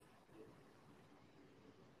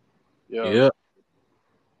Yeah, Yep.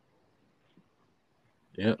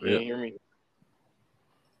 Yep. can you Yep. hear me?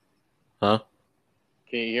 Huh?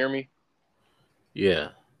 Can you hear me? Yeah.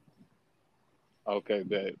 Okay,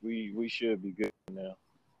 bet we should be good now.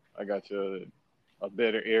 I got you a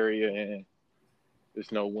better area and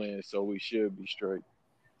there's no wind, so we should be straight.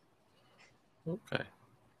 Okay.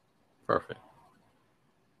 Perfect.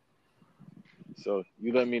 So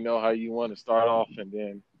you let me know how you want to start off, and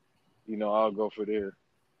then I'll go for there.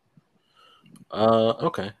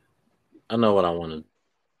 Okay. I know what I want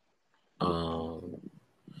to.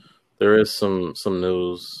 There is some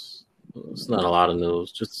news. It's not a lot of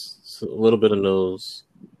news, just a little bit of news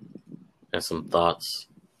and some thoughts.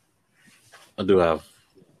 I do have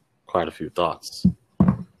quite a few thoughts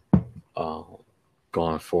uh,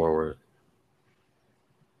 going forward,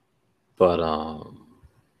 but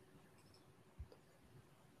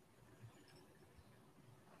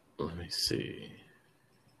let me see.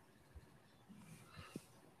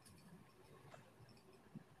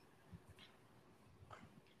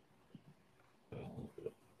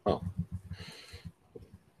 Oh,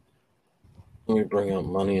 let me bring up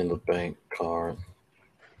Money in the Bank card.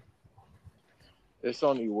 It's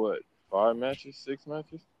only what, 5 matches, 6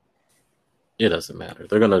 matches, It doesn't matter.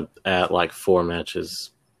 They're gonna add like 4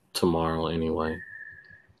 matches tomorrow anyway.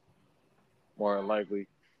 more than likely.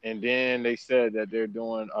 And then they said that they're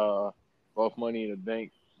doing both Money in the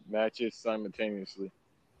Bank matches simultaneously.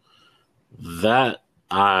 That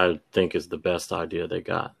I think is the best idea they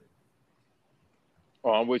got.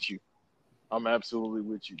 Oh, I'm with you. I'm absolutely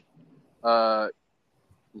with you. Uh,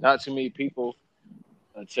 Not too many people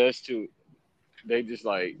attest to it. They just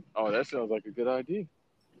like, oh, that sounds like a good idea.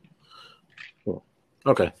 Cool.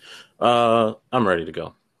 Okay. I'm ready to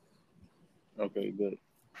go. Okay, good.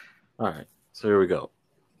 All right. So here we go.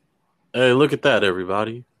 Hey, look at that,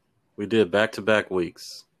 everybody. We did back-to-back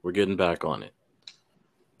weeks. We're getting back on it.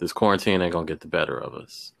 This quarantine ain't gonna get the better of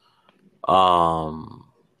us. Um,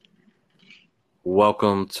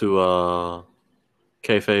 Welcome to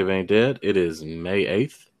Kayfabe Ain't Dead. It is May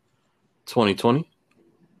 8th, 2020.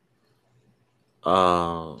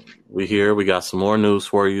 We here. We got some more news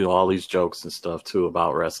for you. All these jokes and stuff too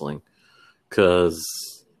about wrestling.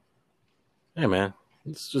 Cause, hey man,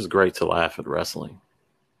 it's just great to laugh at wrestling.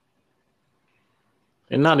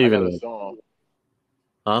 And not I got a even, song.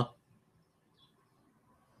 huh?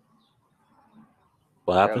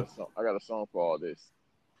 What I got happened? a song. I got a song for all this.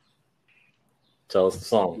 Tell us the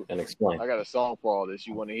song You, and explain. I got a song for all this.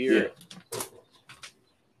 You want to hear Yeah. it?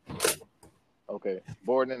 Okay.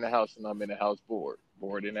 Bored in the house and I'm in the house bored.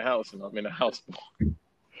 Bored in the house and I'm in the house bored.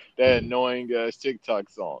 That annoying TikTok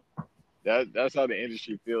song. That's how the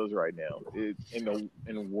industry feels right now. In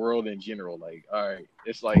the world in general. Like, all right,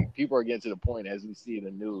 it's like people are getting to the point as we see in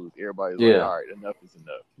the news. Everybody's like, Yeah. all right, enough is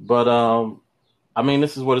enough. But I mean,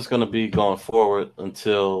 this is what it's going to be going forward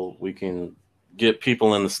until we can get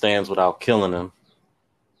people in the stands without killing them.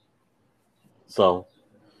 So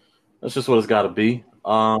that's just what it's got to be.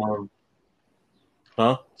 Huh?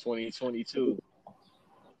 2022.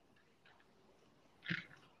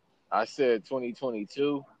 I said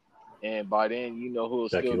 2022, and by then you know who will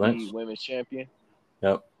Becky still be Lynch. women's champion?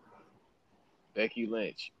 Yep. Becky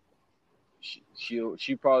Lynch.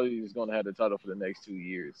 She probably is going to have the title for the next 2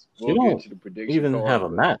 years. She We'll get don't into the prediction even have part, a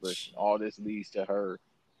but match. listen, all this leads to her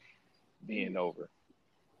being over.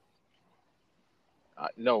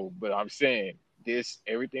 No, but I'm saying this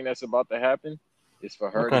everything that's about to happen is for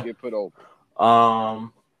her to Okay. get put over.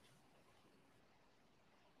 Um.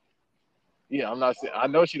 Yeah, I'm not saying I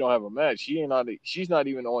know she don't have a match. She's not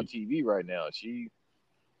even on TV right now. She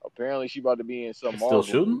apparently she about to be in some It's still Marvel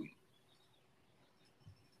shooting. movie.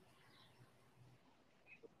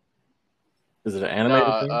 Is it an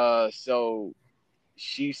animated Nah, thing? so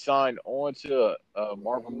she signed on to a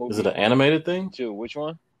Marvel Is it an movie animated thing? too. Which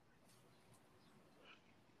one?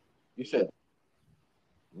 You said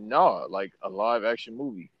no, like a live action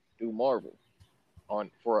movie through Marvel on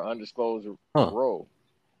for an undisclosed Huh. role.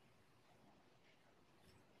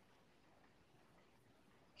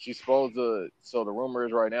 She's supposed to. So the rumor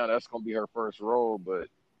is right now that's gonna be her first role, but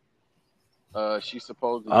she's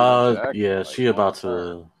supposed to get into acting Yeah. like long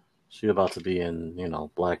term. She about to be in.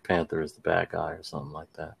 Black Panther as the bad guy or something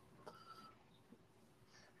like that.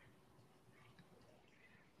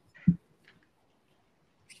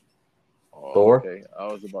 Oh, Thor. okay. I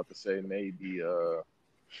was about to say maybe. I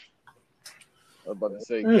was about to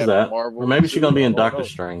say There's Captain that. Or Marvel maybe she's gonna too. be I in don't Doctor know.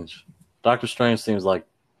 Strange. Doctor Strange seems like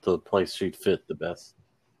the place she'd fit the best.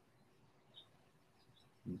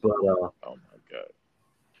 But Oh my god,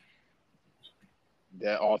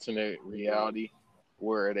 that alternate reality.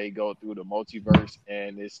 where they go through the multiverse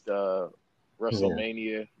and it's the Yeah,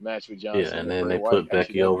 WrestleMania match with John yeah, Cena and and then Bray they Wyatt. put Actually,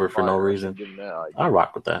 Becky that'd be over for no fire. I should reason. give them that I idea.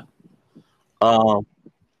 rock with that. Um,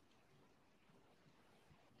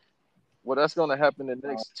 Well, that's going to happen in the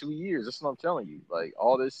next 2 years. That's what I'm telling you. Like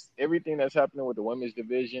all this, everything that's happening with the women's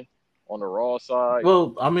division on the Raw side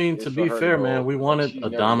well, I mean, is to for be her to fair, man, go. we Like wanted she's a never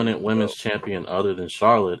going to dominant let it women's go. champion other than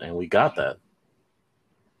Charlotte, and we got that.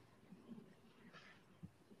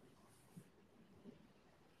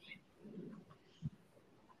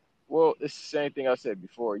 Well, it's the same thing I said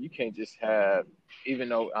before. You can't just have, even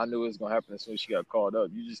though I knew it was going to happen as soon as she got called up.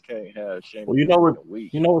 You just can't have Well, Shayna looking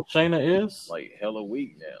weak, you know what Shayna is? like hella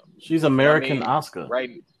weak now. She's And I American mean, Asuka.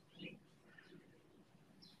 right?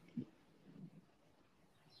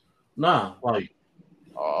 Nah, like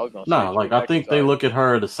Oh, I was gonna say nah, Drew like I think they McIntyre look at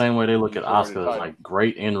her the same way they look at before the Asuka, title. like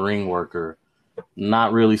great in ring worker,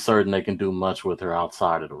 not really certain they can do much with her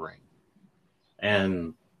outside of the ring.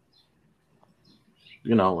 And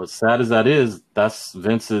you know, as sad as that is, that's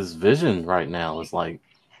Vince's vision right now. It's like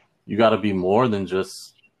you got to be more than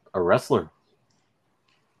just a wrestler.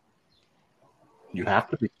 You have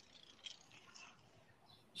to be.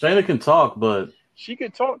 Shayna can talk, but She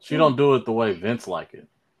could talk she too. don't do it the way Vince like it.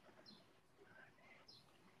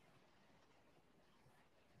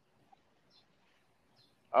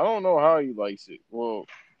 I don't know how he likes it. Well,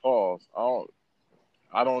 pause.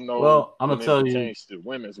 I don't know Well, I'm when gonna it tell you. pertains to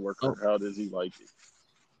women's Oh, worker. How does he like it?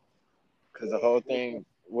 Because the whole thing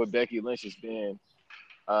with Becky Lynch has been,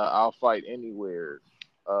 I'll fight anywhere.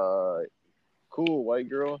 Uh, cool white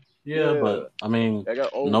girl. yeah, Yeah, but I mean, that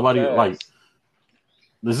got old nobody like. fast.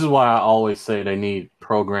 This is why I always say they need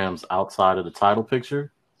programs outside of the title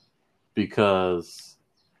picture, because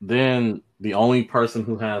then the only person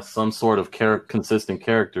who has some sort of consistent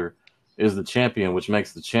character is the champion, which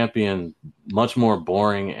makes the champion much more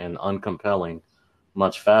boring and uncompelling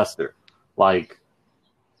much faster. Like,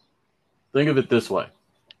 think of it this way.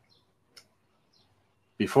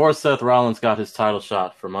 Before Seth Rollins got his title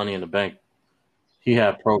shot for Money in the Bank, he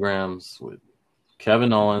had programs with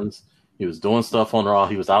Kevin Owens. He was doing stuff on Raw.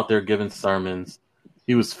 He was out there giving sermons.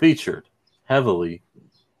 He was featured heavily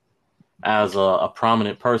as a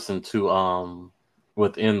prominent person to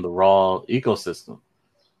within the Raw ecosystem.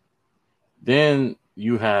 Then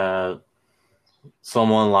you had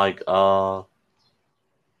someone like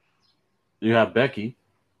you have Becky,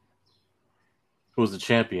 who was the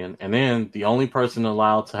champion, and then the only person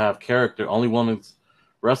allowed to have character, only women's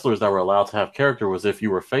wrestlers that were allowed to have character was if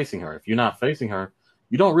you were facing her. If you're not facing her,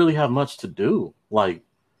 you don't really have much to do. Like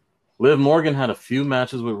Liv Morgan had a few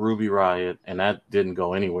matches with Ruby Riott, and that didn't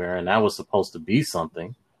go anywhere, and that was supposed to be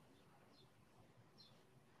something.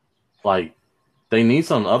 Like, they need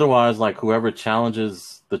something. Otherwise, like, whoever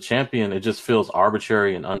challenges the champion, it just feels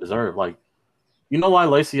arbitrary and undeserved. Like, you know why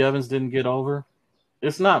Lacey Evans didn't get over?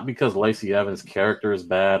 It's not because Lacey Evans' character is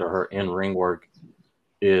bad or her in-ring work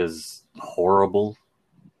is horrible.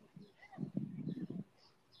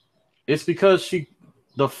 It's because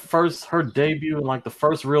her debut and like the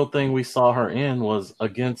first real thing we saw her in was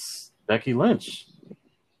against Becky Lynch.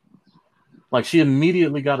 Like, she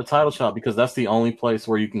immediately got a title shot because that's the only place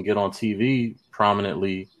where you can get on TV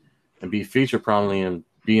prominently and be featured prominently and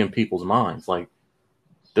be in people's minds. Like,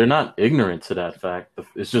 they're not ignorant to that fact.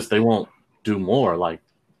 It's just they won't do more. Like,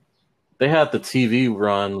 they had the TV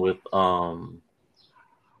run with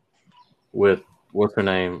what's her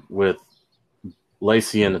name, with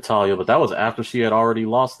Lacey and Natalya, but that was after she had already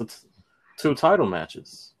lost the two title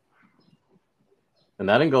matches, and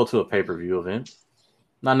that didn't go to a pay-per-view event.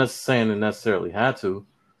 Not necessarily saying it necessarily had to,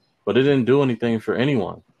 but it didn't do anything for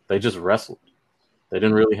anyone. They just wrestled. They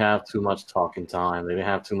didn't really have too much talking time. They didn't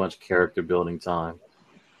have too much character building time.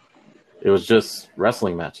 It was just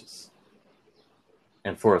wrestling matches.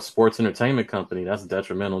 And for a sports entertainment company, that's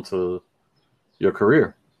detrimental to your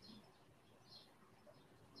career.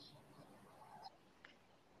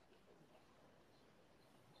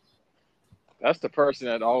 That's the person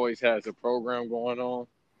that always has a program going on,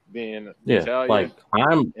 being Yeah, like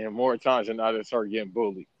Natalia, and more times than not, it's her getting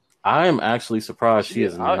bullied. I'm actually surprised she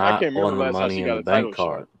is I not can't remember on the the last time Money she in got the a Bank title shot.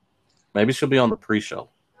 card. Maybe she'll be on the pre-show.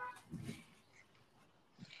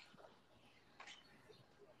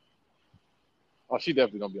 Oh, she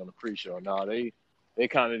definitely gonna be on the pre-show. Nah, they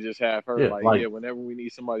kind of just have her Yeah, like, like, yeah, whenever we need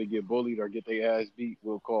somebody to get bullied or get their ass beat,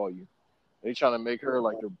 we'll call you. They trying to make her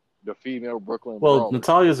like the female Brooklyn well, brawler,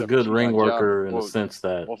 Natalia's a except for good she's ring not jobbing. worker in the Well, sense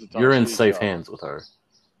that most of the time you're in she is safe jobbing. hands with her.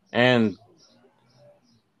 And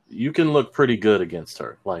you can look pretty good against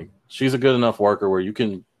her. Like, she's a good enough worker where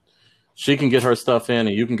she can get her stuff in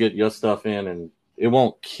and you can get your stuff in, and it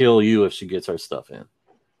won't kill you if she gets her stuff in.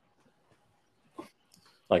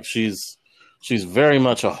 Like she's very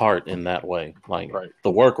much a heart in that way. Like Right. the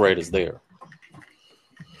work rate is there.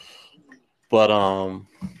 But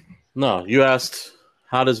no, you asked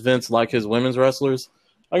how does Vince like his women's wrestlers?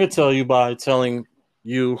 I could tell you by telling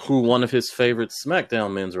you who one of his favorite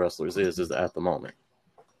SmackDown men's wrestlers is at the moment.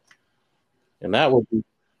 And that would be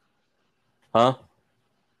huh?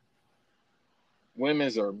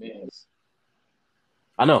 Women's or men's?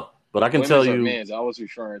 I know, but I can tell Women's or you men's? I was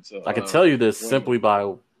referring to I can tell you this women. simply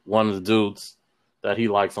by one of the dudes that he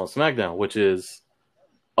likes on SmackDown, which is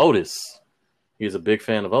Otis. He's a big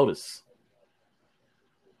fan of Otis.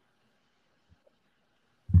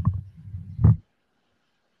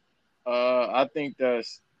 I think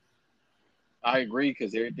I agree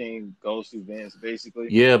because everything goes through Vince basically.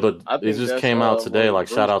 Yeah, but I it think just that's came out one today. of Like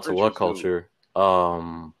shout Bruce out to What Pritchard's dude.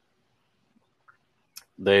 Culture.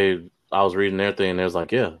 I was reading their thing and there's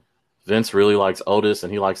like, yeah, Vince really likes Otis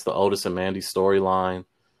and he likes the Otis and Mandy storyline.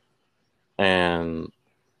 And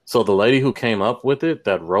so the lady who came up with it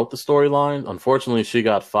that wrote the storyline, unfortunately she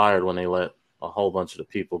got fired when they let a whole bunch of the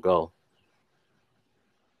people go.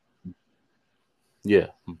 Yeah,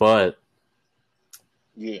 but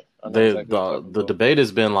Yeah, I know exactly what you're talking the about. debate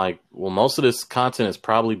has been like, well, most of this content has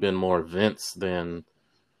probably been more Vince than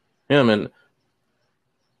him, and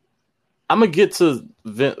I'm gonna get to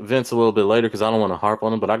Vince a little bit later because I don't want to harp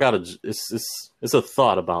on him, but I gotta. It's a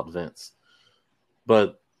thought about Vince,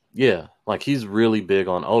 but yeah, like he's really big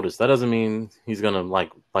on Otis. That doesn't mean he's gonna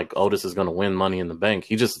like Otis is gonna win Money in the Bank.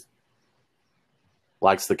 He just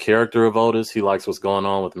likes the character of Otis. He likes what's going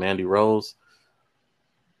on with Mandy Rose.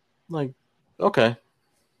 Like, okay,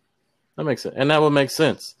 that makes sense, and that would make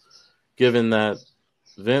sense given that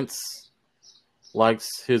Vince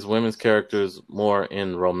likes his women's characters more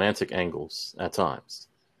in romantic angles at times.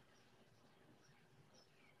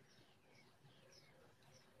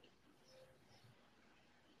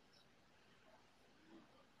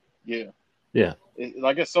 Yeah, Yeah.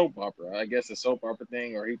 like a soap opera. I guess a soap opera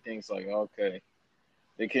thing, or he thinks like, okay,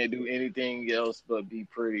 they can't do anything else but be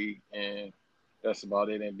pretty, and that's about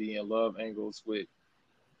it, and be in love angles with,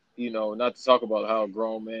 not to talk about how a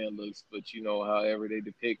grown man looks, but however they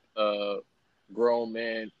depict grown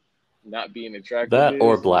man not being attractive That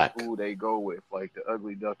or is black. who they go with, like the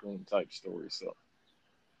ugly duckling type story. So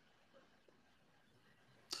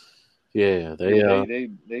Yeah, they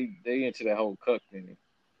into that whole cuck thing.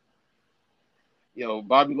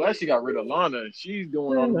 Bobby Lashley got rid of Lana. She's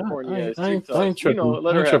doing all them corny ass I TikToks. ain't tripping.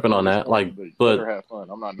 Let I her ain't have tripping fun. on It's that. corny, Like, but let but her have fun.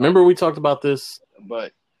 I'm not remember knocking we it. talked about this.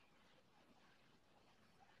 But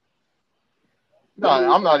no,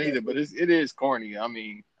 I'm not either. But it is corny. I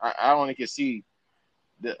mean, I only can see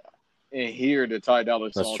the and hear the Ty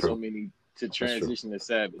Dolla That's song so true. many to That's true. transition to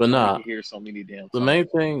Savage. But I only nah, can hear so many damn the main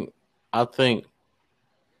times. thing I think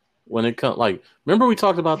when it comes, like, remember we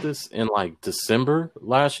talked about this in like December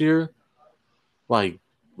last year. Like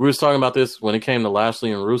we was talking about this when it came to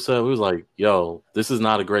Lashley and Rusev. We was like, yo, this is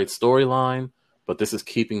not a great storyline, but this is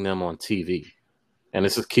keeping them on TV, and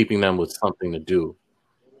this is keeping them with something to do.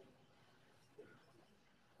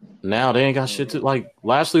 Now they ain't got shit to Hmm. like.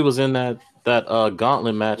 Lashley was in that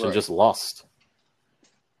gauntlet match and Right. just lost.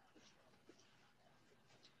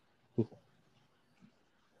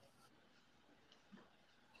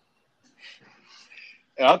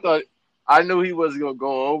 And I knew he wasn't gonna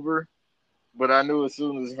go over, but I knew as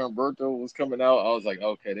soon as Humberto was coming out, I was like,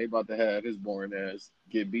 okay, they about to have his boring ass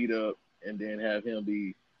get beat up and then have him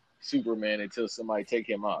be Superman until somebody take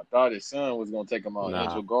him out. I thought his son was gonna take him out, Nah,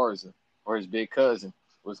 Angel Garza, or his big cousin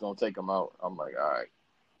was gonna take him out. I'm like, all right,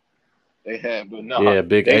 they had, but no, yeah,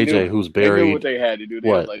 Big AJ who's they knew what buried they had to do. They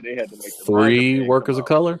was what like, they had to make the MAGA 3 man come workers of out.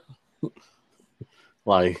 color.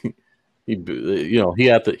 Like he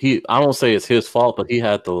had the. I don't say it's his fault, but he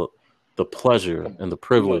had the pleasure Come on, and the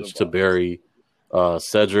you know the privilege to vibes. bury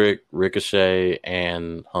Cedric, Ricochet,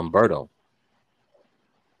 and Humberto.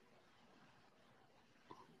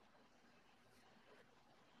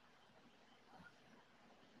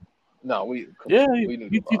 No, come Yeah, on, we knew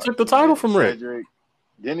the he took the vibes. title from Rick. Cedric,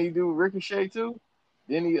 didn't he do Ricochet too?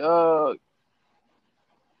 Didn't he?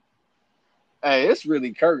 Hey, it's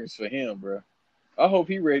really curtains for him, bro. I hope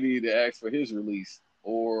he ready to ask for his release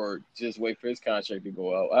or just wait for his contract to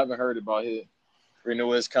go out. I haven't heard about his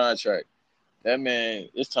renew his contract. That man,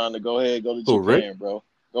 it's time to go ahead go to Who, Rick? Japan, bro.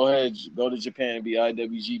 Go ahead, go to Japan and be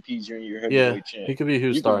IWGP Junior Yeah, Heavyweight Champ. he could be a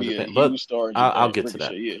huge You could star in be a Japan, but huge star in I'll Japan. get to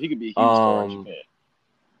that. Ricochet, yeah, he could be a huge star in Um, Japan.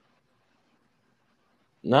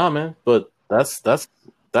 nah, man, but that's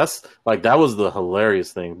like that was the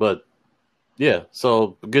hilarious thing. But yeah,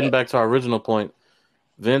 so getting Eh, back to our original point,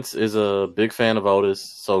 Vince is a big fan of Otis,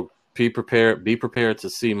 so be prepared to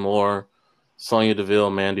see more Sonya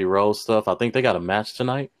Deville, Mandy Rose stuff. I think they got a match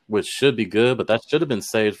tonight, which should be good, but that should have been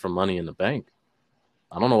saved for Money in the Bank.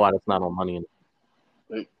 I don't know why that's not on Money in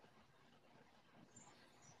the Bank.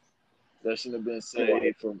 That should have been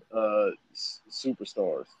saved from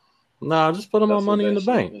superstars. Nah, just put them on Money in the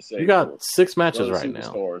Bank. You got 6 matches right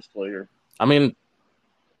now. Superstars, player. I mean,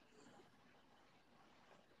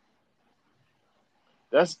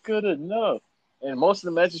 that's good enough. And most of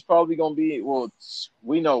the matches probably going to be, well,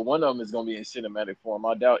 we know one of them is going to be in cinematic form.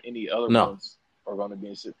 I doubt any other ones are going to be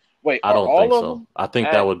in cinematic. Wait, I don't all think of so. them I think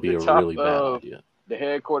that would be a really bad idea. The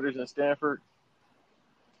headquarters in Stanford?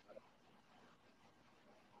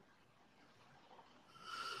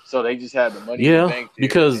 So they just had the Money in the Bank there,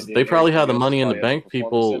 because they probably have the Money in the probably Bank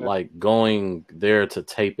people like going there to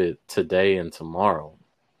tape it today and tomorrow.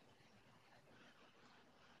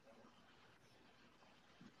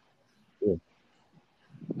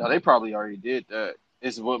 No, they probably already did that.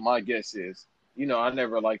 Is what my guess is. You know, I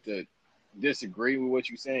never like to disagree with what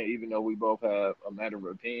you're saying, even though we both have a matter of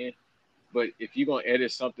opinion. But if you're gonna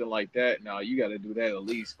edit something like that, now you got to do that at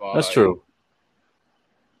least by. That's true.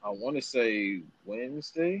 I want to say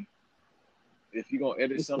Wednesday. If you're gonna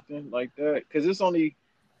edit something like that, because it's only,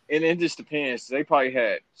 and it just depends. They probably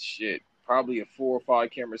had probably a 4 or 5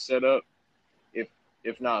 camera setup,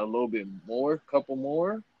 if not a little bit more, couple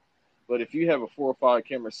more. But if you have a 4 or 5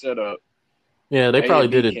 camera setup, yeah, they probably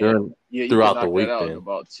did it throughout the week. In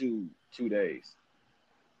about two days.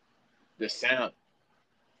 The sound,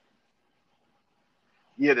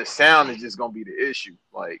 the sound is just gonna be the issue.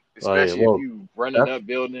 Like, especially if you running up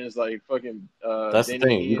buildings like fucking. That's Benny the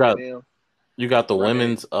thing. You got the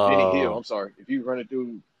women's. Benny Hill. I'm sorry. If you run it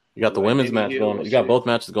through. You got the women's match going on. You got both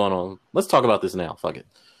matches going on. Let's talk about this now. Fuck it.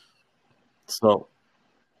 So.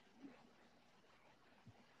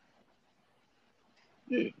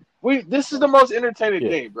 Yeah. This is the most entertaining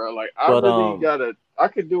thing, bro. Like, I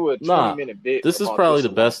could do a 20-minute bit. This is probably the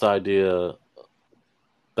best idea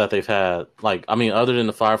that they've had. Like, I mean, other than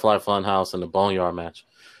the Firefly Funhouse and the Boneyard match,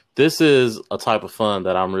 this is a type of fun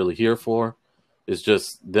that I'm really here for. It's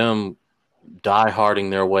just them die-harding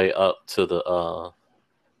their way up to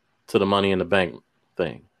the Money in the Bank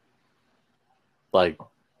thing. Like,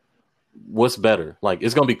 what's better? Like,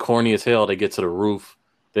 it's gonna be corny as hell. They get to the roof,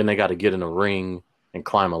 then they got to get in a ring and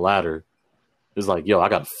climb a ladder. It's like, yo, I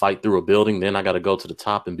got to fight through a building, then I got to go to the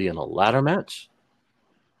top and be in a ladder match.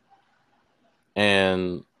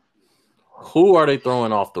 And who are they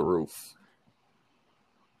throwing off the roof?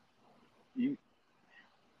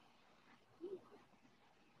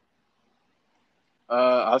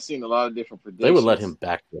 I've seen a lot of different predictions. They would let him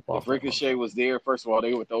back up off. If Ricochet was there, first of all,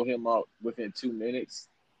 they would throw him out within 2 minutes.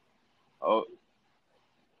 Oh,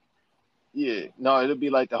 yeah. No, it'll be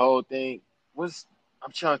like the whole thing.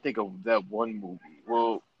 I'm trying to think of that one movie.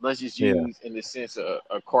 Well, let's just use, in the sense, a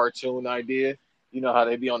cartoon idea. You know how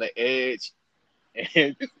they be on the edge,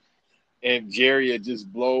 and Jerry would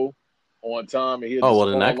just blow on time, and he'll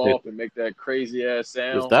just fall off and make that crazy ass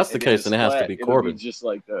sound. If that's the case, then it has to be Corbin. Just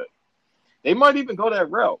like that. They might even go that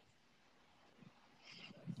route.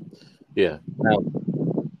 Yeah.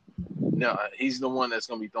 No, he's the one that's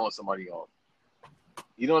going to be throwing somebody off.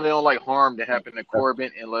 You know, they don't like harm to happen to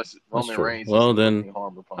Corbin unless Roman Reigns. Well, then,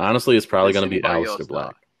 honestly, it's probably going to be Aleister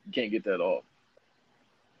Black. You can't get that off.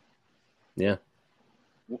 Yeah.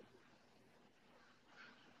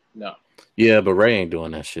 No. Yeah, but Ray ain't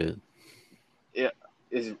doing that shit. Yeah.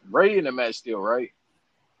 Is Ray in the match still, right?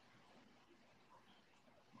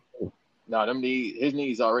 No, his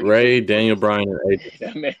knees already. Ray, Daniel Bryan, and AJ.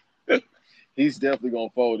 That man, he's definitely going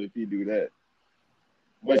to fold if he do that.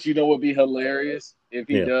 But you know what would be hilarious? If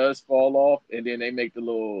he does fall off and then they make the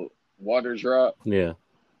little water drop. Yeah.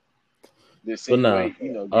 This way,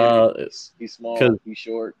 he's small, he's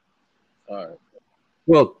short. All right.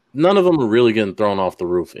 Well, none of them are really getting thrown off the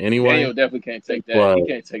roof anyway. Daniel definitely can't take that. He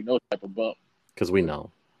can't take no type of bump. Because we know.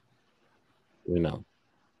 We know.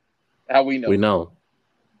 How we know? We know.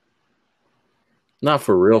 Not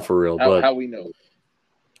for real, but how we know?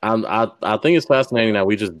 I think it's fascinating that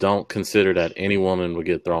we just don't consider that any woman would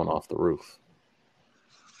get thrown off the roof.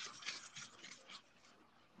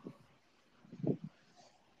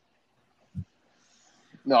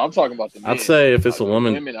 No, I'm talking about the men. I'd say if it's a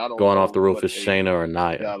woman going off the roof, it's Shayna or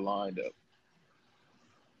Nia. Got lined up.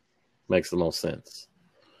 Makes the most sense.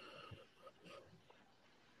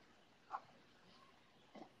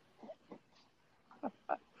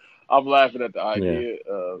 I'm laughing at the idea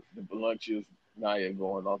of the voluptuous Nia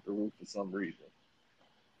going off the roof for some reason.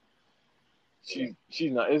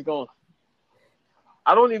 She's not. It's going.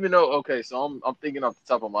 I don't even know. Okay, so I'm thinking off the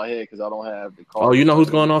top of my head because I don't have the Oh, card you in know front who's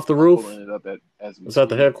of going me. off the I'm roof? pulling it up as we It's at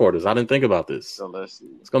the speak. headquarters. I didn't think about this. So let's see.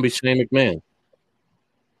 It's gonna be Shane McMahon.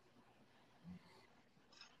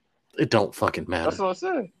 It don't fucking That's matter. what I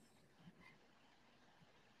said.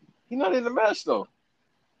 He's not in the match though.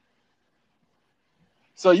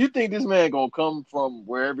 So you think this man gonna come from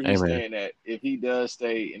wherever Hey he's man, staying at? If he does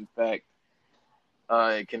stay, in fact,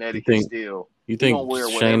 in you Connecticut think still, you he gonna think wear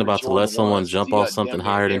Shane whatever about to let Jordan someone ones because jump he off got something damn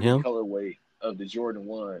near higher than every him? colorway of the Jordan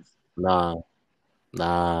ones.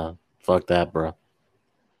 Nah, fuck that, bro.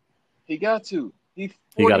 He got to. He's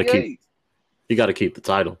He got to keep 48. he got to keep the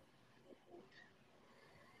title.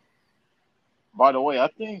 By the way, I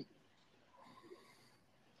think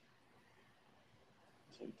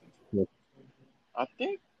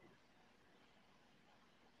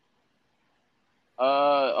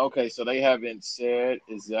okay, so they haven't said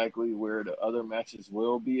exactly where the other matches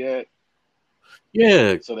will be at.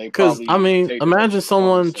 Yeah, So they because I probably mean, taped it up imagine for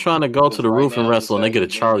something someone trying similar. to go to Because the right roof and now this wrestle, and they get a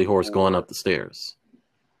hasn't Charlie been horse going up for the stairs.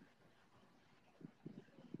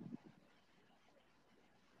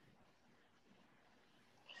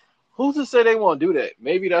 who's to say they won't do that?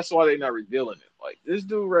 Maybe that's why they're not revealing it. Like this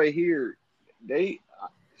dude right here, they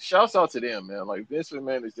shouts out to them, man. Like Vince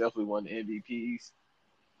McMahon is definitely one of the MVPs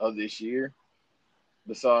of this year,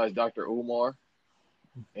 besides Dr. Umar.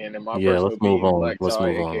 And in my Yeah, personal let's move opinion, on. Black Let's Tie,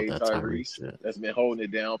 move on with aka that Tyree Tyrese, shit. that's been holding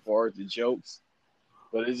it down for the jokes.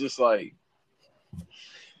 But it's just like,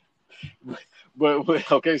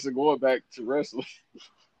 but okay, so going back to wrestling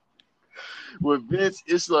with Vince,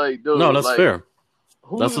 it's like, No, dude, that's like, fair.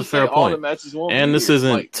 who's That's to a say fair all the point. matches won't be And this here?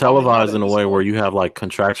 Like, isn't probably not televised at in a this way where point. you have like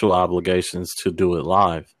contractual obligations to do it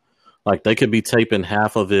live. Like they could be taping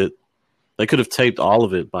half of it. They could have taped all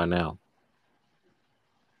of it by now.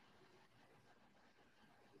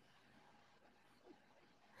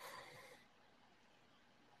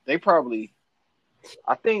 They probably,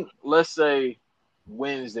 I think, let's say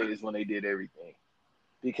Wednesday is when they did everything.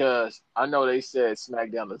 Because I know they said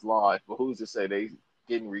SmackDown is live, but who's to say they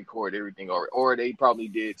didn't record everything, or they probably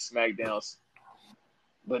did SmackDown.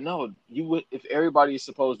 But no, you would if everybody is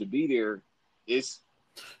supposed to be there. It's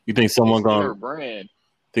You think someone it's gonna their brand.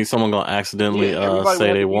 Yeah, accidentally everybody say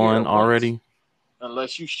wanted they to be there won at once, already?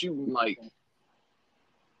 unless you shooting like.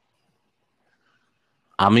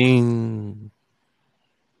 I mean,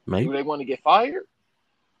 Do maybe. they want to get fired?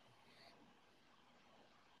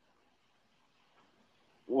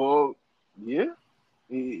 Well, yeah.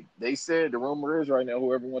 They said the rumor is right now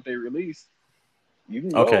whoever want they release, you can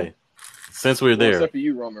go. Okay, since we're Well, there, except for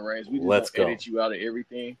you, Roman Reigns, we just gonna let's go. edit you out of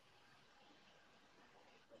everything.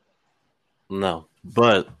 No,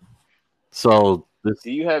 but so this,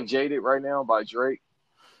 Do you have "Jaded" right now by Drake?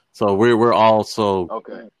 so we're also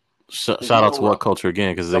Okay, because shout you out know to What what, Culture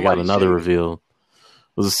again because they got somebody's another shaded. reveal.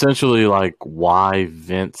 It was essentially like why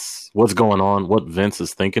Vince, what's going on, what Vince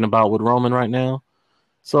is thinking about with Roman right now.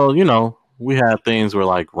 So we had things where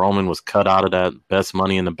like Roman was cut out of that Best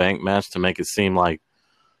Money in the Bank match to make it seem like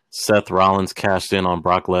Seth Rollins cashed in on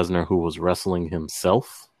Brock Lesnar, who was wrestling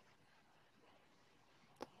himself.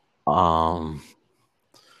 Um,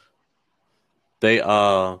 they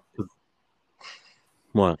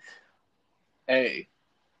what Hey,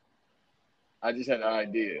 I just had an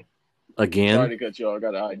idea. Sorry again? to cut you off. I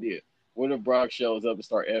got an idea. What if Brock shows up and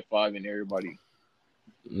start F5 and everybody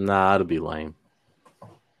Nah, it'd be lame.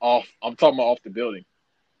 off? I'm talking about off the building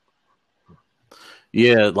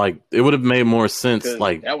Yeah, like it would have made more sense. because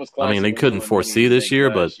Like, that was I mean, classic they when they couldn't won Money in foresee the this Bank year,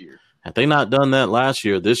 but last year. had they not done that last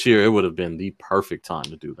year, this year it would have been the perfect time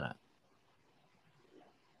to do that.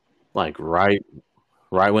 Like right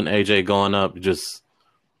when AJ going up, just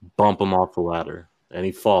bump him off the ladder and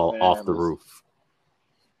he fall off Man, the listen. roof.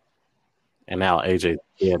 And now AJ's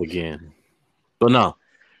dead again. But no,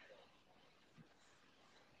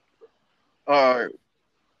 All right.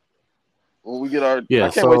 When we get our, I yeah.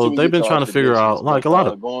 can't wait So till we they've get been to our trying to figure predictions. out like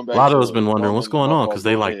But going a back lot of us been to wondering what's Roman and going on Buffalo, because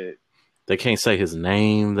they go like ahead. they can't say his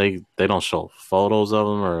name. They don't show photos of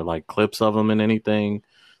him or like clips of him in anything.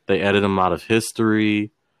 They edit him out of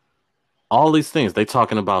history. All these things. They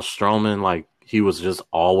talking about Strowman like he was just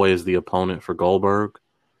always the opponent for Goldberg.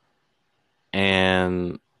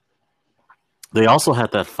 And they also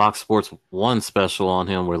had that Fox Sports 1 special on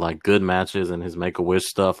him where like good matches and his Make-A-Wish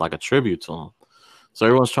stuff, like a tribute to him. So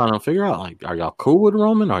everyone's trying to figure out like, are y'all cool with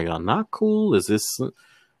Roman? Are y'all not cool? Is this?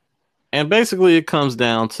 And basically it comes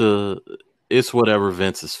down to it's whatever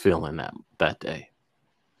Vince is feeling that day.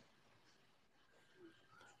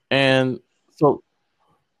 And so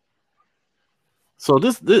So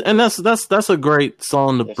and that's a great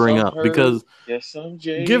song to Yes, bring I'm up hurt. because Yes, I'm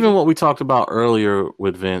given jaded. what we talked about earlier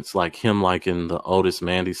with Vince, like him liking the Otis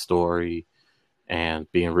Mandy story and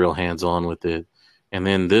being real hands on with it, and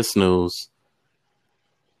then this news,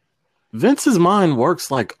 Vince's mind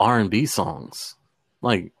works like R&B songs.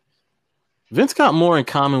 Like Vince got more in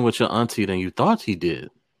common with your auntie than you thought he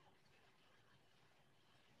did.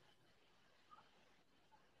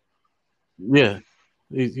 Yeah,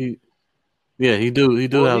 he yeah he do Well, he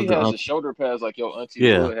have the has a shoulder pads like your auntie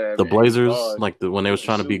yeah would have the in Blazers '85 like when they was with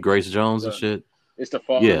the trying to be suits. Grace Jones and The, shit. it's the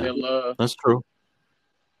falling Yeah, in love. that's true.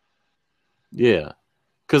 Yeah,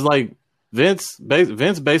 because like Vince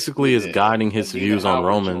basically is Yeah, guiding the his Nina views on Howard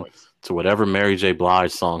Roman joints. to whatever Mary J.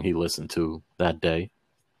 Blige song he listened to that day.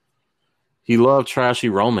 He loved trashy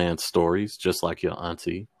romance stories, just like your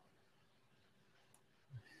auntie.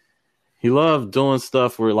 He loved doing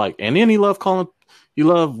stuff where like, and then he loved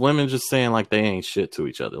women just saying like they ain't shit to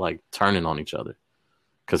each other, like turning on each other.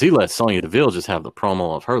 Because he let Sonya Deville just have the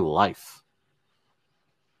promo of her life.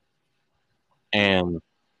 And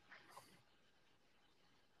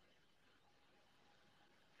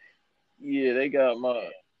Yeah, they got my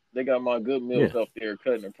good yeah, milk up there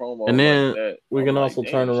cutting a and promo like then that. we I'm can like, also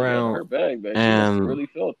turn damn, she got in around her bag, man. She must have and really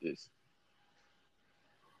felt this.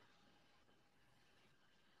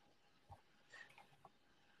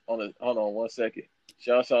 Hold on 1 second.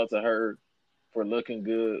 Shouts out to her for looking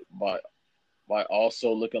good by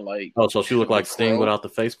also looking like oh, so she looked the like Sting Crow, without the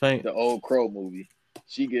face paint. the old Crow movie.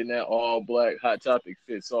 She getting that all black Hot Topic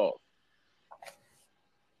fits off.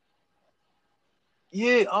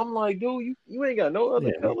 Yeah, I'm like, dude, you ain't got no other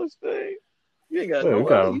Yeah, colors, babe. You ain't got well, no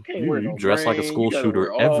other. You can't wear you no dress like a green. You school gotta shooter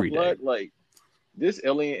wear all every black. day. Like this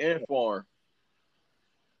Alien Ant Farm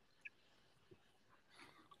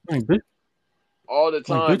Like, bitch, all the like,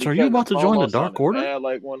 time bitch, be are you cutting the about to join the promo Dark sounding Order? mad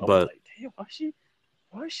like one. I'm But like, damn,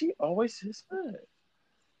 why is she always Hispanic?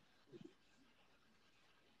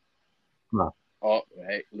 no, Oh,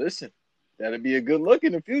 hey, listen, that'd be a good look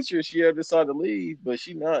in the future if she ever decide to leave, but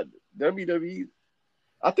she not. WWE,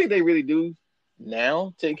 I think they really do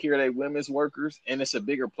now take care of their women's workers, and it's a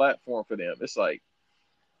bigger platform for them. It's like,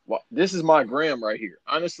 well, this is my gram right here.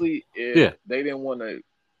 Honestly, if yeah, they didn't want to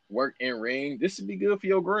work in ring, this would be good for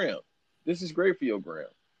your gram. This is great for your gram.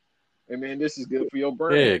 I mean, this is good for your yeah,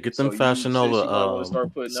 brand. get them So you Fashion since Nova you might want to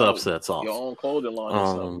start putting out subsets your off. own clothing line or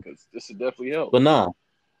something Um, because this would definitely help. but nah,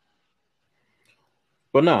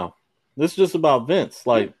 but now this is just about Vince.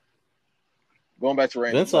 Yeah, Like going back to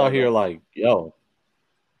Randy. Vince Go out ahead, here, go. like yo,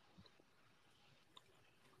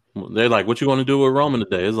 they're like, what you want to do with Roman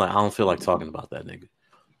today? It's like I don't feel like talking about that nigga.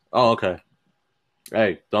 Oh, okay.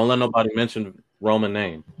 Hey, don't let nobody mention Roman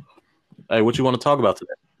name. Hey, what you want to talk about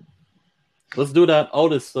today? Let's do that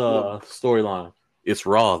Otis Look, storyline. It's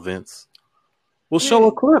Raw, Vince. We'll show yeah,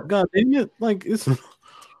 a clip. God dang it! Like it's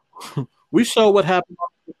we show what happened.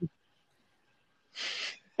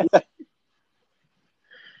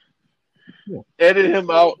 Yeah. edit him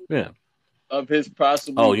out Yeah. of his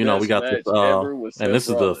possibly Oh, we best got this. match ever with And Seth this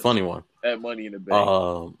is the Rollins funny one. at Money in the Bank.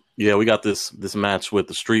 Yeah, we got this match with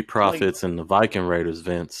the Street Like, Profits and the Viking Raiders,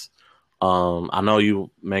 Vince. I know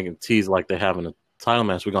you making tease like they're having a title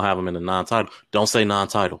match. We're gonna have them in a non-title. Don't say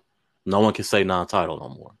non-title. No one can say non-title no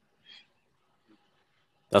more.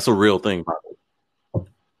 That's a real thing.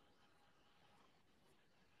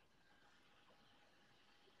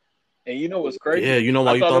 and you know what's Yeah, crazy? you know I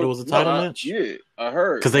why you thought thought it it. was a No, title match? yeah, I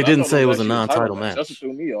heard, Because they but I didn't thought it say it was was a actually a title non-title match. That's what match.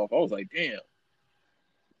 threw me off. I was like, damn.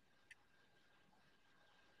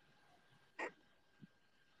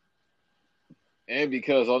 And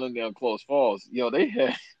because on them damn close falls,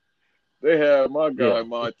 they had my guy Yeah,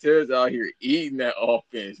 Montez out here eating that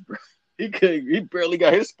offense, bro. He barely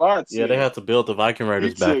got his spots yeah, they in. had to build the Viking He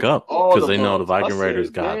Raiders back took up all because the they know the bumps. I Viking Raiders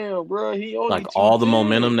said, got damn, bro, he only like all the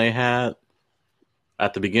momentum 210. they had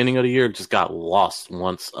at the beginning of the year just got lost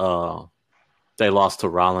once they lost to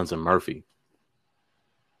Rollins and Murphy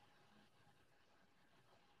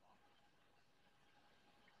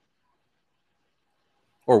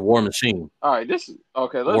or War Machine. All right, this is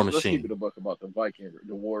okay. War Let's keep it Machine. a buck about the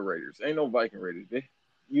War Raiders. Ain't no Viking Raiders.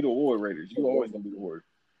 You the War Raiders. You always gonna be the War.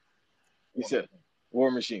 You said War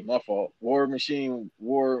Machine. My fault. War Machine,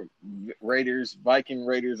 War Raiders, Viking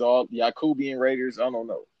Raiders, all Yakubian Raiders. I don't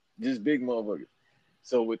know. Just big motherfuckers.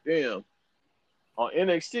 So with them on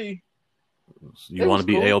NXT, You they want was to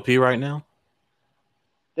be cool. AOP right now?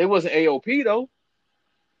 They wasn't AOP though.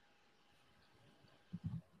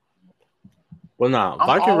 Well, nah. I'm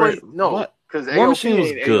Viking always Raiders. no, What? because War AOP Machine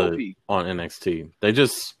was ain't good AOP. on NXT. They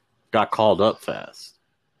just got called up fast.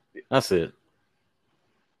 That's it.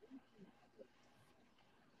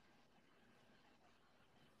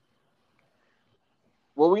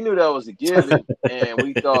 well, we knew that was a given, and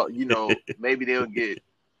we thought, maybe they'll get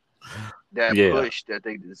that Yeah. push that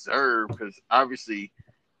they deserve because obviously,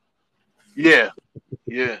 yeah,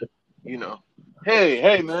 yeah, you know.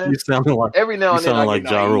 Hey, man. You sounded like Every now you and then I sounded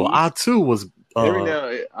get like Ja Rule. naive. I too was Every now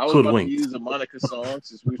I was about to hoodwinked. use a Monica song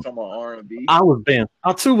since we were talking about R&B.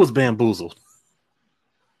 I too was bamboozled.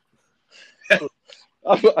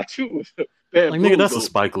 I too was Like, nigga, that's a bamboozled.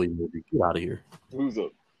 Spike Lee movie. Get out of here. Who's a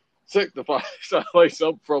Signify? Sound like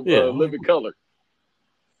something from Yeah. Living Color.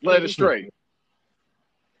 Led Astray.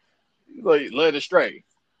 Like Led Astray.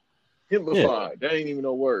 Himplified. That ain't even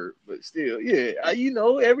no word, but still, yeah.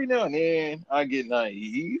 Every now and then I get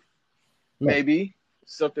naive. Maybe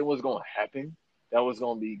something was gonna happen that was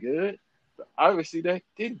gonna be good, but obviously that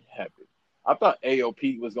didn't happen. I thought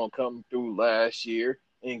AOP was gonna come through last year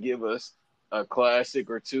and give us a classic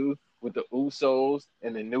or two with the Usos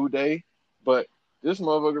and the New Day, but this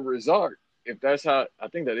motherfucker Resart, if that's how I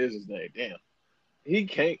think that is his name, damn, he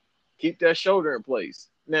can't keep that shoulder in place.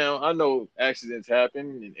 Now I know accidents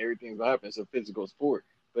happen and everything's gonna happen. It's a physical sport,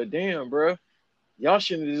 but damn, bro, y'all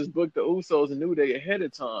shouldn't have just booked the Usos and New Day ahead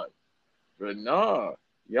of time. But nah,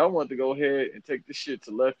 y'all want to go ahead and take this shit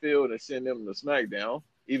to left field and send them to SmackDown,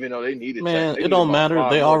 even though they needed Man, they it need don't about matter.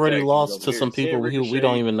 5 They more already tag teams lost over to there. some people Send we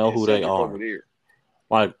don't Ricochet even know and who they Cedric over are. there.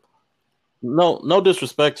 Like, no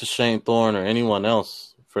disrespect to Shane Thorne or anyone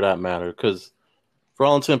else for that matter, because for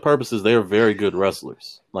all intent and purposes, they are very good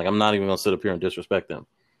wrestlers. Like, I'm not even gonna sit up here and disrespect them.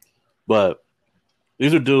 But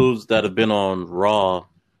these are dudes that have been on Raw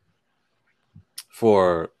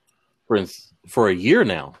for a year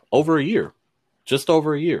now, over a year, just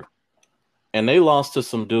over a year, and they lost to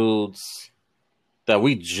some dudes that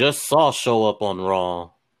we just saw show up on Raw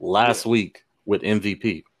last week with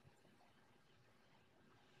MVP.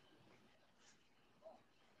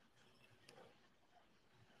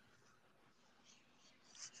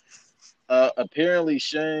 Apparently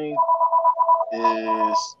Shane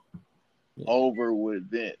is over with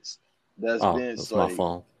Vince. That's Vince. That's my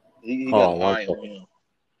phone. He got an eye on him.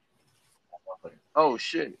 Oh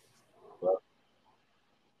shit.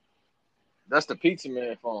 That's the Pizza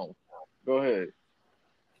Man phone. Go ahead.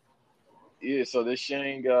 Yeah, so this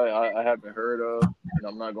Shane guy I haven't heard of, and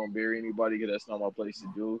I'm not gonna bury anybody because that's not my place to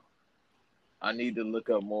do. I need to look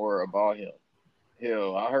up more about him.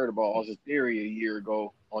 Hell, I heard about Austin Theory a year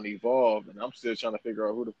ago on Evolve, and I'm still trying to figure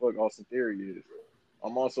out who the fuck Austin Theory is.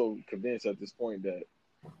 I'm also convinced at this point that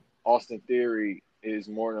Austin Theory is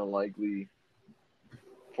more than likely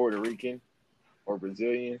Puerto Rican or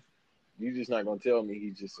Brazilian. You're just not gonna tell me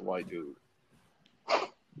he's just a white dude.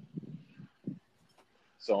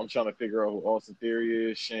 So I'm trying to figure out who Austin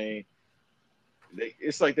Theory is. Shane.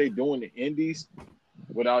 It's like they doing the indies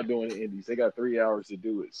without doing the indies. They got 3 hours to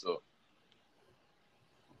do it. So,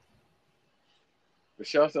 but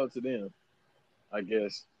shouts out to them, I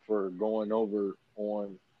guess, for going over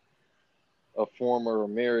on a former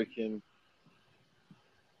American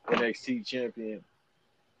NXT champion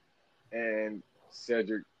and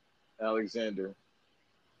Cedric Alexander,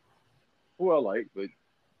 who I like, but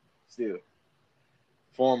still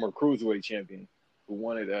former cruiserweight champion who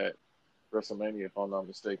won it at WrestleMania, if I'm not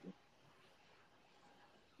mistaken.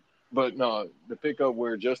 But no, to pick up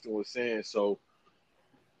where Justin was saying, so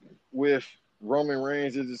with Roman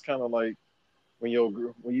Reigns, it's just kind of like when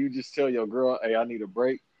you just tell your girl, "Hey, I need a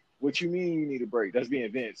break." What you mean you need a break? That's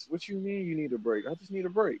being Vince. What you mean you need a break? I just need a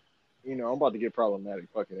break. I'm about to get problematic.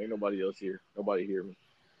 Fucking ain't nobody else here. Nobody hear me.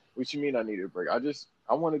 What you mean I need a break?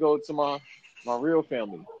 I want to go to my real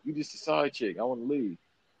family. You just a side chick. I want to leave.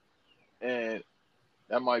 And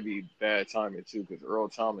that might be bad timing too, because Earl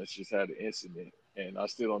Thomas just had an incident, and I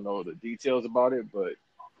still don't know the details about it. But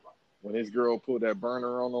when his girl pulled that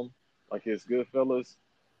burner on him, like his Goodfellas,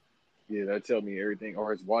 yeah, that tell me everything.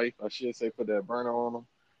 Or his wife, I should say, put that burner on him,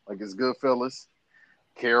 like his Goodfellas.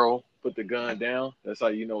 Carol put the gun down. That's how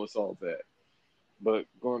you know it's all bad. But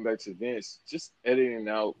going back to Vince, just editing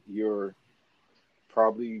out your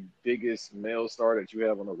probably biggest male star that you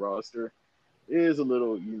have on the roster is a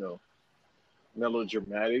little,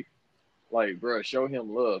 melodramatic. Like, bro, show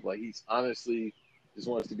him love. Like, he's honestly just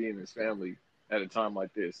wants to be in his family at a time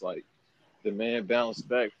like this. Like, the man bounced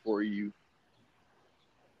back for you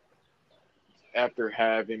after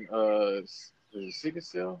having was it sickle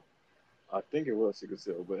cell? I think it was sickle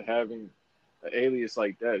cell, but having an alias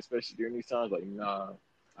like that, especially during these times, like, nah,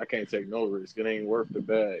 I can't take no risk. It ain't worth the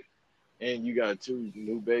bag. And you got 2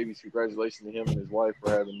 new babies. Congratulations to him and his wife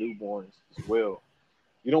for having newborns as well.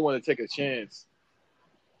 You don't want to take a chance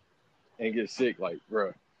and get sick, like,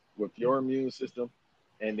 bruh, with your immune system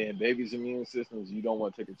and then baby's immune systems, you don't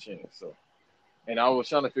want to take a chance. So, and I was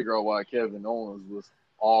trying to figure out why Kevin Owens was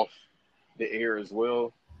off the air as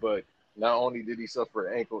well. But not only did he suffer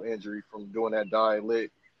an ankle injury from doing that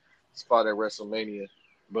lit spot at WrestleMania,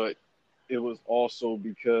 but it was also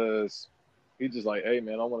because he's just like, hey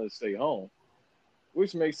man, I want to stay home,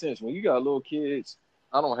 which makes sense when you got little kids.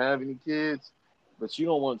 I don't have any kids, but you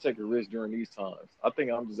don't want to take a risk during these times. I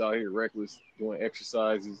think I'm just out here reckless doing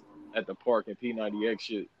exercises at the park and P90X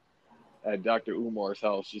shit at Dr. Umar's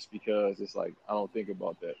house just because it's like I don't think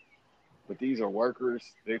about that. But these are workers;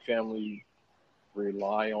 their family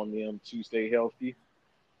rely on them to stay healthy,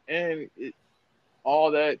 and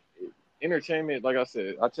all that entertainment. Like I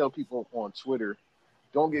said, I tell people on Twitter,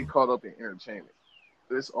 don't get caught up in entertainment.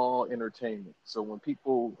 It's all entertainment. So when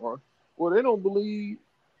people are, well, they don't believe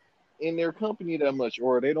in their company that much,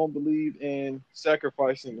 or they don't believe in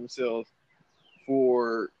sacrificing themselves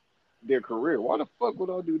for their career. Why the fuck would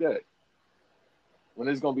I do that? When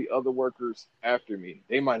there's gonna be other workers after me.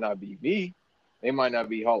 They might not be me, they might not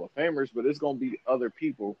be Hall of Famers, but it's gonna be other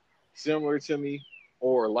people similar to me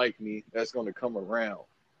or like me that's gonna come around.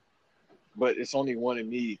 But it's only one of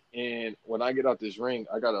me. And when I get out this ring,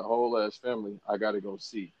 I got a whole ass family I gotta go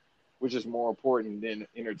see, which is more important than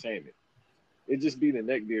entertainment. It just be the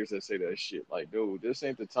neckbeards that say that shit. Like, dude, this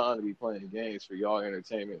ain't the time to be playing games for y'all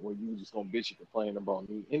entertainment when you just gonna bitch and complain about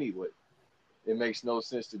me anyway. It makes no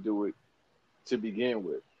sense to do it to begin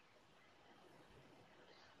with.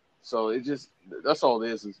 So it just that's all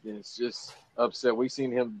it is. It's just upset. We've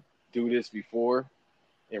seen him do this before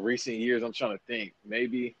in recent years. I'm trying to think.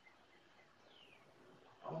 Maybe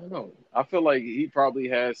I don't know. I feel like he probably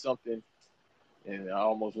had something, and I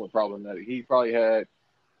almost went problematic. He probably had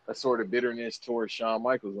a sort of bitterness towards Shawn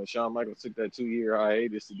Michaels when Shawn Michaels took that 2 year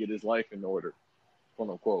hiatus to get his life in order,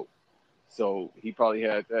 quote unquote. So he probably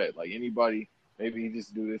had that. Like anybody, maybe he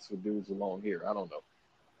just do this with dudes alone here. I don't know.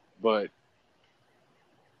 But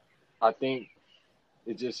I think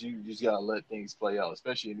it just you just gotta let things play out,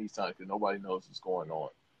 especially in these times because nobody knows what's going on.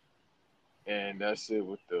 And that's it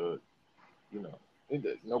with you know,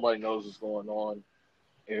 nobody knows what's going on.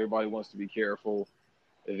 Everybody wants to be careful.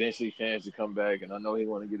 Eventually, fans will come back, and I know he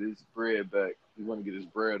want to get his bread back. He want to get his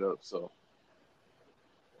bread up. So,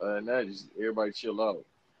 and that just everybody chill out.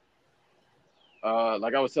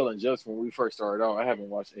 Like I was telling Justin when we first started out, I haven't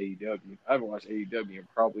watched AEW. I haven't watched AEW in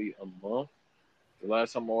probably a month. The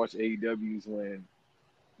last time I watched AEW is when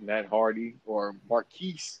Matt Hardy or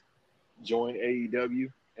Marquise joined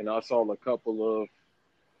AEW, and I saw a couple of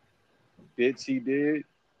bits he did.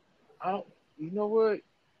 I don't, you know what?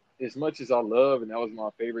 As much as I love, and that was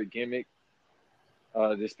my favorite gimmick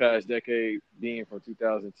this past decade, being from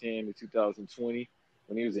 2010 to 2020,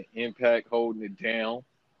 when he was in Impact holding it down,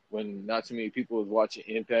 when not too many people was watching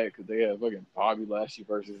Impact because they had fucking Bobby Lashley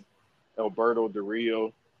versus Alberto Del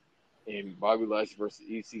Rio and Bobby Lashley versus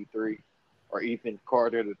EC3 or Ethan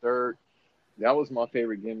Carter the third. That was my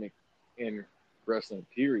favorite gimmick in wrestling,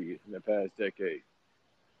 period, in the past decade.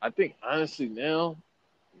 I think, honestly, now,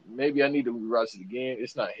 maybe I need to rewatch it again.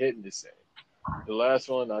 It's not hitting the same. The last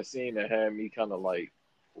one I seen that had me kind of like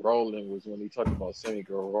rolling was when he talked about Sammy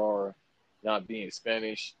Guevara not being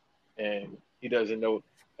Spanish and he doesn't know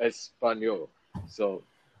Espanol. So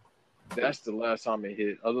that's the last time it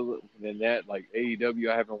hit. Other than that, like AEW,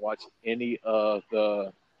 I haven't watched any of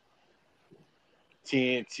the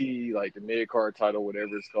TNT, like the mid card title,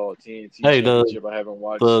 whatever it's called, TNT Championship. I haven't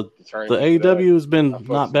watched the tournament. The AEW has been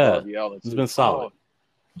not bad. It's been solid.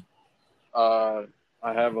 I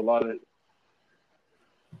have a lot of.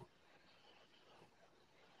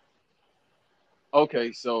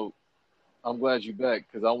 Okay, so I'm glad you're back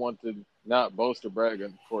because I want to not boast or brag,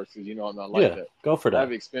 of course, because you know I'm not like that. Go for that. I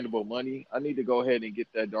have expendable money. I need to go ahead and get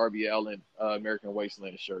that Darby Allin American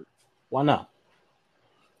Wasteland shirt. Why not?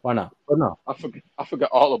 Why not? But no, I forgot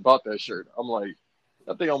all about that shirt. I'm like,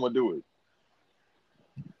 I think I'm gonna do it.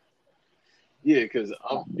 Yeah, because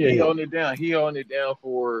he holding it down. He holding it down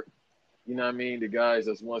for, you know what I mean, the guys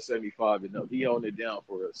that's 175 and up. He holding it down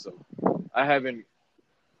for us. So I haven't.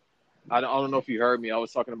 I don't know if you heard me. I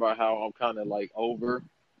was talking about how I'm kind of like over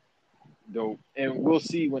the, and we'll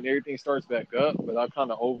see when everything starts back up. But I'm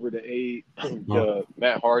kind of over the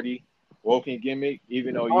Matt Hardy Woken gimmick,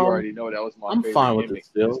 even though you already know that was my favorite fine with gimmick it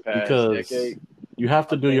still this past because decade. you have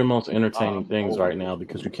to do your most entertaining things right now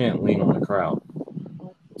because you can't lean on the crowd.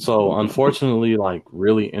 So unfortunately, like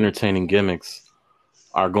really entertaining gimmicks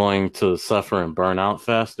are going to suffer and burn out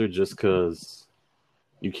faster just because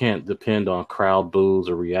you can't depend on crowd boos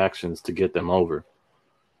or reactions to get them over.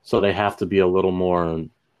 So they have to be a little more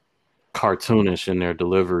cartoonish in their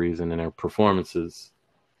deliveries and in their performances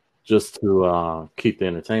just to keep the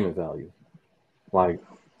entertainment value. Like,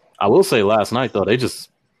 I will say last night, though, they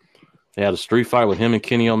just They had a street fight with him and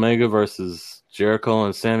Kenny Omega versus Jericho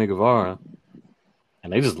and Sammy Guevara.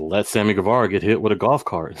 And they just let Sammy Guevara get hit with a golf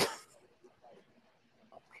cart.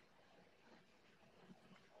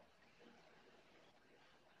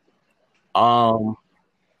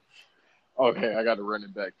 Okay, I got to run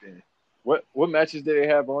it back then. What matches did they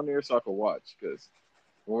have on there so I could watch? Because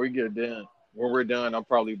when we're done, I'm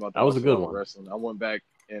probably about to That was watch a a good lot of one. wrestling. I went back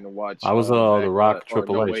and watched I was The Rock or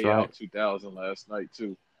Triple No H, Way right? Out 2000 last night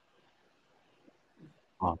too.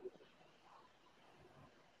 Oh,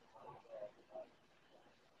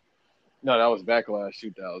 No, that was Backlash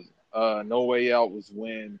 2000. No Way Out was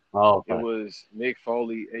when it okay. was Mick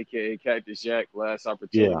Foley, aka Cactus Jack, last Yeah.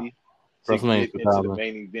 opportunity to WrestleMania get into the 2000.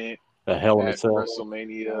 main event A Hell in a at Cell.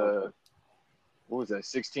 WrestleMania. What was that?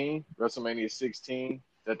 16? WrestleMania 16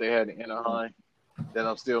 that they had in Anaheim. That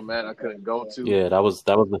I'm still mad I couldn't go to. Yeah, that was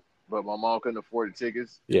the But my mom couldn't afford the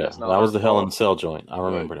tickets. yeah, That's not that was her the Hell in a fault. Cell joint. I But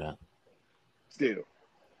remember that. still,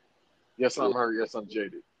 yes, I'm hurt. Yes, I'm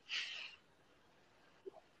jaded.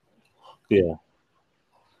 Yeah.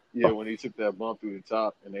 Yeah, when he took that bump through the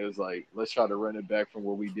top, and it was like, let's try to run it back from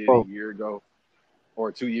what we did Oh. a year ago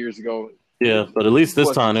or 2 years ago. Yeah, but at least It this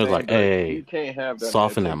wasn't time the it was same, like, but hey, you can't have that.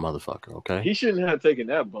 soften that motherfucker, okay? He shouldn't have taken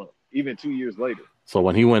that bump even 2 years later. So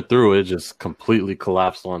when he went through, it just completely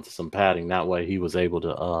collapsed onto some padding. That way he was able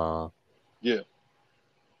to Yeah.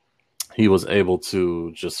 he was able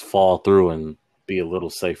to just fall through and be a little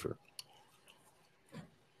safer.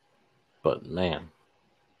 But man.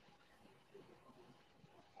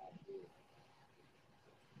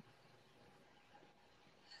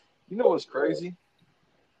 You know what's crazy?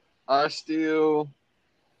 I've seen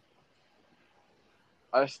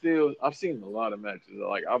a lot of matches.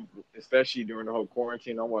 Like especially during the whole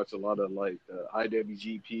quarantine, I watched a lot of like the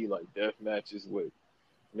IWGP like death matches with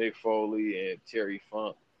Mick Foley and Terry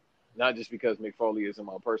Funk. Not just because Mick Foley is in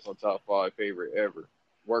my personal top 5 favorite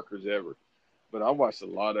workers ever, but I watched a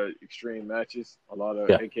lot of extreme matches, a lot of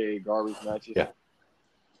AKA garbage matches. Yeah.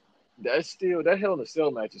 That Hell in a Cell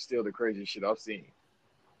match is still the craziest shit I've seen.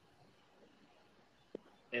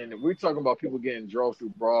 And we're talking about people getting drove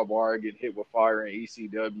through barbed wire, getting hit with fire in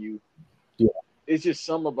ECW. Yeah. It's just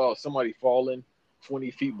something about somebody falling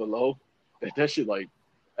 20 feet below that shit like,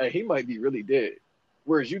 hey, he might be really dead.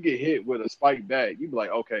 Whereas you get hit with a spiked bat, you be like,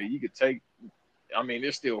 okay, you could take. I mean,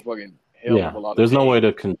 there's still fucking hell of a lot. There's no way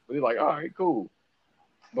to. But you're like, all right, cool.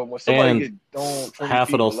 But when somebody get thrown,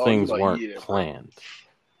 half of those below, things like, weren't planned.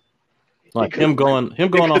 Bro. Like him going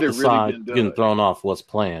off the side, getting thrown off was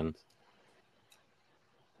planned.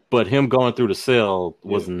 But him going through the cell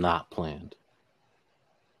was not planned.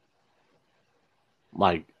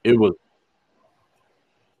 Like it was.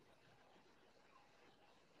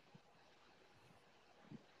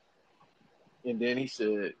 And then he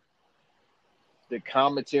said the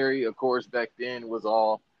commentary, of course, back then was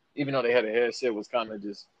all, even though they had a headset, was kind of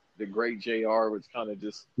just the great JR was kind of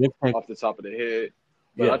just off the top of the head.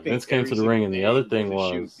 But I think Vince came to the ring, and the other thing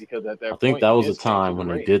was, because at that I think that was a time when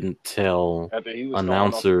they didn't tell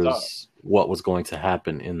announcers what was going to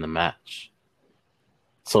happen in the match,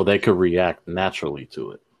 so they could react naturally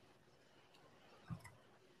to it.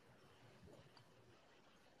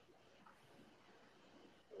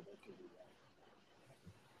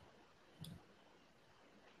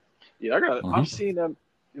 Yeah, I've seen them,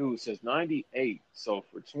 dude, since '98. So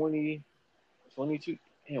for 22,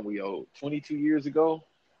 and we owe 22 years ago.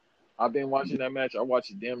 I've been watching that match. I watch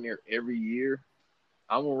it damn near every year.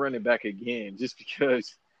 I'm gonna run it back again just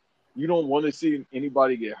because you don't want to see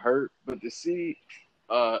anybody get hurt, but to see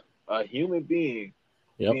a human being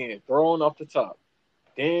being thrown off the top,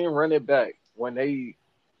 then run it back when they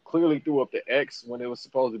clearly threw up the X when it was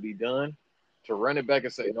supposed to be done, to run it back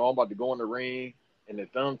and say, no, I'm about to go in the ring and the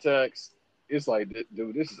thumbtacks. It's like,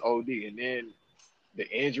 dude, this is OD. And then the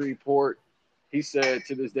injury report. He said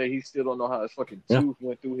to this day he still don't know how his fucking tooth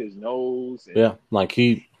went through his nose. And like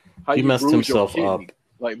he messed himself up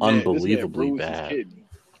like, man, unbelievably bad.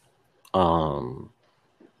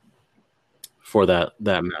 For that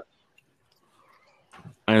match,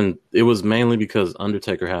 and it was mainly because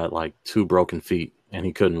Undertaker had like 2 broken feet and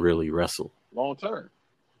he couldn't really wrestle long term.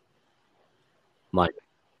 Like.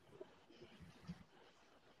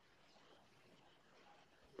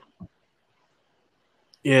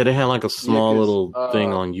 Yeah, they had like a small little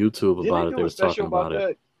thing on YouTube about it. They was talking about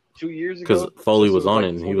it 2 years ago because Foley was on it,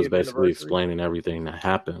 and he was basically explaining everything that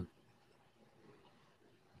happened.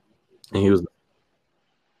 And he was,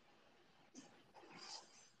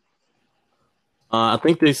 I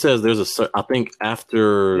think they says there's a. I think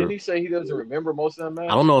after. Didn't he say he doesn't remember most of that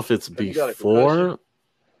match? I don't know if it's before.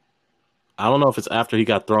 I don't know if it's after he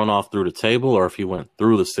got thrown off through the table or if he went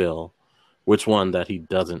through the cell. Which one that he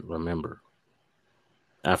doesn't remember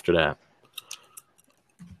after that?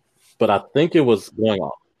 But I think it was going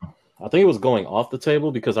off. I think it was going off the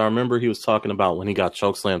table because I remember he was talking about when he got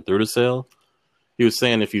chokeslammed through the cell. He was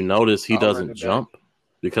saying if you notice he doesn't jump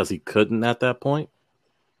because he couldn't at that point.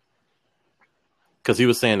 Because he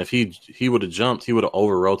was saying if he would have jumped, he would have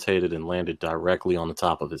over rotated and landed directly on the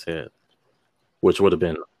top of his head, which would have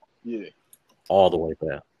been all the way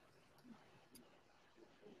back.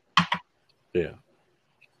 Yeah.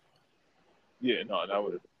 Yeah, no, that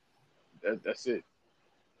would have. That's it.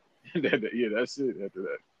 Yeah, that's it. After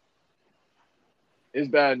that, it's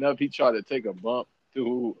bad enough he tried to take a bump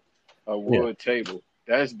through a wood table.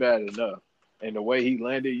 That's bad enough. And the way he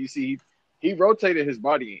landed, you see, he rotated his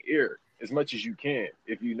body in air as much as you can,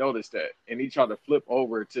 if you notice that. And he tried to flip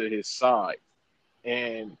over to his side,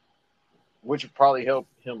 and which would probably help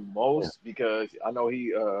him most because I know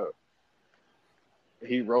he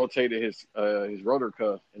rotated his rotor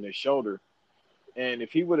cuff in his shoulder. And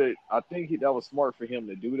if he would have, I think that was smart for him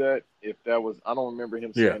to do that. If that was, I don't remember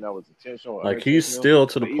him saying that was intentional. Or like he's still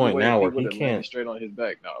to the point now where he can't straight on his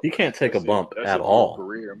back. No, he can't take a bump that's at all.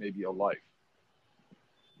 Career, maybe your life.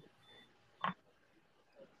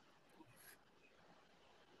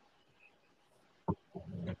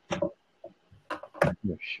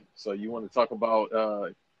 So you want to talk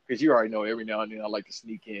about because you already know every now and then I like to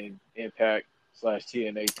sneak in Impact /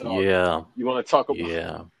 TNA talk. Yeah. You want to talk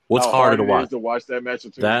about what's harder to watch? To watch that match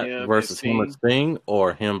between that him versus him and Sting,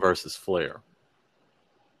 or him versus Flair?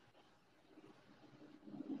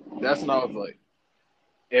 That's not like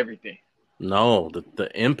everything. No, the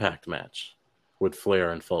Impact match with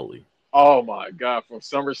Flair and Foley. Oh my God! From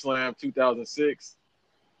SummerSlam 2006.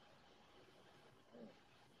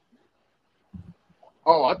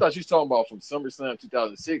 Oh, I thought you was talking about from SummerSlam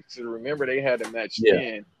 2006. So remember they had a match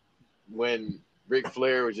then when Ric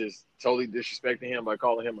Flair was just totally disrespecting him by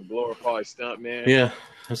calling him a glorified stuntman. Yeah,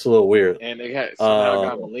 that's a little weird. And they had somehow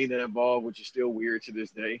got Melina involved, which is still weird to this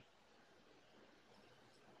day.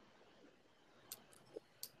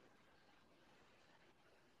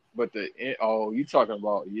 But you talking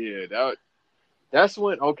about that's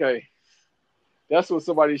when that's what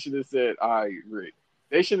somebody should have said. All right, Rick.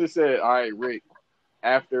 They should have said, all right, Rick,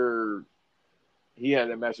 after he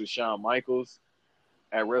had a match with Shawn Michaels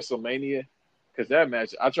at WrestleMania, because that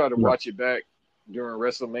match I tried to watch it back during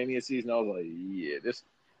WrestleMania season. I was like, yeah,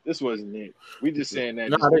 this wasn't it. We just saying that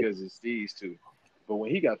just because it's these two. But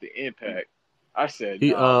when he got the Impact, I said,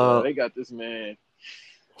 nah, they got this man.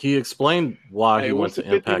 He explained why he went to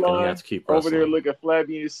Impact and he had to keep wrestling. Over there looking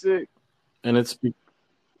flabby and sick. And he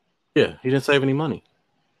didn't save any money.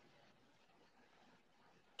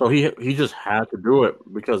 So he just had to do it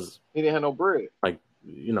because he didn't have no bread. Like,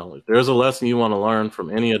 if there's a lesson you want to learn from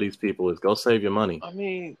any of these people is go save your money. I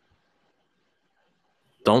mean,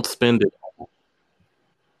 don't spend it.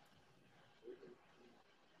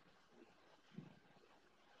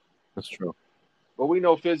 That's true. But we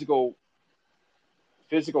know physical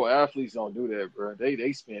athletes don't do that, bro.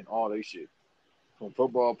 They spend all their shit. From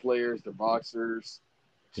football players to boxers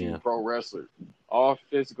to pro wrestlers. All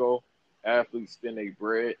physical athletes spend their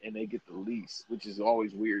bread and they get the least, which is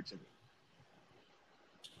always weird to me.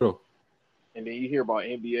 True. And then you hear about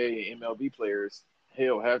NBA and MLB players,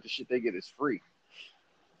 hell, half the shit they get is free.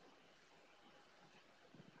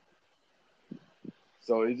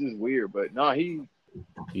 So it's just weird. But no, he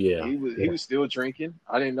was still drinking.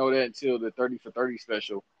 I didn't know that until the 30 for 30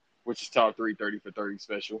 special, which is top 3 30 for 30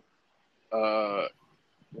 special.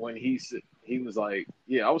 When he was like,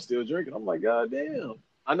 yeah, I was still drinking. I'm like, God damn.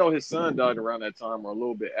 I know his son died around that time or a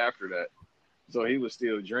little bit after that. So he was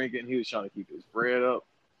still drinking. He was trying to keep his bread up.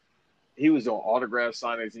 He was on autograph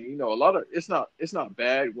signings. And, a lot of it's not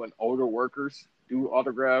bad when older workers do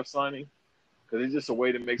autograph signing because it's just a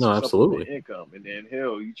way to make some supplemental income. And then,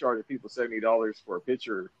 hell, you charge people $70 for a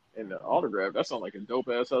picture and an autograph. That sounds like a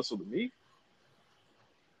dope-ass hustle to me.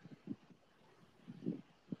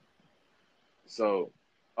 So,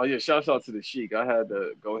 shouts out to the Sheik. I had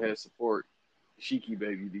to go ahead and support Sheiky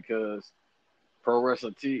Baby because Pro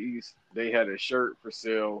Wrestling Tees, they had a shirt for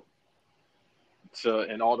sale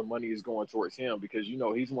and all the money is going towards him because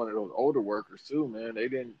he's one of those older workers too, man. They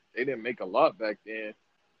didn't make a lot back then.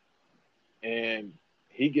 And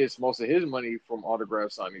he gets most of his money from autograph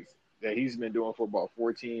signings that he's been doing for about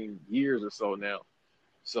 14 years or so now.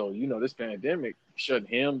 So, this pandemic shutting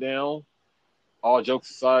him down. All jokes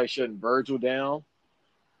aside, shutting Virgil down.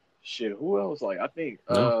 Shit, who else? Like, I think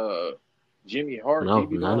Jimmy Hart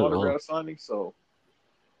maybe doing autograph signing. So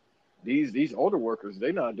these older workers,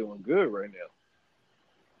 they're not doing good right now.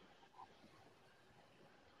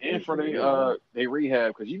 and for they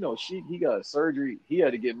rehab because he got surgery. He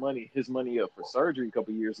had to get his money up for surgery a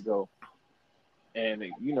couple years ago, and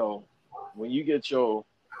when you get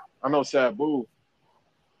I know Sabu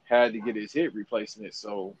had to get his hip replacement,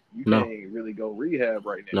 so you No, can't really go rehab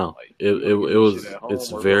right now. no. Like It you it, got to get it this shit was at home it's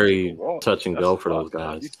or go take a very walk. touch and That's go a for lot, those man.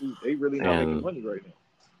 guys. They really not making And money right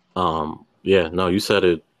now. yeah, no, you said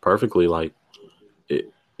it perfectly. Like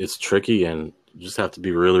it's tricky, and you just have to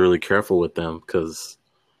be really, really careful with them because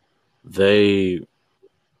they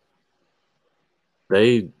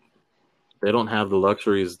they they don't have the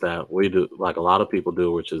luxuries that we do, like a lot of people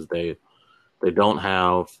do, which is they don't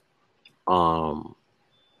have um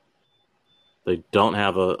they don't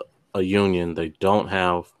have a union, they don't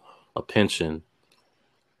have a pension.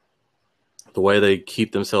 The way they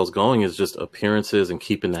keep themselves going is just appearances and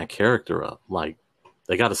keeping that character up. Like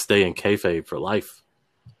they got to stay in kayfabe for life.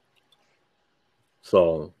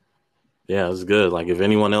 So yeah, it's good. Like if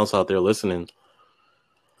anyone else out there listening,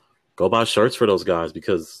 go buy shirts for those guys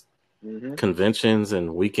because Hmm. conventions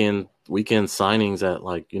and weekend signings at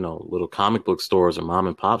like little comic book stores or mom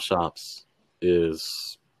and pop shops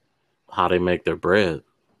is how they make their bread.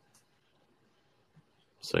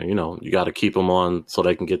 So you got to keep them on so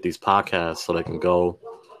they can get these podcasts, so they can go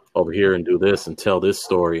over here and do this and tell this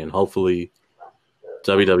story, and hopefully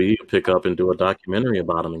WWE will pick up and do a documentary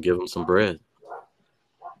about them and give them some bread.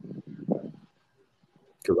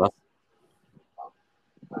 Cause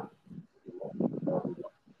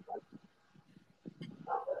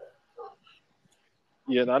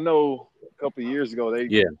Yeah, and I know a couple of years ago they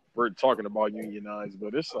yeah, were talking about unionized,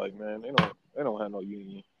 but it's like, man, they don't have no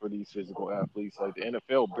union for these physical athletes. Like the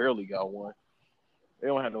NFL barely got one. They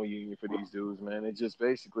don't have no union for these dudes, man. It's just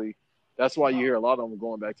basically that's why you hear a lot of them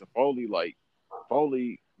going back to Foley. Like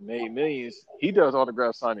Foley made millions. He does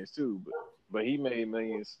autograph signings too, but he made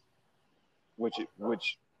millions, which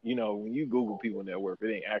when you Google people network,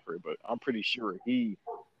 it ain't accurate, but I'm pretty sure he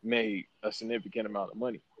made a significant amount of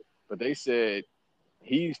money. But they said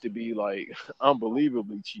he used to be like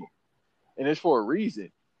unbelievably cheap, and it's for a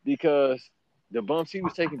reason because the bumps he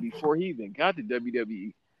was taking before he even got to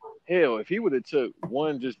WWE. Hell, if he would have took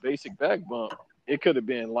one just basic back bump, it could have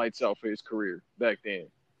been lights out for his career back then.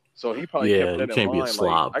 So he probably yeah, kept you that in can't be a mind, like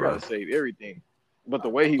slob, I gotta bro. save everything. But the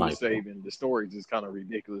way he was Like, saving, the story is kind of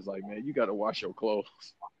ridiculous. Like, man, you gotta wash your clothes.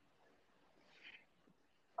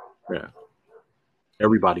 yeah,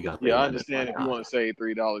 everybody got Yeah, their I limit, my understand if you guy. want to save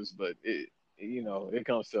 $3, but it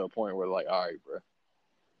comes to a point where like, all right, bro.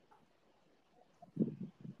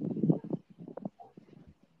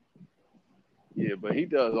 Yeah, but he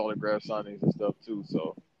does autograph signings and stuff too.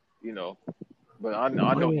 So, you know, but I Oh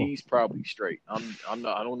know yeah. he's probably straight. I'm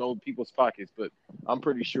not. I don't know people's pockets, but I'm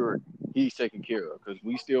pretty sure he's taken care of because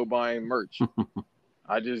we still buying merch.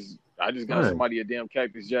 I just got Hey. somebody a damn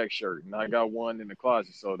Cactus Jack shirt, and I got one in the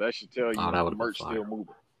closet. So that should tell Oh, you that the would have been merch still fire.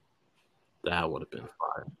 moving. That would have been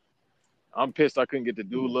fire. I'm pissed I couldn't get the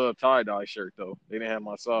Dude Love tie dye shirt though. They didn't have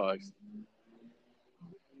my size.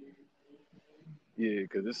 Yeah,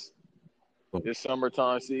 because this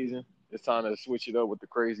summertime season, it's time to switch it up with the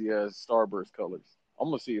crazy ass Starburst colors. I'm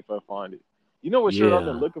gonna see if I find it. You know what shirt I've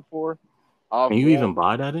been Yeah. looking for? I've Can you even want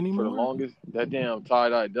buy that for the anymore? longest. That damn tie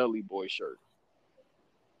dye Dudley Boy shirt.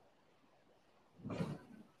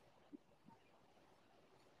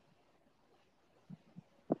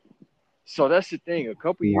 So that's the thing. A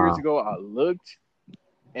couple years Wow. ago, I looked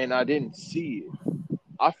and I didn't see it.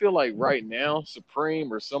 I feel like right now,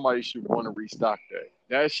 Supreme or somebody should want to restock that.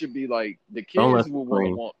 That should be like the Don't let kids will want to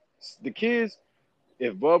Supreme. want the kids.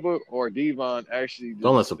 If Bubba or Devon actually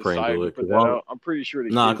Don't let just Supreme do decided to it, put cause that out, I'm pretty sure the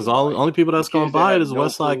kids cause will buy all it. only people The that's gonna kids that buy it have is no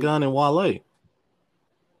Westside clue, Gun and Wale.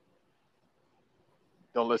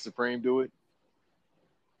 don't let Supreme do it.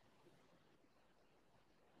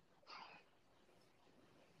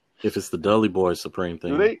 If it's the Dudley Boy Supreme Do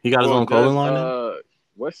thing, they he got his or own clothing does line now.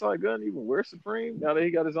 Westside Gun even wear Supreme now that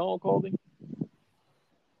he got his own clothing?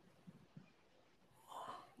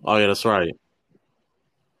 Oh yeah, that's right.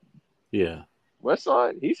 Yeah.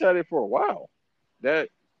 Westside, he's had it for a while. That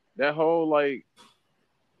that whole like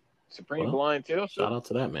Supreme Well, Blind Tail shout stuff. out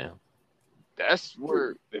to that man. That's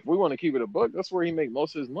where, if we want to keep it a buck, that's where he make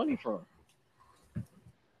most of his money from.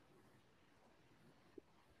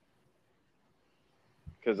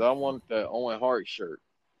 Because I want the Owen Hart shirt,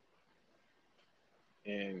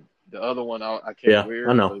 and the other one I can't Yeah, I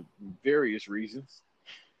wear know. for various reasons.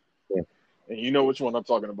 Yeah. And you know which one I'm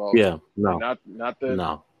talking about, Yeah. and No. not the,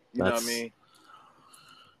 No. you know what I That's mean?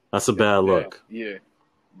 that's a bad That look. yeah,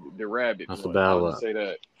 the rabbit That's a one. bad I'll just look. say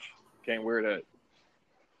that. Can't wear that.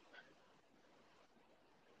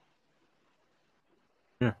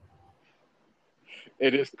 Yeah.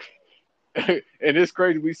 It is, and it's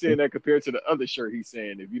crazy we saying that compared to the other shirt he's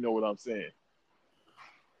saying. If you know what I'm saying,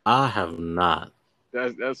 I have not.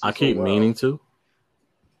 That's I what's so keep wild. meaning to,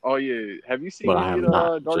 Oh yeah, have you but seen I any have of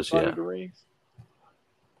not the Dark just Side of yet. the Rings?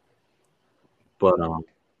 But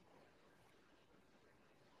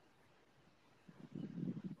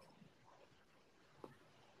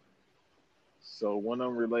So one of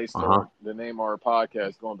them relates to uh-huh. the name of our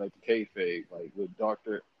podcast, going back to kayfabe, like with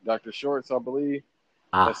Doctor Shorts, I believe,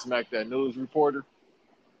 that Ah. smacked that news reporter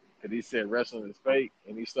because he said wrestling is fake,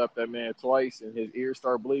 and he slapped that man twice, and his ears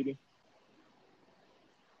start bleeding.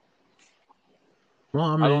 Well,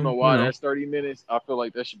 I I don't know mean, why that's 30 minutes. I feel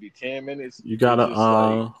like that should be 10 minutes. you It's gotta just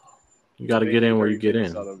like you gotta they get made in where you 30 get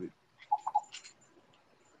minutes in. out of it.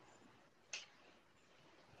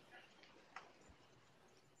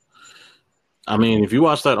 I mean, if you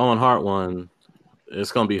watch that Owen Hart one,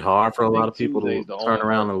 it's gonna be hard for I a lot think of people Tuesday's to the turn Owen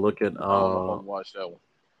around Hart and one. look at I don't know if I'm gonna watch that one.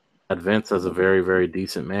 Vince as a very, very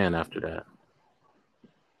decent man after that.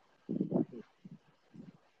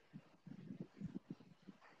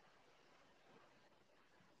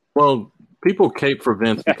 Well, people cape for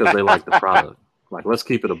Vince because they like the product. Like, let's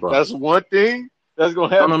keep it a buck. That's one thing that's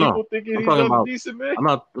gonna No, have no, people no. thinking I'm he's talking not a about. decent man. I'm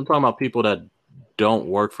talking about people that don't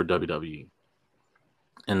work for WWE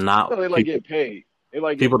and No, not they like get paid. They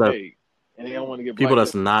like getting people that paid, and they don't want to get people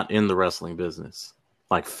that's blacklisted. not in the wrestling business,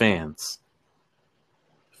 like fans.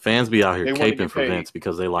 Fans be out here They want to caping get for paid. Vince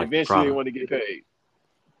because they like the Eventually, they product. want to get paid.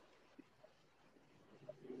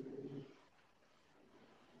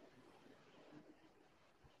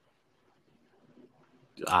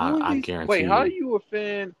 Who are I these? Wait, guarantee how are you. you a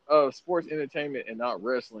fan of sports entertainment and not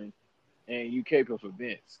wrestling, and you caping for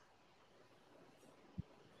Vince?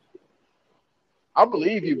 I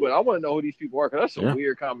believe you, but I want to know who these people are because that's a Yeah.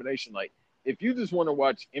 weird combination. Like, if you just want to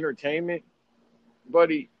watch entertainment,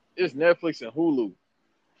 buddy, it's Netflix and Hulu.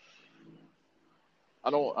 I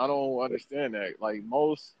don't understand that. Like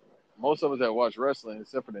most of us that watch wrestling,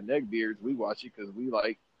 except for the neckbeards, we watch it because we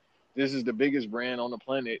like this is the biggest brand on the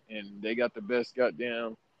planet, and they got the best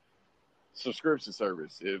goddamn subscription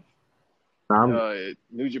service. If I'm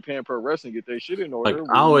New Japan Pro Wrestling get their shit in like order, I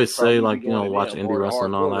we would always say, probably be like, going to watch them indie or the wrestling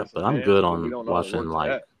and all hardcore that, but wrestling I'm fans, good but we on don't know how to watching work the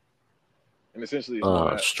like app. And essentially, it's no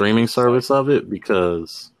app. streaming It's a site. service of it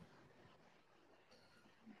because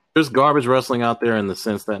there's garbage wrestling out there in the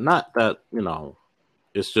sense that not that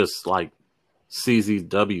it's just like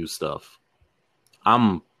CZW stuff.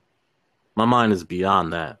 My mind is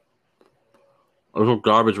beyond that. There's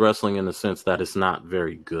garbage wrestling in the sense that it's not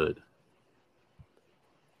very good.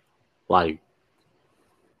 Like,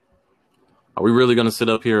 are we really gonna sit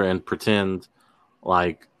up here and pretend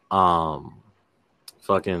like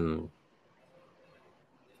fucking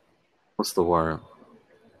what's the word?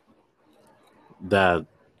 That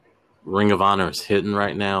Ring of Honor is hitting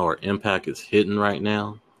right now or Impact is hitting right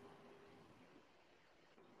now?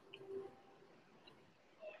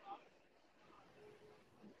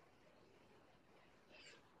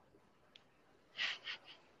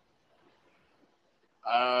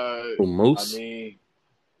 Well, I Moose. mean,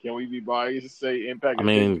 can we be biased and say Impact is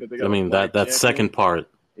hitting because they I got a mean black that second champion, part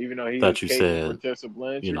even though he was that you caping for said, Tessa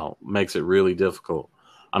Blanchard? makes it really difficult.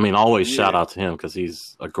 I mean, always shout Yeah. out to him because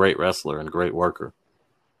he's a great wrestler and a great worker.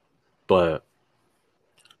 But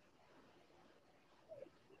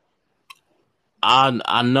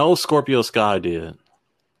I know Scorpio Sky did,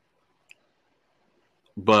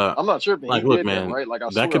 but I'm not tripping. He like, look, did that, man, right? Like I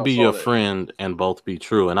that swear could I be saw your that. friend and both be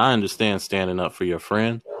true. And I understand standing up for your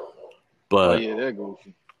friend, Oh but yeah, that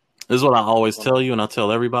goofy. this is what I always Um, tell you, and I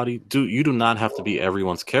tell everybody: you do not have to be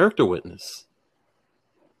everyone's character witness.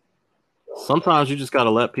 Sometimes you just got to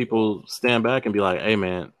let people stand back and be like, "Hey,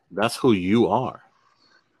 man, that's who you are."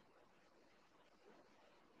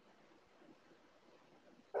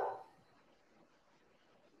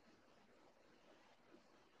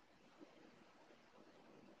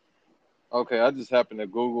 okay, I just happened to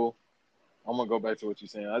Google. I'm gonna go back to what you're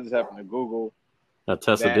saying. I just happened to Google That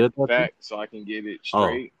Tessa that did that to you? fact so I can get it Oh,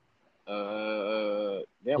 straight.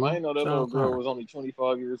 Damn, I well, didn't know that shout little out to girl her. was only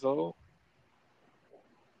 25 years old.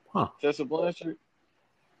 Huh? Tessa Blanchard,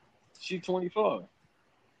 she 25.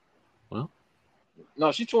 Well,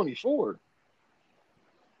 No, she 24.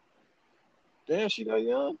 Damn, she that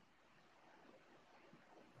young?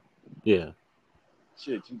 yeah,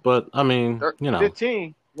 Shit, but I mean, 15.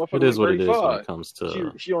 it Motherfucker is like what it is when it 35. comes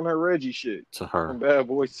She on her Reggie shit to her from Bad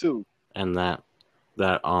Boys 2. and that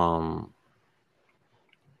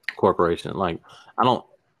corporation. Like, I don't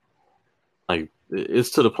like.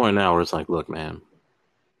 It's to the point now where it's like, look, man,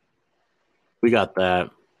 we got that,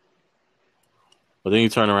 but then you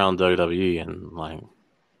turn around WWE and like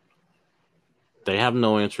they have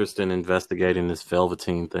no interest in investigating this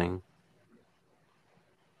Velveteen thing.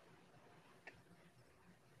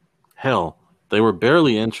 Hell, they were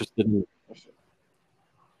barely interested in.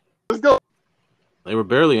 Let's go. They were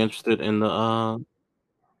barely interested in the.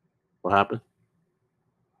 What happened?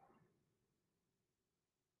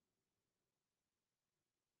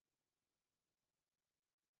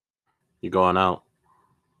 You going out?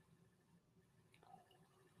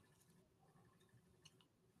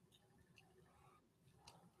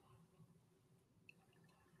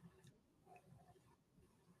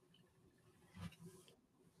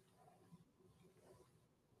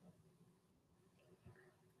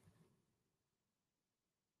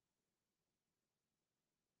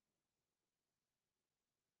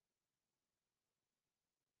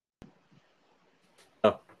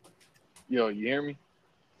 Oh, Yo, you hear me?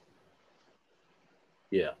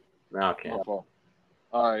 yeah. Now I My can. fault.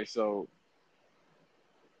 All right, so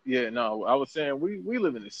yeah, no, I was saying we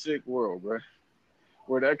live in a sick world, bro,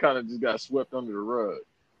 where that kind of just got swept under the rug.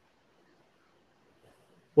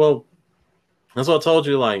 Well, that's what I told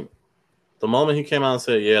you. Like the moment he came out and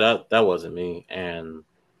said, "Yeah, that wasn't me," and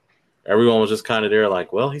everyone was just kind of there,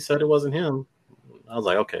 like, "Well, he said it wasn't him." I was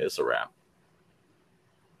like, "Okay, it's a wrap."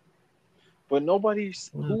 But nobody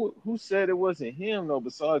Yeah. who said it wasn't him though,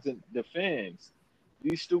 besides the fans,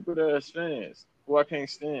 these stupid ass fans who I can't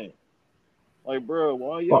stand. Like, bro,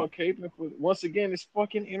 why y'all Well, caping for? Once again, it's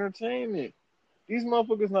fucking entertainment. These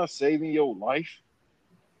motherfuckers not saving your life.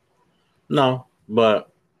 no,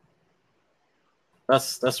 but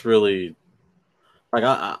that's really like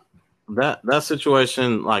I that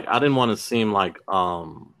situation. Like I didn't want to seem like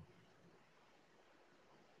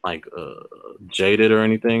jaded or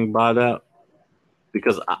anything by that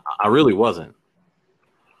because I really wasn't.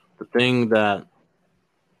 The thing that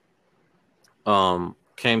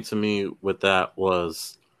came to me with that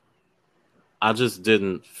was I just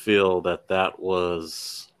didn't feel that that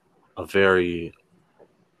was a very,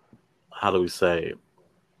 how do we say,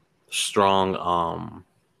 strong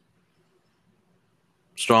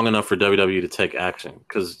strong enough for WWE to take action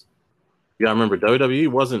because you gotta remember WWE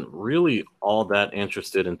wasn't really all that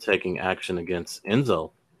interested in taking action against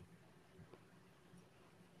Enzo.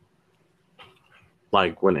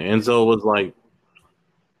 Like when Enzo was like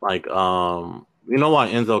you know why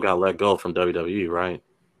Enzo got let go from WWE, right?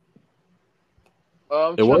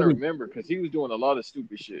 I'm It trying to wasn't, remember because he was doing a lot of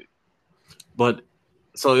stupid shit. but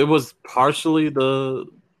so it was partially the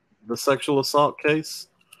sexual assault case,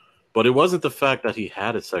 but it wasn't the fact that he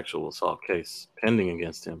had a sexual assault case pending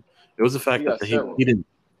against him. It was the He fact that got several.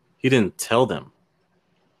 he didn't tell them.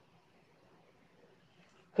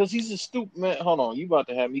 Cause he's a stupid man. Hold on, you about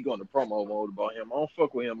to have me going to promo mode about him? I don't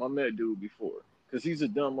fuck with him. I met dude before. Cause he's a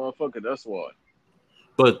dumb motherfucker. That's why.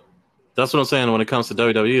 But that's what I'm saying when it comes to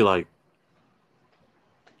WWE. Like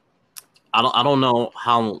I don't know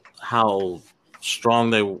how strong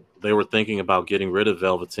they were thinking about getting rid of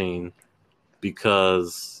Velveteen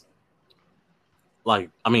because like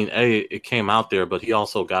I mean, it came out there, but he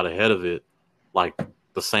also got ahead of it like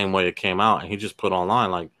the same way it came out, and he just put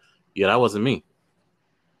online like, yeah, that wasn't me.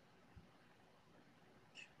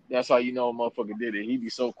 That's how you know a motherfucker did it. He be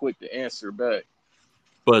so quick to answer back.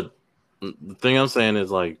 But the thing I'm saying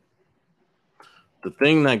is like the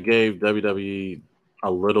thing that gave WWE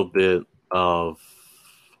a little bit of,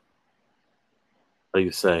 how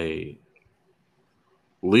you say,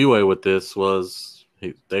 leeway with this was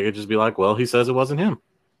they could just be like, well, he says it wasn't him.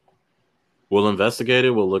 We'll investigate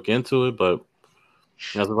it. We'll look into it. But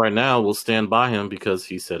as of right now, we'll stand by him because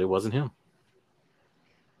he said it wasn't him.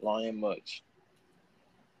 Lying much.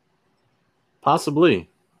 Possibly.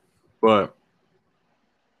 But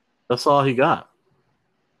that's all he got.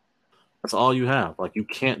 That's all you have. Like you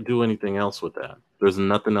can't do anything else with that. There's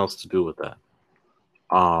nothing else to do with that.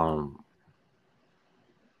 Um,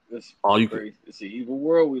 It's all you could, crazy. It's an evil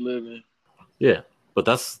world we live in. yeah. But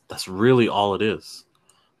that's really all it is.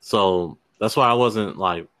 So that's why I wasn't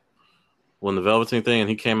like when the Velveteen thing and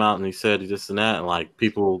he came out and he said this and that and like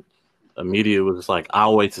people immediately was just like,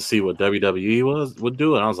 I'll wait to see what WWE would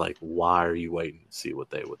do. And I was like, why are you waiting to see what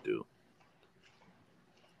they would do?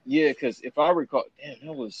 Yeah, because if I recall, damn,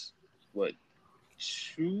 that was what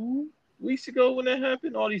 2 weeks ago when that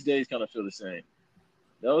happened. All these days kind of feel the same.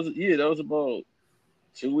 That was about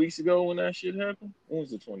 2 weeks ago when that shit happened. When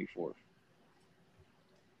was the 24th?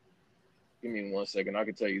 Give me 1 second. I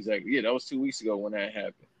can tell you exactly. Yeah, that was 2 weeks ago when that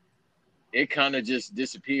happened. It kind of just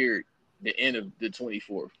disappeared the end of the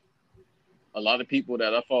 24th. A lot of people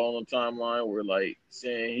that I follow on the timeline were like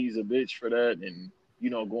saying he's a bitch for that and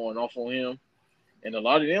going off on him. And a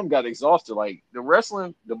lot of them got exhausted. Like the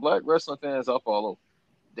black wrestling fans I follow,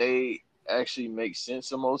 they actually make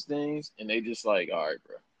sense of most things, and they just like, all right,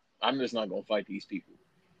 bro, I'm just not gonna fight these people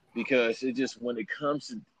because it just when it comes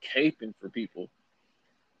to caping for people,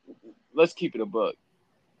 let's keep it a buck.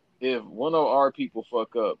 If one of our people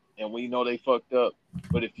fuck up and we know they fucked up,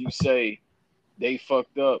 but if you say they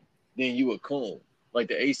fucked up, then you a coon. Like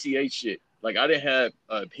the ACH shit. Like I didn't have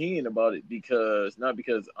an opinion about it because not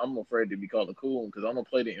because I'm afraid to be called a coon because I don't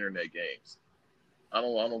play the internet games. I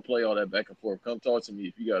don't play all that back and forth. Come talk to me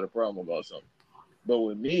if you got a problem about something. But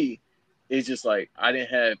with me, it's just like I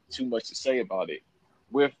didn't have too much to say about it.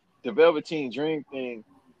 With the Velveteen Dream thing,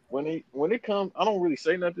 when it comes, I don't really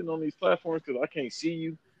say nothing on these platforms because I can't see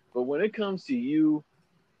you. But when it comes to you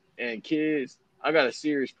and kids, I got a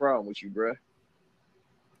serious problem with you, bruh.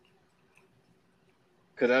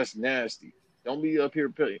 Cause that's nasty. Don't be up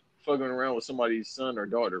here fucking around with somebody's son or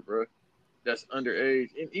daughter, bro. That's underage,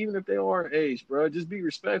 and even if they are age, bro, just be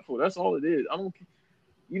respectful. That's all it is. I don't,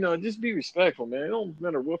 just be respectful, man. It don't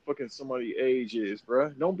matter what fucking somebody age is, bro.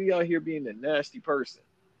 Don't be out here being a nasty person.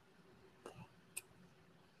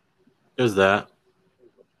 There's that.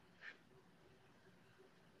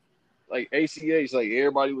 Like ACH, like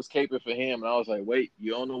everybody was caping for him, and I was like, wait,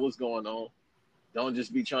 you don't know what's going on. Don't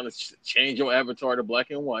just be trying to change your avatar to black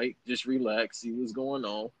and white. Just relax, see what's going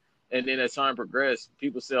on. And then as time progressed,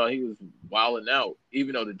 people said he was wilding out,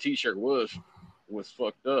 even though the T-shirt was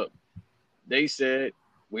fucked up. They said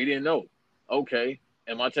we didn't know. Okay,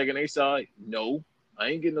 am I taking a side? No, I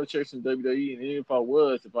ain't getting no checks from WWE. And even if I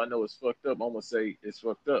was, if I know it's fucked up, I'm gonna say it's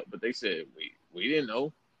fucked up. But they said we didn't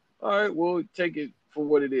know. All right, well take it for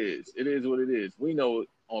what it is. It is what it is. We know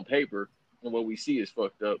on paper and what we see is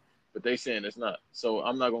fucked up, but they saying it's not. So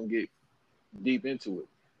I'm not gonna get deep into it.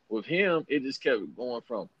 With him, it just kept going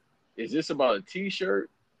from, is this about a T-shirt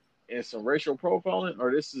and some racial profiling,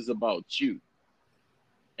 or this is about you?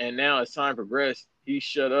 And now as time progressed, he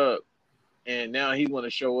shut up, and now he want to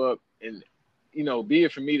show up and be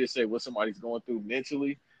it for me to say what somebody's going through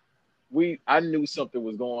mentally. I knew something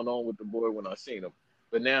was going on with the boy when I seen him,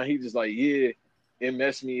 but now he just like, yeah, it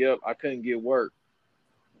messed me up. I couldn't get work.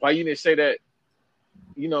 Why you didn't say that?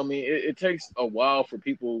 What I mean, it takes a while for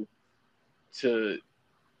people to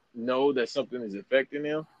know that something is affecting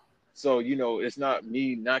them. So, it's not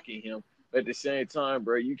me knocking him. But at the same time,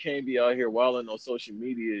 bro, you can't be out here wilding on social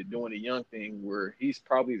media doing a young thing where he's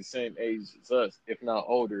probably the same age as us, if not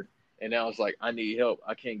older. And now it's like, I need help.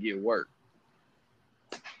 I can't get work.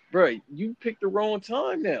 Bro, you picked the wrong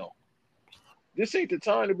time now. This ain't the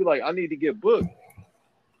time to be like, I need to get booked.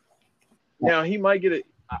 Now, he might get it.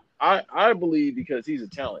 I believe because he's a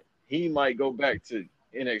talent, he might go back to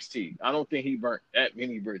NXT. I don't think he burnt that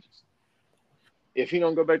many bridges. If he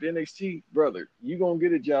don't go back to NXT, brother, you gonna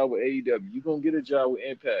get a job with AEW. You gonna get a job with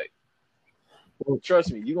Impact.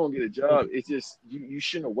 Trust me, you gonna get a job. It's just you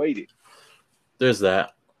shouldn't have waited. There's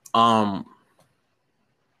that. I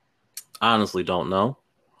honestly don't know.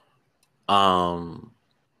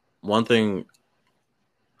 One thing,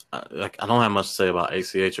 I don't have much to say about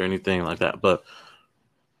ACH or anything like that, but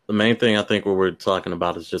the main thing I think what we're talking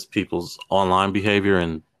about is just people's online behavior,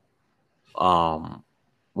 and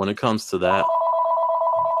when it comes to that,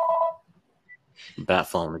 bat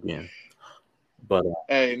phone again. But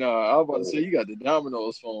hey, no, I was about to say you got the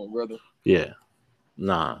Domino's phone, brother. Yeah,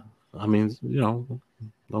 nah. I mean,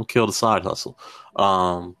 don't kill the side hustle.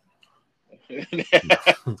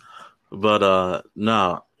 But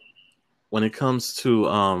nah. When it comes to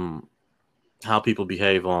how people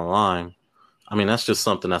behave online, I mean, that's just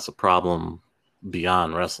something that's a problem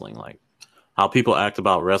beyond wrestling. Like how people act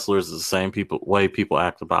about wrestlers is the same way people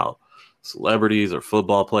act about celebrities or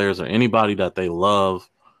football players or anybody that they love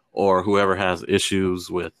or whoever has issues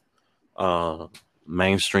with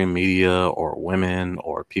mainstream media or women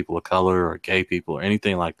or people of color or gay people or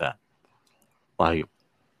anything like that. Like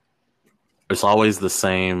it's always the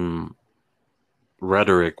same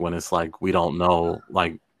rhetoric when it's like we don't know,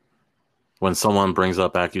 like when someone brings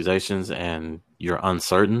up accusations and you're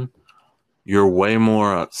uncertain, you're way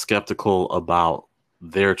more skeptical about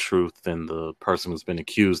their truth than the person who's been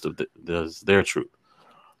accused of their truth.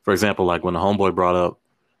 For example, like when the homeboy brought up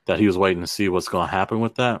that he was waiting to see what's going to happen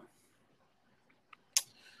with that,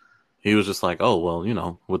 he was just like, oh,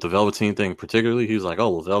 well, with the Velveteen thing particularly, he was like, oh,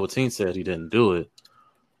 well, Velveteen said he didn't do it.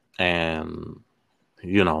 And,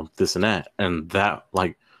 this and that. And that,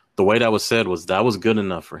 like, the way that was said was that was good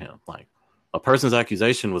enough for him. Like, a person's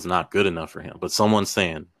accusation was not good enough for him. But someone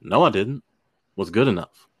saying, no, I didn't, was good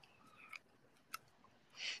enough.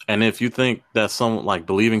 And if you think that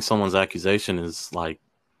believing someone's accusation is, like,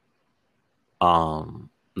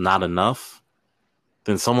 not enough,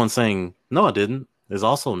 then someone saying, no, I didn't, is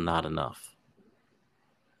also not enough.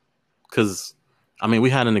 because I mean,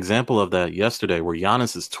 we had an example of that yesterday where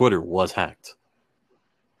Giannis's Twitter was hacked.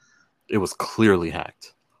 It was clearly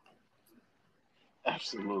hacked.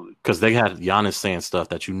 Absolutely. Because they had Giannis saying stuff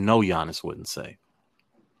that Giannis wouldn't say.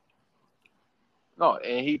 No,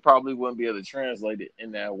 and he probably wouldn't be able to translate it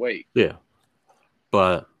in that way. Yeah.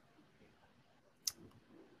 But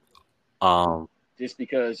just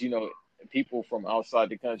because, people from outside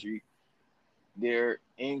the country, their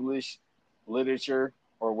English literature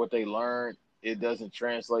or what they learn, it doesn't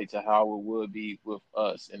translate to how it would be with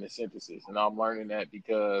us in the synthesis. And I'm learning that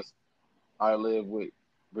because I live with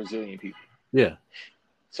Brazilian people. Yeah.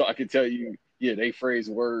 So I can tell you, they phrase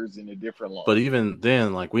words in a different line. But even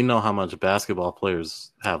then, like, we know how much basketball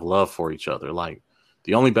players have love for each other. Like,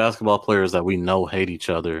 the only basketball players that we know hate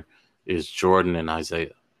each other is Jordan and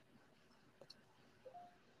Isaiah.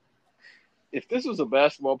 If this was a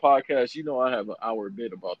basketball podcast, I have an hour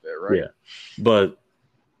bit about that, right? Yeah. But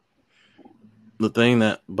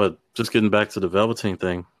just getting back to the Velveteen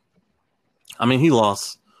thing, I mean, he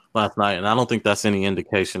lost last night, and I don't think that's any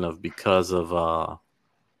indication of because of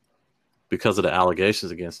the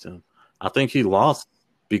allegations against him. I think he lost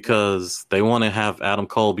because they want to have Adam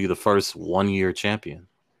Cole be the first one-year champion.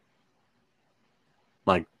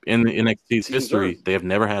 Like, in the NXT's history, they have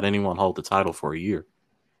never had anyone hold the title for a year.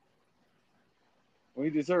 Well, he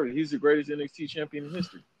deserved it. He's the greatest NXT champion in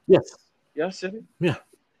history. Yes. Yeah, I said it. Yeah.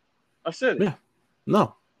 I said it. Yeah.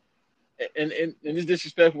 No. And it's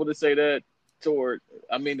disrespectful to say that toward,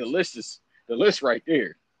 I mean, the list right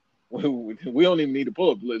there. We don't even need to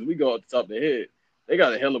pull up the list. We go off the top of the head. They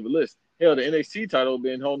got a hell of a list. Hell, the NXT title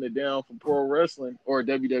been holding it down for pro wrestling or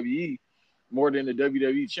WWE more than the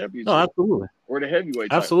WWE championship. No, absolutely. Or the heavyweight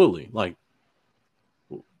title. Absolutely. Like,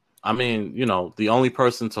 I mean, the only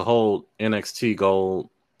person to hold NXT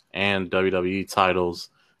Gold and WWE titles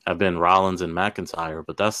have been Rollins and McIntyre,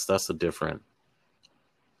 but that's a different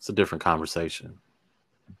conversation.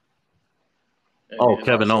 And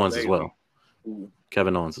Kevin Owens Bayley, as well.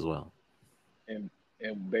 Kevin Owens as well. And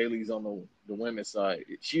Bayley's on the women's side.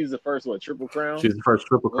 She's the first Triple Crown? She's the first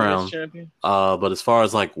Triple Crown champion. But as far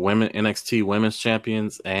as like NXT women's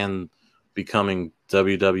champions and becoming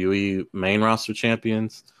WWE main roster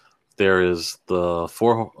champions, there is the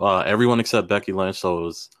four everyone except Becky Lynch. So it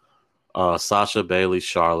was Sasha, Bayley,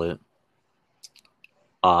 Charlotte,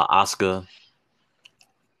 Asuka,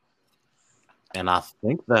 and I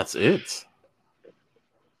think that's it.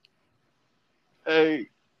 Hey,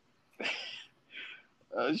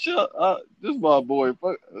 this is my boy.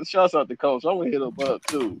 Shouts out to Coach. I'm gonna hit him up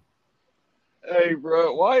too. Hey,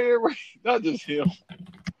 bro, why everybody? Not just him.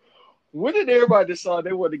 When did everybody decide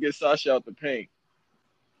they wanted to get Sasha out the paint?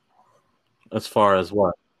 As far as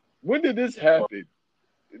what? When did this happen?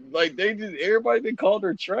 Like everybody called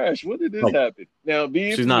her trash. When did this happen? Now,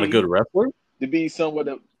 she's not a good wrestler. To be someone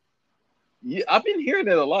that, yeah, I've been hearing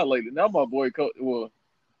that a lot lately. Now my boy, because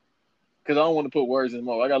I don't want to put words in his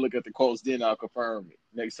mouth. I gotta look at the quotes, then I'll confirm it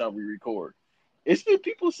next time we record. It's been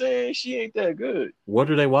people saying she ain't that good.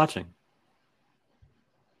 What are they watching?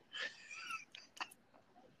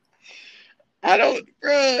 I don't,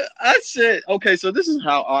 bro. I said, okay, so this is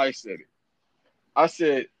how I said it. I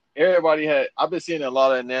said I've been seeing a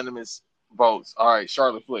lot of anonymous votes. All right,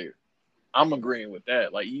 Charlotte Flair. I'm agreeing with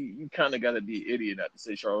that. Like, you kind of got to be an idiot not to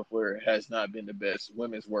say Charlotte Flair has not been the best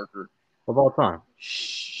women's worker of all time.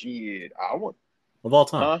 Shit, of all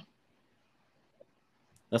time. Huh?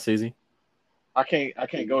 That's easy. I can't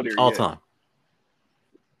go there. All time.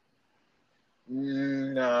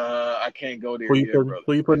 Nah, I can't go there. Who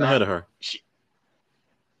you putting ahead of her?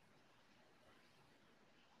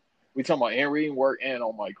 We talking about in-ring work and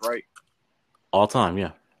on mic, right? All time,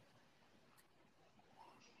 yeah.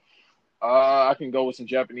 I can go with some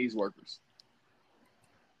Japanese workers.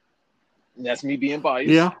 And that's me being biased.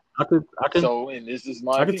 Yeah, I could. So, and this is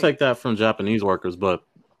my. I could take that from Japanese workers, but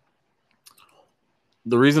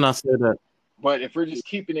the reason I said that. But if we're just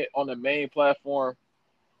keeping it on the main platform,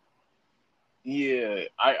 yeah,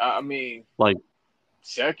 I mean, like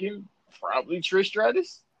second, probably Trish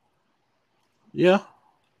Stratus. Yeah,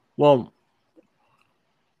 well,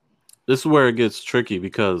 this is where it gets tricky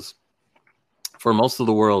because for most of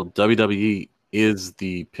the world, WWE is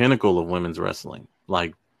the pinnacle of women's wrestling.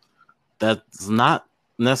 Like, that's not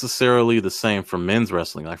necessarily the same for men's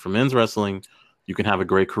wrestling. Like, for men's wrestling, you can have a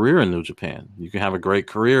great career in New Japan. You can have a great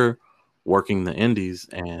career working the indies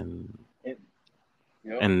and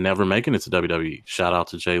never making it to WWE. Shout out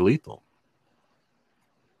to Jay Lethal.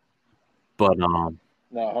 But no,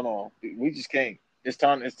 hold on. We just can't. It's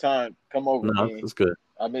time. Come over. No, it's good.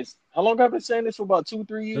 How long have I been saying this for? About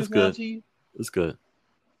 2-3 years now, G? It's good.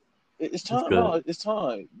 It's That's time. good. No, it's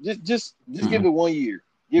time. Just give Mm-mm. it 1 year.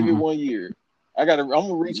 Give it Mm-mm. 1 year. I'm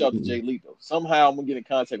gonna reach out to Jay Lethal. Somehow I'm gonna get in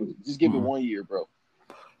contact with you. Just give it Mm-mm. 1 year, bro.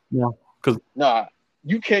 Yeah, because Nah,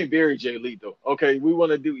 you can't bury Jay Lethal. Okay, we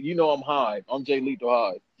want to do. You know I'm high. I'm Jay Lethal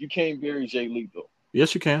high. You can't bury Jay Lethal.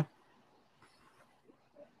 yes, you can.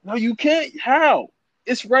 No, you can't. How?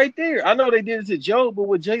 It's right there. I know they did it to Joe, but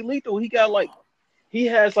with Jay Lethal, he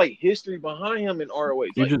has like history behind him in ROH.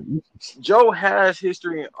 You Like just Joe has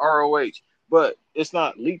history in ROH, but it's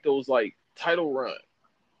not Lethal's like title run.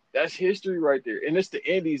 That's history right there. And it's the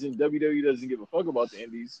Indies, and WWE doesn't give a fuck about the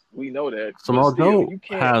Indies. We know that. But Samoa still, Joe has the you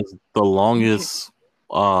can't longest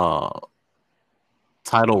uh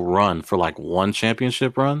title run for like one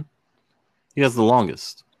championship run. He has the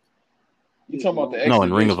longest. you talking about the X No,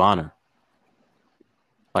 in Ring of division. Honor.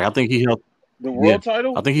 Like I think he held. The Yeah, world I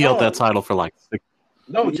title? think he held that No. title for like 6.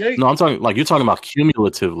 No, Jay. No, I'm talking like you're talking about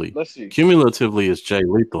cumulatively. Let's see. Cumulatively is Jay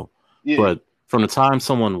Lethal, Yeah, but from the time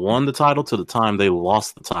someone won the title to the time they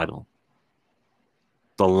lost the title,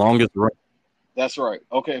 the longest run. that's right.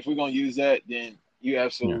 Okay, if we're gonna use that, then you're Yeah,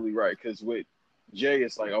 absolutely right. Because with Jay,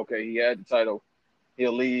 it's like, okay, he had the title,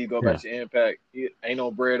 he'll leave, go back yeah, to Impact. Ain't no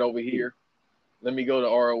bread over here. Let me go to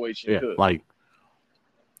ROH and yeah. cook. Like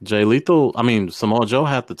Jay Lethal. I mean, Samoa Joe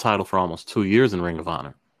had the title for almost 2 years in Ring of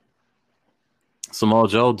Honor. Samoa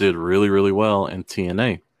Joe did really, really well in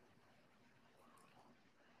TNA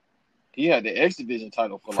He had the X Division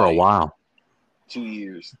title for for a like while, 2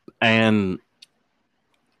 years. and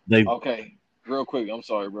they Okay, real quick, I'm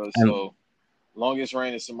sorry, bro. and So longest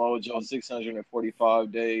reign is Samoa Joe,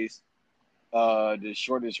 645 days. The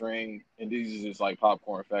shortest reign, and these is just like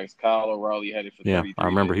popcorn facts. Kyle O'Reilly had it for yeah, I 33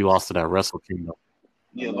 remember he days. lost to that Wrestle Kingdom.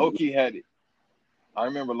 Yeah, Loki had it. I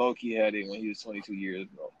remember Loki had it when he was 22 years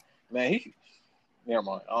ago. Man, he never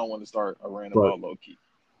mind. I don't want to start a rant But about Loki.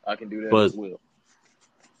 I can do that but as well.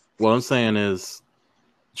 what I'm saying is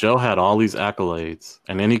Joe had all these accolades,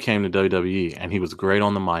 and then he came to WWE, and he was great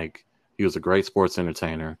on the mic. He was a great sports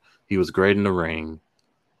entertainer. He was great in the ring.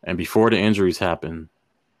 And before the injuries happened,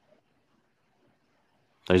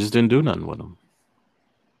 they just didn't do nothing with him.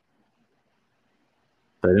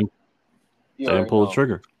 They didn't. You They didn't already pull the know.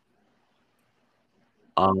 trigger.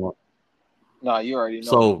 Um, Nah, you already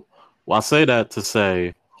know. so well, I say that to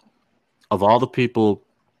say, of all the people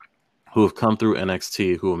who have come through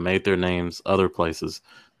NXT, who have made their names other places,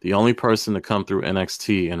 the only person to come through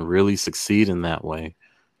NXT and really succeed in that way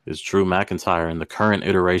is Drew McIntyre. And the current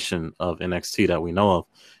iteration of NXT that we know of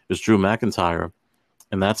is Drew McIntyre.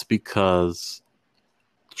 And that's because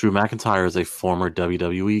Drew McIntyre is a former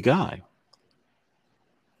WWE guy.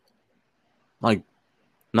 Like,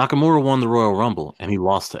 Nakamura won the Royal Rumble and he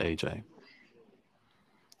lost to AJ.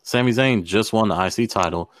 Sami Zayn just won the IC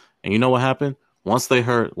title. And you know what happened? Once they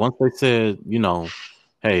said,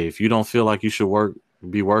 hey, if you don't feel like you should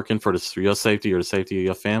be working for your safety or the safety of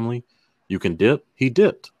your family, you can dip. He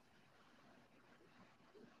dipped.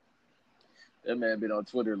 That man been on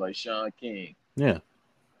Twitter like Sean King. Yeah.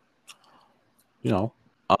 You know,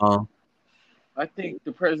 uh, I think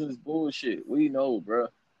the president's bullshit. We know, bro.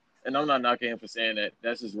 And I'm not knocking him for saying that.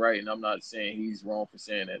 That's just right. And I'm not saying he's wrong for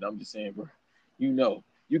saying that. I'm just saying, bro, you know,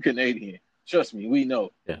 you Canadian. Trust me, we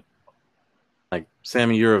know. yeah. Like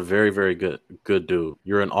Sammy, you're a very, very good dude.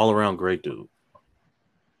 You're an all around great dude.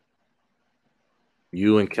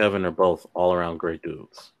 You and Kevin are both all around great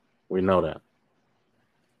dudes. We know that.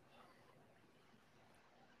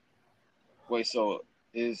 Wait, so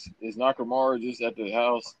is Nakamura just at the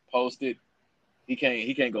house posted? He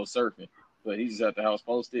can't go surfing, but he's just at the house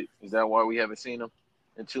posted. Is that why we haven't seen him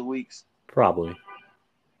in 2 weeks? Probably.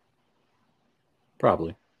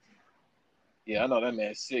 Probably. Yeah, I know that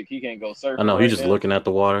man's sick. He can't go I surfing know he's right just now. looking at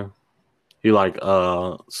the water. He like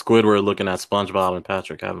Squidward looking at SpongeBob and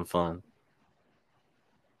Patrick having fun.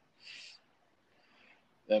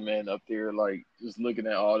 That man up there, like, just looking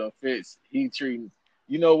at all the fits. He treating,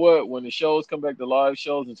 you know what? When the shows come back to live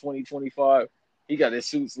shows in 2025, he got his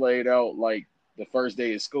suits laid out like the first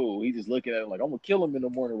day of school. He just looking at it like, I'm gonna kill him in the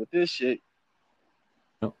morning with this shit.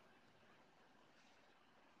 Yep.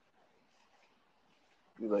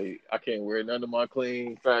 He's like, I can't wear none of my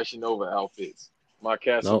clean Fashion Nova outfits, my Nope, I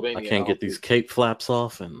Castlevania can't get these outfits. cape flaps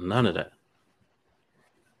off and none of that.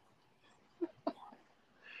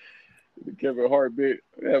 The Kevin Hart bit,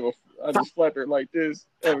 I just flapped it like this,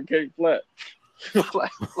 have a cake flat.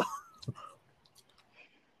 Flat.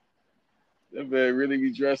 That man really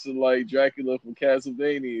be dressing like Dracula from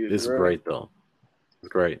Castlevania, It's bro. great though. It's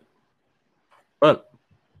great. But,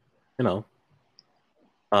 you know,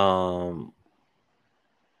 um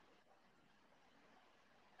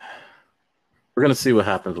we're gonna see what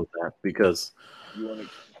happens with that because You want to?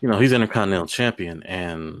 he's Intercontinental Champion,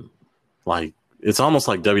 and like it's almost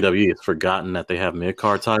like WWE has forgotten that they have mid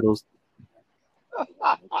card titles.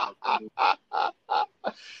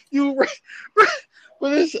 You,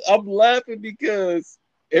 but I'm laughing because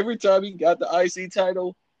every time he got the IC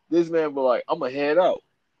title, this man be like, "I'm gonna head out."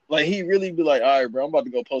 Like he really be like, "All right, bro, I'm about to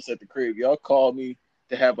go post at the crib. Y'all call me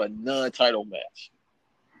to have a non-title match.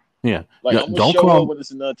 Yeah, Like I'm gonna don't show up call when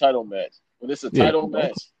it's a non-title match. When it's a yeah title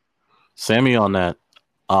match, Sammy on that.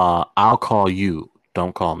 I'll call you.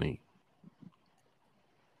 Don't call me.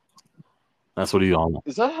 That's what he on.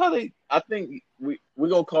 is that how they? I think we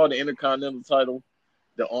gonna call the Intercontinental title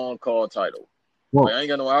the on-call title. Like Well, I ain't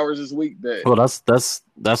got no hours this week. That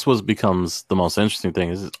that's what becomes the most interesting thing.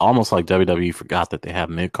 Is it's almost like WWE forgot that they have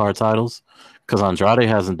mid card titles because Andrade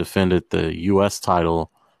hasn't defended the U.S.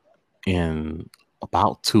 title in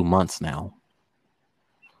about 2 months now.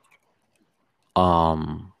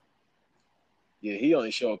 yeah, he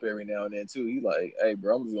only show up every now and then too. He like, hey,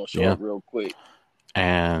 bro, I'm just gonna show Yeah, up real quick,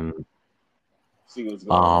 and see what's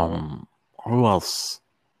going on. who else?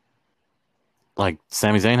 Like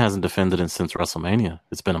Sami Zayn hasn't defended it since WrestleMania.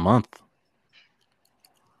 It's been a month.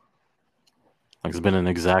 Like it's been an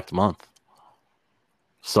exact month.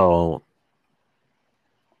 So,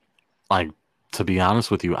 like, to be honest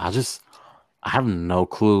with you, I have no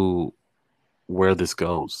clue where this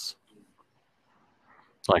goes.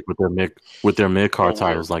 Like with their mid card Go where?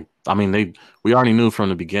 titles. Like, I mean, we already knew from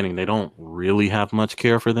the beginning they don't really have much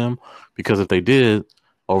care for them because if they did,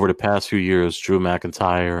 over the past few years, Drew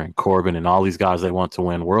McIntyre and Corbin and all these guys they want to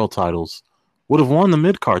win world titles would have won the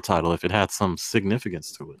mid card title if it had some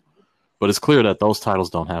significance to it. But it's clear that those titles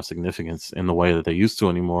don't have significance in the way that they used to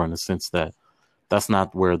anymore, in the sense that that's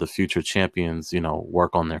not where the future champions,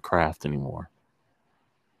 work on their craft anymore.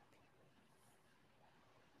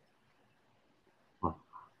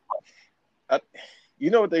 I,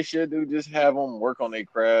 you know what they should do? Just have them work on their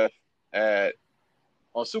craft at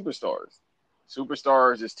on Superstars.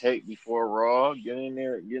 Superstars just take before Raw, get in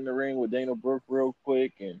there, get in the ring with Dana Brooke real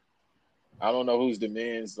quick, and I don't know who's the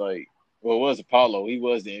men's like. Well, it was Apollo. He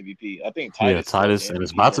was the MVP. I think Yeah, Titus is like the Titus, and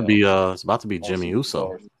MVP now it's about to be on Jimmy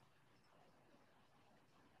Uso. Superstars.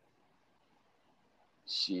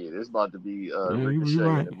 Shit, it's about to be Yeah, you're Ricochet in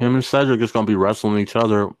right. a Him and minute. Cedric is gonna be wrestling each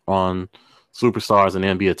other on Superstars, and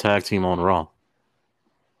then be a tag team on Raw.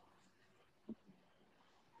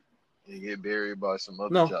 And get buried by some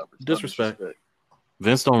other No jobbers. No disrespect. disrespect.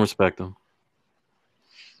 Vince don't respect him.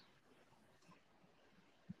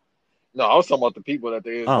 No, I was talking about the people that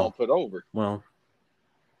they is gonna Oh put over. well,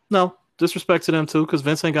 no disrespect to them too, because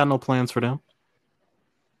Vince ain't got no plans for them.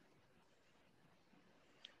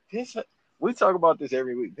 Vince, we talk about this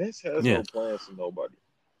every week. Vince has Yeah, no plans for nobody.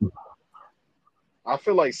 I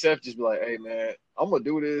feel like Seth just be like, "Hey man, I'm gonna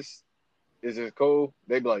do this. Is it cool?"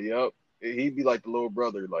 They be like, "Yep." He'd be like the little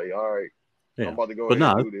brother, like, "All right, I'm yeah, about to go but ahead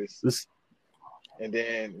and nah, do this." this And then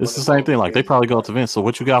it's when the it's same thing. over, Like they Vince just probably be go to like, Vince. So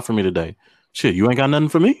what you got for me today? Shit, you ain't got nothing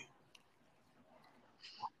for me.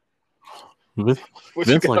 "What you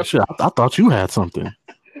Vince like got? shit. I thought you had something.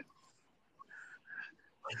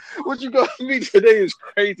 What you got for me today is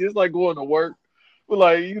crazy. It's like going to work." But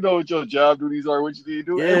like, you know what your job duties are, what you need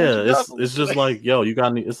to do. Hey, what Yeah, you got for me it's just today? like yo, you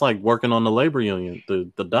got any? It's like working on the labor union,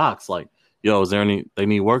 the docs. Like yo, is there any? They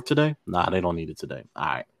need work today? Nah, they don't need it today. All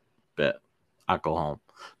right, bet. I go home.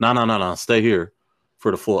 No, no, no, no. Stay here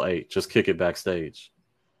for the full 8. Just kick it backstage,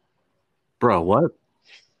 bro. What?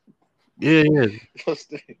 Yeah, yeah,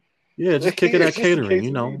 yeah. Just Stay kick it here at just in catering. case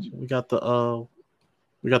we need you.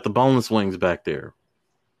 We got the boneless wings back there,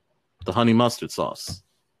 the honey mustard sauce.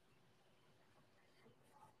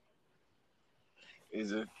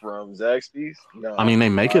 Is it from Zaxby's? I Nah, mean, they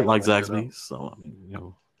make I it ain't like gonna hear them. Zaxby's, so I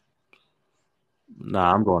mean,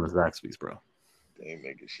 nah, I'm going to Zaxby's, bro. They ain't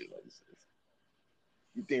making shit like this.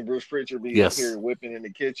 You think Bruce Pritchard be up Yes, here whipping in the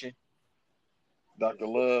kitchen? Dr.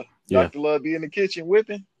 Love, yeah, Dr. Love be in the kitchen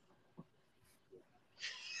whipping.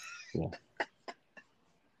 yeah.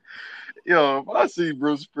 Yo, if I see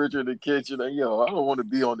Bruce Pritchard in the kitchen, yo, I don't want to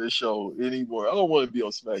be on this show anymore. I don't want to be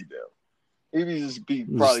on SmackDown. He be just be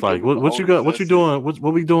Just probably like coming with what you Otis got? What you Essence. doing?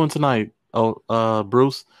 What we doing tonight? Oh,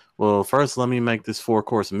 Bruce. Well, first let me make this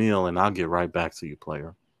 4-course meal, and I'll get right back to you,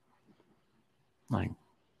 player. Like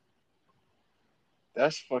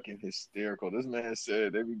That's fucking hysterical. This man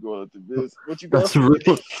said they be going up to this. What you got that's for me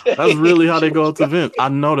real. That's today? really how they go What up you to got? Vince. I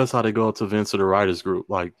know that's how they go up to Vince or the writers group.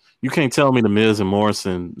 Like you can't tell me the Miz and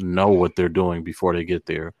Morrison know what they're doing before they get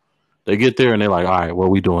there. They get there and they're like, "All right, what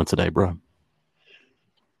we doing today, bro?"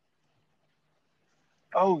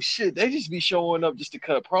 Oh shit, they just be showing up just to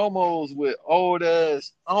cut promos with old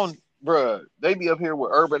ass. I don't. bruh, they be up here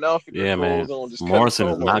with Urban Outfitter Yeah, man. clothes on, just cutting Morrison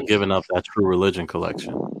is not promos. giving up that True Religion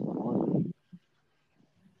collection.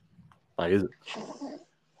 Like, That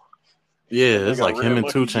man it's got like him red and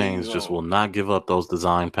Two monkey jeans Chains just on. will not give up those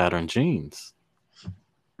design pattern jeans.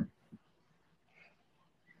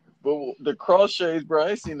 But the cross shades, bro, I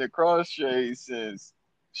ain't seen the cross shades since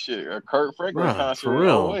shit a Kurt Franklin Bruh, for concert in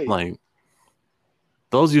real. '08. Like,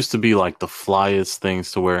 those used to be like the flyest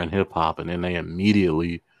things to wear in hip hop, and then they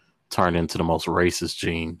immediately turned into the most racist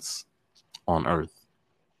jeans on earth.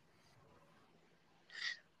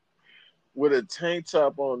 With a tank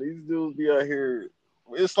top on. These dudes be out here.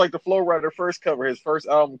 It's like the Flow Rider first cover, his first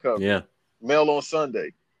album cover. Yeah. Mail on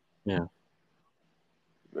Sunday. Yeah.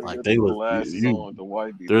 They Like, got they the look, glasses on with the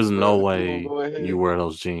white beaters. there's no Bro, you way gonna go ahead? you wear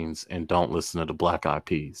those jeans and don't listen to the Black Eyed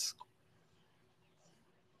Peas.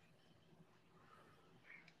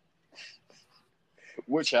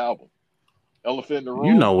 Which album? Elephant in the Room?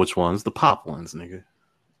 You know which ones, the pop ones, nigga.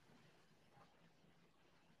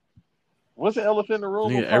 Was it Elephant in the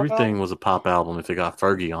Room? Nigga, everything was a pop album if it got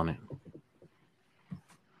Fergie on it.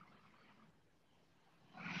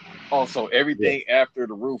 Also, everything after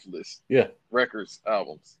the Ruthless Records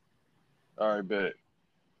albums. All right, bet.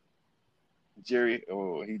 Jerry,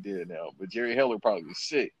 he did now, but Jerry Heller probably was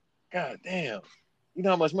sick. God damn. You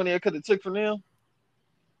know how much money I could have took from them?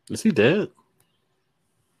 Is he dead?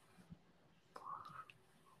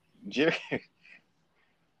 Jerry,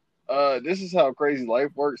 this is how crazy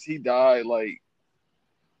life works. He died like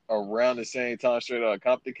around the same time Straight Outta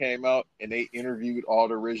Compton came out, and they interviewed all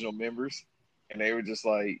the original members, and they were just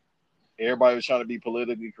like, everybody was trying to be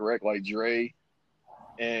politically correct, like Dre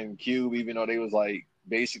and Cube, even though they was like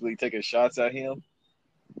basically taking shots at him.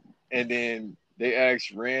 And then they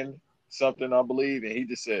asked Ren something, I believe, and he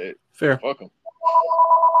just said, "Fair, fuck him."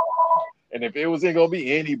 And if it wasn't gonna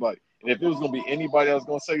be anybody, and if it was gonna be anybody that was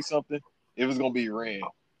gonna say something, it was gonna be Ren.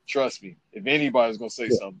 Trust me. If anybody was gonna say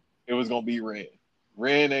something, it was gonna be Ren.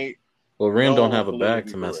 Ren ain't. Well, Ren don't have a bag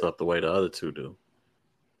to mess up the way the other two do.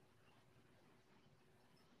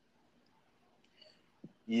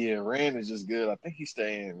 Yeah, Ren is just good. I think he's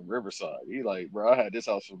staying in Riverside. He like, bro, I had this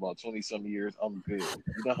house for about 20-some years. I'm good.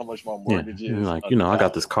 You know how much my mortgage is? Like, I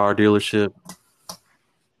got this car dealership.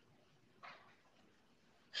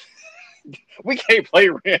 We can't play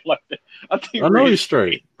Ren like that. I know he's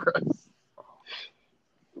straight.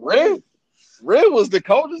 Ren was the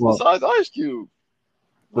coldest besides Ice Cube.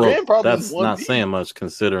 Ren probably that's not saying much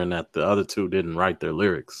considering that the other two didn't write their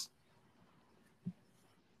lyrics.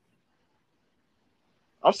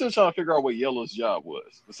 I'm still trying to figure out what Yellow's job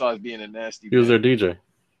was besides being a nasty. He was their DJ.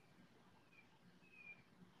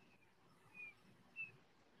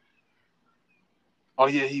 Oh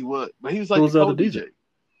yeah, he was, but he was like the co-DJ.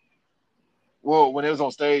 Well, when it was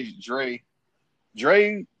on stage, Dre,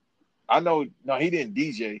 I know. No, he didn't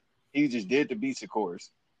DJ. He just did the beats, of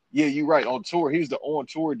course. Yeah, you're right. On tour, he was the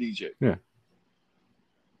on-tour DJ. Yeah.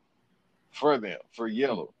 For them, for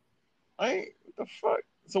Yellow. What the fuck?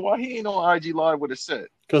 So why he ain't on IG Live with a set?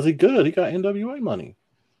 Because he good. He got NWA money.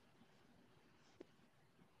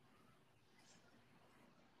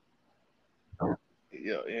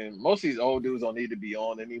 Yeah, and most of these old dudes don't need to be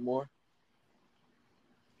on anymore.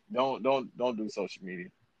 Don't do social media.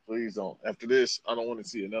 Please don't. After this, I don't want to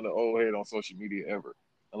see another old head on social media ever.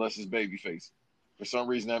 Unless it's Babyface. For some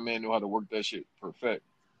reason, that man knew how to work that shit perfect.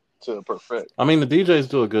 I mean, the DJs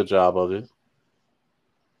do a good job of it.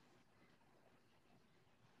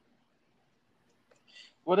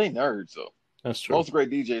 Well, they nerds, though. That's true. Most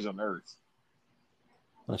great DJs are nerds.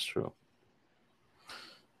 That's true.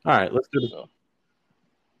 All right, let's do this.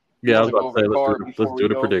 Yeah, I was about to say, let's do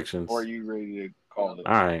the predictions. Or are you ready to call it?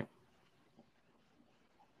 All right.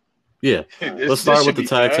 Yeah. Let's start with the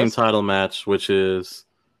tag team title match, which is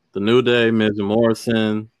the New Day, Miz and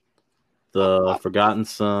Morrison, the Forgotten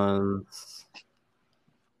Sons,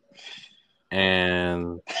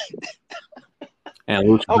 and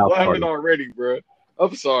Lucha I'm House laughing Party. Already, bro.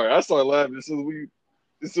 I'm sorry. I started laughing as soon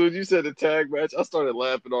as you said the tag match. I started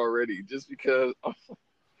laughing already just because.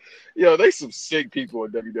 Yo, they some sick people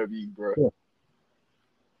in WWE, bro. Yeah.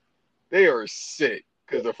 They are sick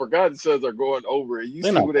because the Forgotten Sons are going over, and you see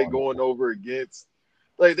who they going over against.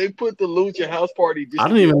 Like they put the Lucha House Party just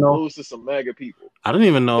to lose to some MAGA people. I didn't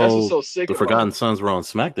even know that's what's so sick the Forgotten Sons were on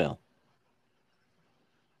SmackDown.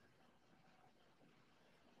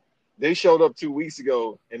 They showed up 2 weeks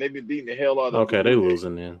ago, and they've been beating the hell out of. Okay, they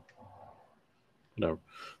losing then. No,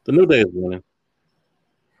 the New Day is winning.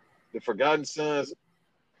 The Forgotten Sons.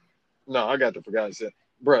 No, I got the Forgotten Sons,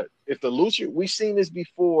 bro. If the Lucha, we've seen this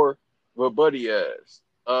before. What Buddy asked.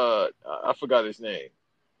 I forgot his name,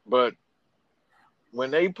 but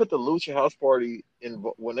when they put the Lucha House Party in,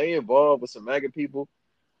 when they involve with some MAGA people,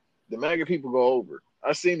 the MAGA people go over.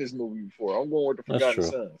 I've seen this movie before. I'm going with the That's Forgotten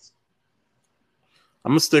true. Sons.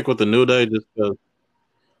 I'm gonna stick with the New Day just because.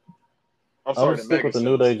 I'm I'm gonna sorry, the stick with MAGA the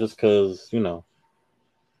New Day Sons. just because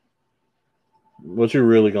what you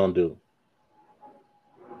really gonna do.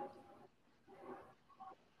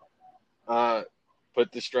 Uh,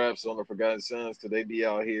 put the straps on the Forgotten Sons because they be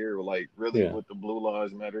out here like really Yeah. with the Blue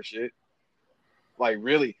Lives Matter shit. Like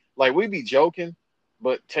really, like we be joking,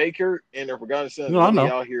 but Taker and the Forgotten Sons I really know.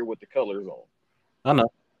 out here with the colors on. I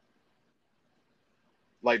know.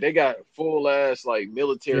 Like they got full ass like Yeah, I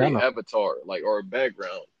military know. avatar, like or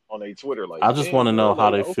background on their Twitter. Like, I just want damn, to bro. know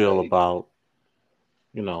how Like, they feel okay. about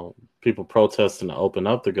people protesting to open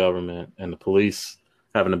up the government and the police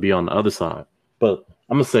having to be on the other side. But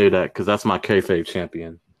I'm gonna say that because that's my kayfabe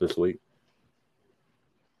champion this week.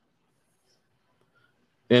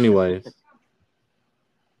 Anyways,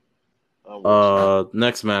 I'm with you.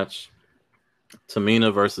 next match,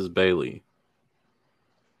 Tamina versus Bailey.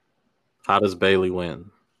 How does Bailey win?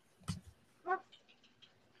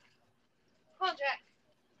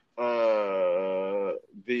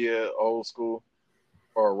 Via old school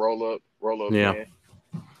or roll up Yeah, pin.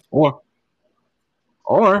 or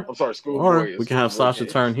or I'm sorry, or schoolboy, we can have schoolboy Sasha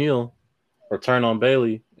pin. turn heel or turn on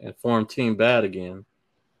Bailey and form Team Bad again.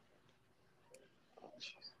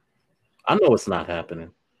 I know it's not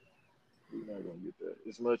happening. We're not gonna get that.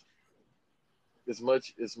 As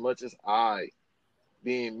much as I,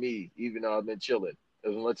 being me, even though I've been chilling,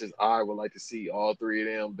 as much as I would like to see all three of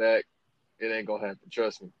them back, it ain't gonna happen.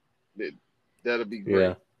 Trust me. That, that'll be Yeah,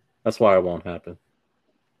 great. that's why it won't happen.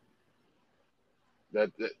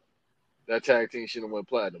 That that, that tag team should have went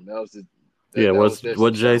platinum. Yeah, That was what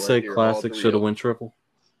Destiny Jay Child right said? there. All Classic three should have of went triple.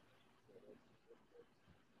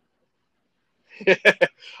 them.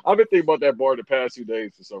 I've been thinking about that bar the past 2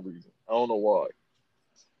 days for some reason. I don't know why.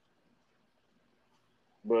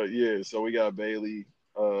 But yeah, so we got Bailey.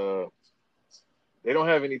 Uh, they don't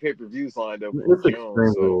have any pay per views lined up for It's June,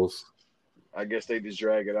 Extreme so Rules. I guess they just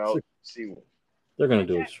drag it out. See, They're gonna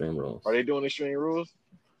do Extreme are Rules. they doing Extreme Rules?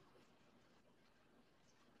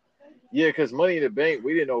 Yeah, because Money in the Bank,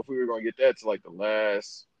 we didn't know if we were gonna get that to like the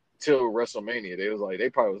last till WrestleMania. They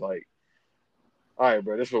probably was like, all right,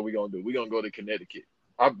 bro, this is what we gonna do. We gonna go to Connecticut.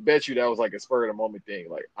 I bet you that was like a spur of the moment thing.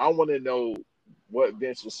 Like, I want to know what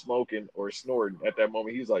Vince was smoking or snorting at that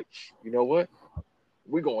moment. He was like, you know what?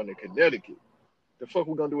 We going to Connecticut. The fuck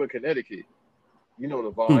we gonna do in Connecticut? You know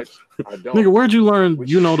the vibes. I don't. Nigga, where'd you learn?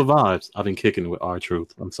 You know Which the vibes. I've been kicking it with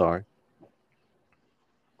R-Truth. I'm sorry.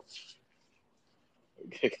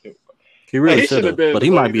 He really he should should have have, been in but the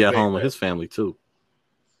he Money might in be the at Bank home with his match. family too.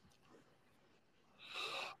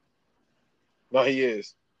 No, he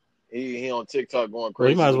is. He on TikTok going Well,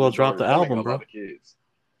 he crazy might as with well his drop daughter. the That nigga got album, a lot bro. of kids.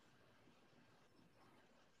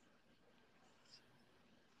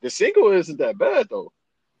 The single isn't that bad though.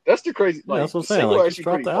 That's the crazy. Yeah, that's Like what I'm the saying. single Like, just actually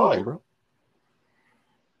drop pretty the album, fire. bro.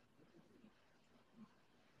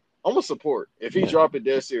 I'm gonna support if he Yeah, drop it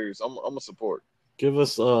dead serious. I'm gonna support. give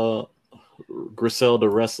us Griselda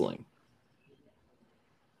wrestling.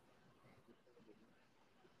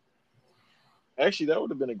 Actually, that would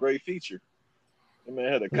have been a great feature. I mean,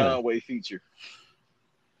 it had a Yeah, Conway feature,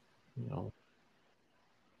 you know.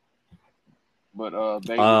 but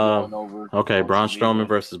Bailey going over Okay, on Braun Strowman Tamina.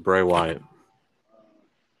 versus Bray Wyatt.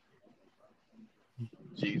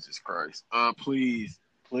 Jesus Christ. Please,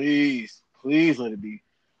 please, please let it be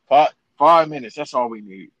 5 minutes. That's all we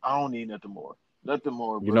need. I don't need nothing more. Nothing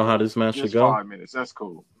more, You know how bro. this match should Just go? 5 minutes. That's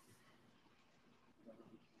cool.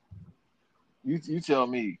 You tell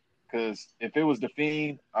me, because if it was the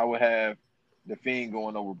Fiend, I would have the Fiend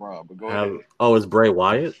going over Braun. But go ahead. It's Bray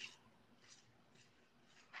Wyatt.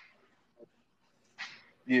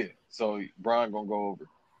 Yeah. So Braun gonna go over,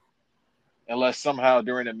 unless somehow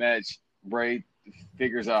during the match Bray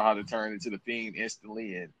figures out how to turn into the Fiend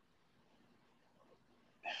instantly, and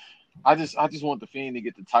I just want the Fiend to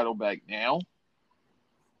get the title back now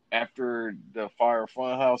after the Fire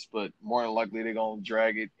Funhouse, but more than likely they're gonna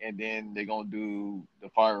drag it and then they're gonna do the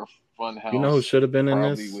Fire You know who Funhouse should have been in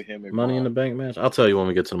probably this with him and Money in the Braun. Bank match? I'll tell you when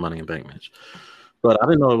we get to the Money in the Bank match. But I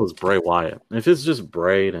didn't know it was Bray Wyatt. If it's just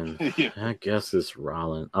Bray, then Yeah. I guess it's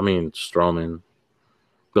Strowman.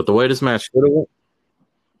 But the way this match should have went,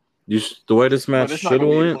 the way this match But it's not should have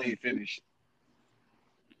gonna be a went, clean finish.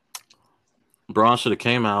 Braun should have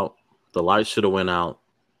came out, the lights should have went out,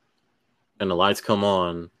 and the lights come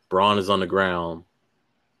on. Braun is on the ground.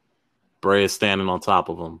 Bray is standing on top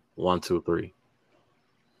of him. 1, 2, 3.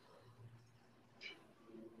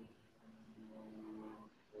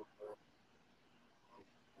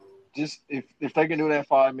 Just if they can do that in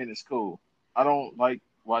 5 minutes, cool. I don't like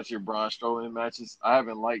watching Braun Strowman matches. I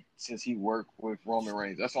haven't liked since he worked with Roman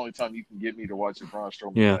Reigns. That's the only time you can get me to watch a Braun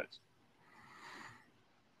Strowman Yeah. match.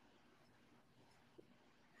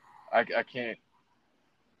 I can't,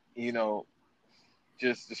 you know,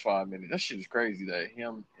 just 5 minutes. That shit is crazy that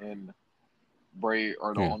him and Bray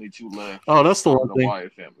are the Yeah. only two left Oh, that's the from one the thing.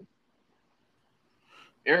 Wyatt family.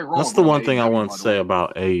 Eric That's Rowan the going to one thing I AEW, want to by the say way.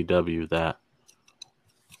 about AEW that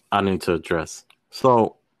I need to address.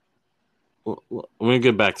 So we're gonna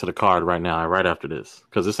get back to the card right now, right after this,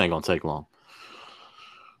 because this ain't gonna take long.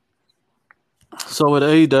 So at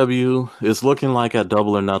AEW, it's looking like at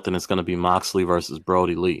Double or Nothing, it's gonna be Moxley versus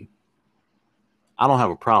Brody Lee. I don't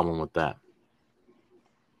have a problem with that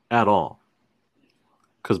at all,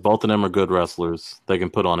 because both of them are good wrestlers. They can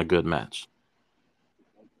put on a good match.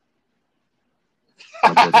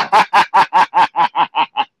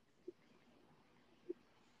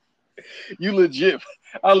 You legit,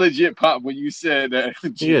 I legit popped when you said that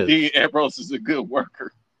He is. Dean Ambrose is a good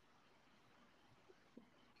worker.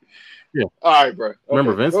 Yeah. All right, bro.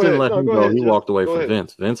 Remember, Okay, Vince go didn't ahead. let No, him go go. ahead, He Jeff. walked away Go from ahead.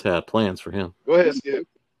 Vince. Vince had plans for him. Go ahead, Skip.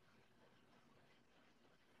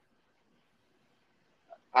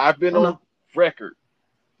 I've been Oh on no. record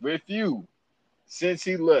with you since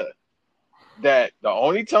he left that the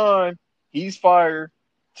only time he's fired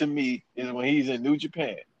to me is when he's in New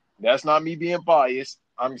Japan. That's not me being biased.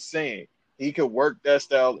 I'm saying he could work that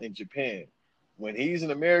style in Japan. When he's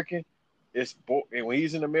an American, and when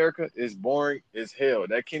he's in America, it's boring as hell.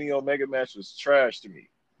 That Kenny Omega match was trash to me,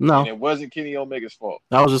 and No. it wasn't Kenny Omega's fault.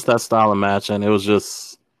 That was just that style of match, and it was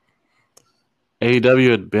just AEW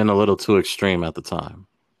had been a little too extreme at the time.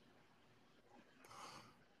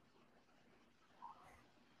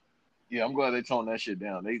 Yeah, I'm glad they toned that shit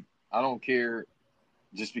down. I don't care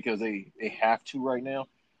just because they have to right now.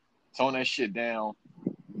 Tone that shit down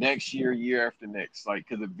next year, year after next. Like,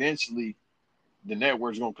 because eventually the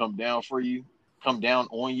network's gonna come down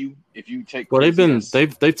on you if you take Well, crazy ass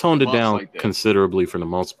they've toned it bumps down like that. considerably for the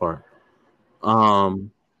most part.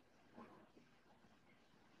 Um,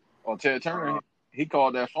 On Ted Turner, he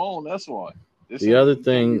called that phone. That's why. the other You can't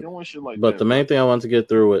be thing, doing shit like but the that, bro. main thing I want to get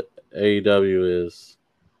through with AEW is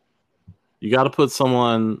you got to put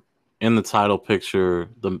someone in the title picture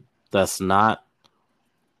that's not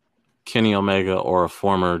Kenny Omega or a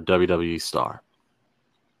former WWE star.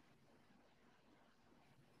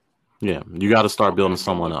 Yeah, you got to start building Okay, good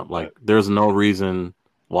someone luck up. with Like, that. there's no reason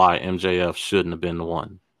why MJF shouldn't have been the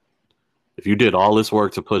one. If you did all this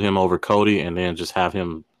work to put him over Cody and then just have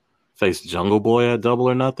him face Jungle Boy at Double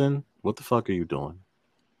or Nothing, what the fuck are you doing?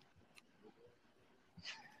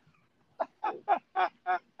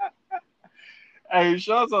 Hey,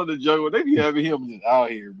 shouts out to Jungle. They be having him just out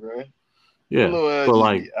here, bro. The Yeah, little ass but just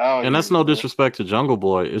like, be out and that's here, no bro. disrespect to Jungle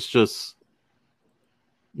Boy. It's just,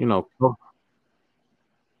 you know,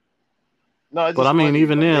 No, it's but I just mean, funny.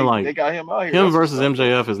 even Like then, they like got him out here. him That's what's versus up, though.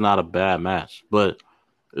 MJF is not a bad match, but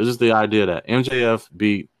it's just the idea that MJF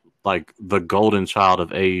beat like the golden child of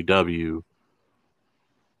AEW,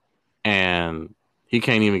 and he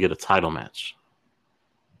can't even get a title match.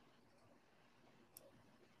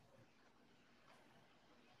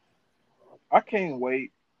 I can't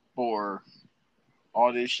wait for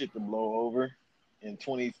all this shit to blow over in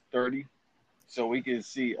 2030 so we can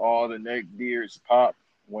see all the neck beards pop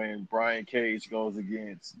when Brian Cage goes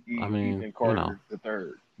against I mean, Ethan you know, Carter the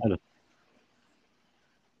third.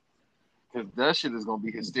 Because that shit is gonna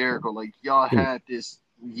be hysterical. Like y'all had this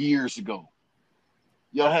years ago.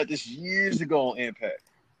 Y'all had this years ago on Impact.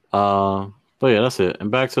 but yeah, that's it.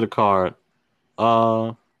 And back to the card.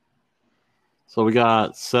 Uh, so we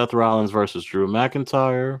got Seth Rollins versus Drew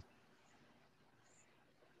McIntyre.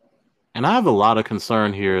 And I have a lot of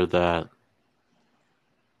concern here that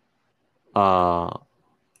uh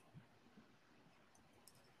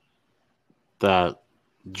that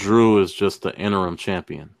Drew is just the interim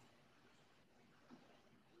champion.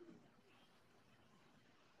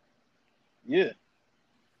 Yeah.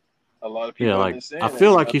 A lot of Yeah, people have like been I saying that.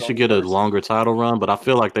 feel You're like not he the should only get a person. longer title run, but I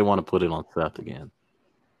feel like they want to put it on Seth again.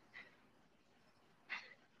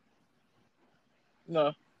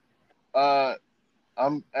 No. Uh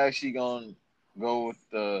I'm actually gonna go with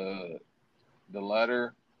the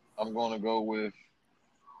latter. I'm gonna go with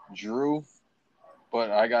Drew,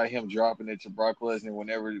 but I got him dropping it to Brock Lesnar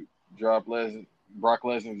whenever drop Lesnar Brock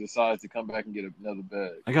Lesnar decides to come back and get another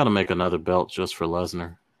bag. I got to make another belt just for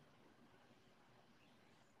Lesnar.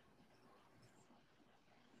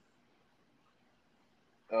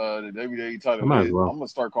 The WWE I title might as is well. I'm gonna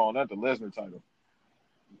start calling that the Lesnar title.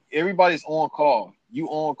 Everybody's on call. You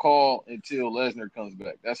on call until Lesnar comes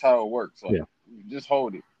back. That's how it works. Like Yeah. just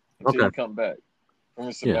hold it. until Okay. he come back from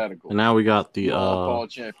his Yeah. sabbatical. And now we got You on-call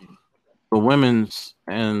champion. the women's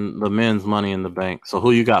and the men's Money in the Bank. So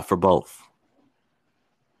who you got for both?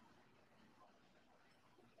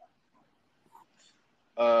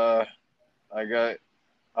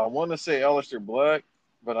 I want to say Aleister Black,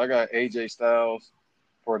 but I got AJ Styles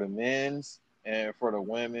for the men's, and for the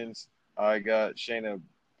women's, I got Shayna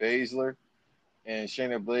Baszler, and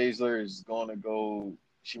Shayna Baszler is going to go.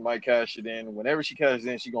 She might cash it in. Whenever she cashes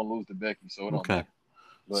in, she's going to lose to Becky, so it don't Okay. matter.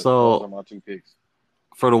 But those are So my two picks.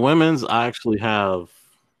 for the women's, I actually have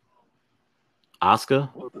Asuka.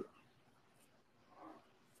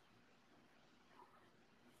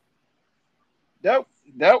 That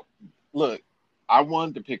that look, I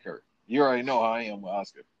wanted to pick her. You already know how I am with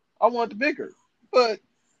Oscar. I wanted to pick her, but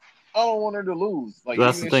I don't want her to lose. Like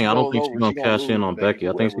That's even the if she thing. I don't goes think she's over, gonna she gonna cash in lose to on Becky. Becky.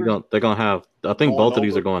 But I think whoever they're gonna have. I think going both of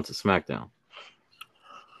these are over, going to SmackDown.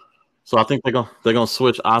 So I think they're gonna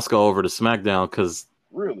switch Asuka over to SmackDown because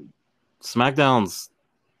really, SmackDown's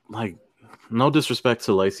like, no disrespect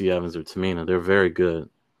to Lacey Evans or Tamina, they're very good,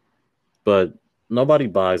 but nobody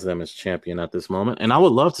buys them as champion at this moment. And I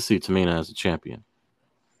would love to see Tamina as a champion.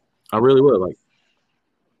 I really would. Like,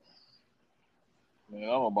 man, I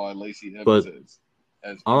don't buy Lacey Evans but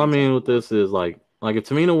as all I any mean type of with worker. this is like if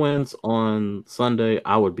Tamina wins on Sunday,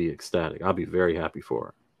 I would be ecstatic. I'd be very happy for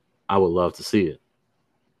her. I would love to see it.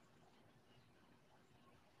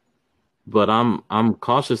 But I'm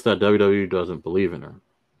cautious that WWE doesn't believe in her.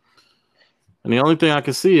 And the only thing I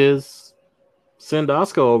can see is send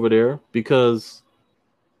Asuka over there because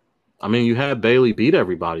I mean you had Bailey beat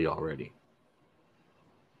everybody already.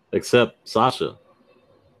 Except Sasha.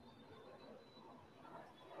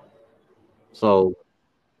 So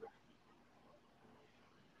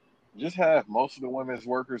Just have most of the women's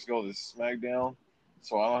workers go to SmackDown,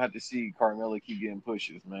 so I don't have to see Carmella keep getting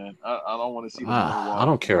pushes. Man, I don't want to see the Money I Walk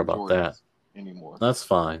don't and care the about that. Jordans anymore. That's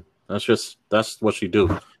fine. That's what you do.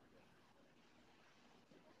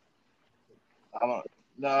 I don't.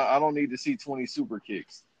 Nah, I don't need to see 20 super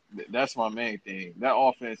kicks. That's my main thing. That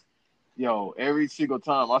offense, yo, every single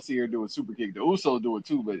time I see her do a super kick, the Usos do it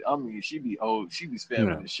too. But I mean, she be spamming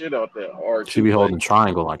Yeah. the shit out that R She be two holding like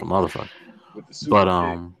triangle like a motherfucker. with the But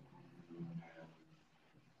super kick.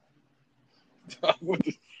 With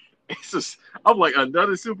the, it's just, I'm like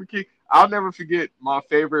another super kick. I'll never forget my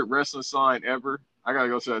favorite wrestling sign ever. I gotta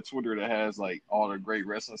go to that Twitter that has like all the great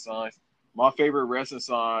wrestling signs. My favorite wrestling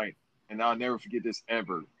sign, and I'll never forget this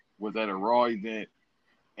ever, was at a Raw event.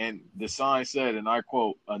 And the sign said, and I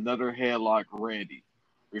quote, another headlock Randy,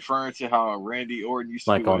 referring to how Randy Orton used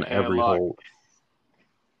to like do a on every headlock. hold.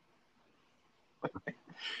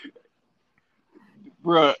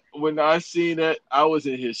 Bruh, when I seen that, I was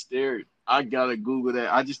in hysterics. I gotta Google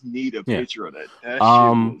that. I just need a Yeah. picture of that. That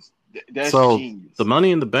shit was, that's So the genius.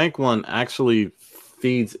 Money in the Bank one actually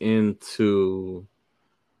feeds into,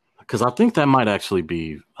 because I think that might actually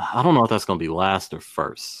be, I don't know if that's going to be last or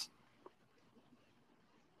first.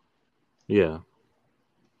 Yeah.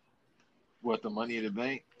 What, the Money in the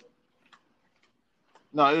Bank?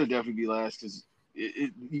 No, it'll definitely be last because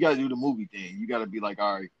you gotta do the movie thing. You gotta be like,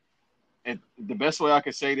 all right. And the best way I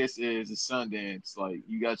could say this is it's Sundance. Like,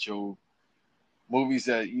 you got your movies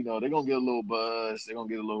that they're gonna get a little buzz, they're gonna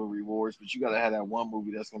get a little rewards, but you gotta have that one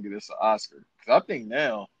movie that's gonna get us an Oscar. Because I think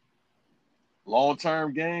now, long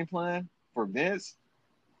term game plan for Vince,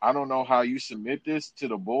 I don't know how you submit this to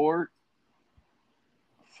the board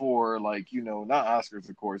for like not Oscars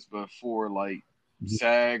of course, but for like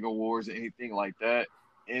SAG awards or anything like that,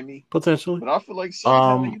 Emmy. Potentially. But I feel like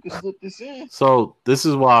somehow you could slip this in. So this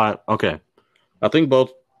is why, okay, I think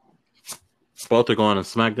both are going to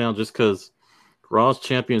SmackDown just because Raw's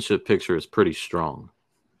championship picture is pretty strong.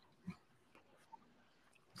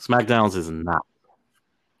 SmackDown's is not.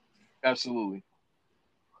 Absolutely.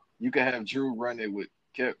 You can have Drew run it with.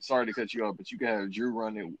 Sorry to cut you off, but you can have Drew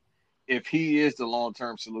run it. If he is the long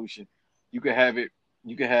term solution, you could have it.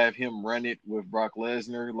 You could have him run it with Brock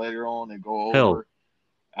Lesnar later on and go Hell, over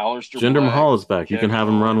Aleister Jinder Black, Mahal is back. You can Kevin have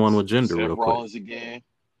him run one Owens, with Jinder Seth real quick. Rollins again.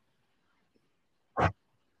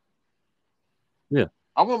 Yeah.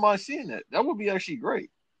 I wouldn't mind seeing that. That would be actually great.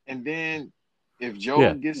 And then if Joe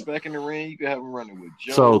Yeah. gets back in the ring, you could have him running with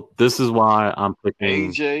Joe. So this is why I'm picking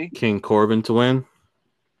AJ. King Corbin to win.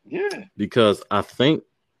 Yeah. Because I think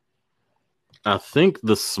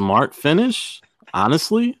the smart finish,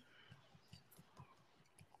 honestly,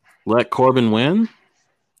 let Corbin win.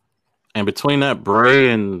 And between that Bray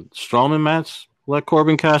and Strowman match, let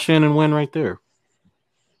Corbin cash in and win right there.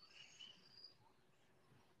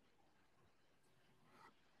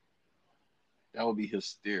 That would be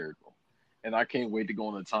hysterical. and I can't wait to go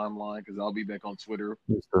on the timeline because I'll be back on Twitter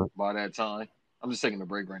by that time. I'm just taking a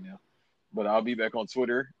break right now, but I'll be back on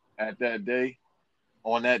Twitter at that day.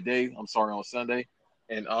 On that day, I'm sorry, on Sunday,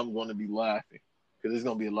 and I'm going to be laughing because there's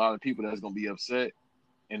going to be a lot of people that's going to be upset,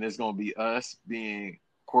 and it's going to be us being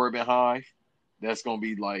Corbin Hive. That's going to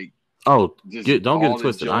be like Oh, just don't get it all the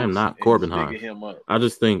twisted. I am jokes not and Corbin just bigging Hive. him up. I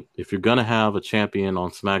just think if you're gonna have a champion on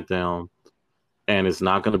SmackDown and it's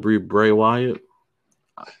not gonna be Bray Wyatt,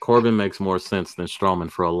 Corbin makes more sense than Strowman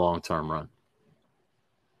for a long-term run.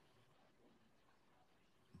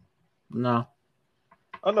 No,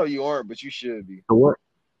 I know you aren't, but you should be. so what?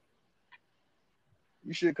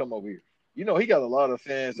 You should come over here. You know, he got a lot of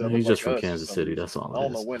fans that look He's just like from us for Kansas some City. reason. That's all I it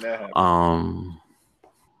don't know is. when that happened.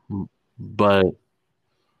 But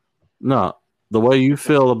no, the way you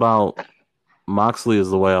feel about Moxley is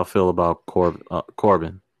the way I feel about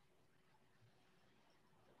Corbin.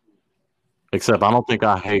 Except I don't think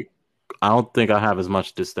I have as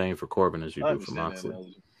much disdain for Corbin as you I do for understand that Moxley.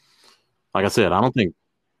 analogy. Like I said, I don't think.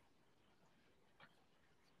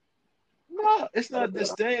 No, it's not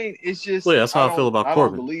disdain. It's just Well, yeah, that's how I feel about I don't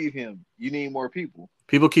Corbin. believe him. You need more people.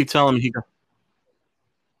 People keep telling me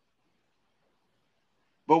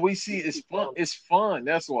But we see it's fun. It's fun.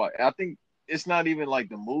 That's why. I think it's not even like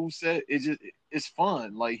the move set. It's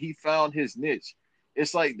fun. Like he found his niche.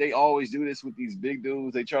 It's like they always do this with these big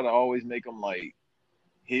dudes. They try to always make them like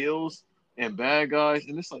heels and bad guys,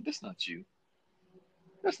 and it's like that's not you.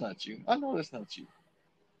 That's not you. I know that's not you.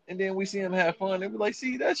 And then we see him have fun, and we're like,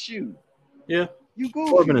 see, that's you. yeah, You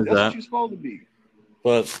Corbin goofy. is That's that. what you're supposed to be.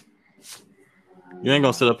 But you ain't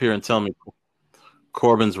gonna sit up here and tell me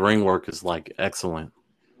Corbin's ring work is like excellent.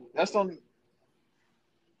 That's on.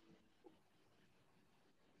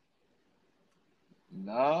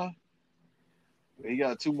 Nah, he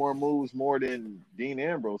got two more moves more than Dean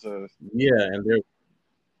Ambrose has,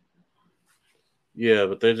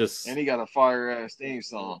 But they're just and he got a fire ass theme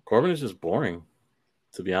song. Corbin is just boring,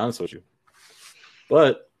 to be honest with you.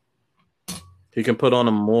 But he can put on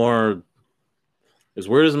a more. As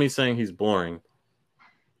weird as me saying he's boring,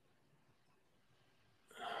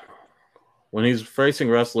 when he's facing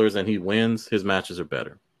wrestlers and he wins, his matches are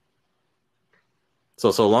better.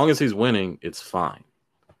 So long as he's winning, it's fine.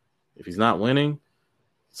 If he's not winning,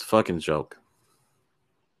 it's a fucking joke.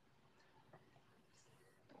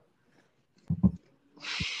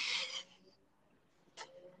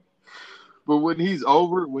 But when he's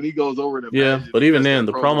over, when he goes over the Yeah, match, but even then,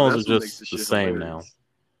 the promo, promos that's are what makes just the shit same hilarious.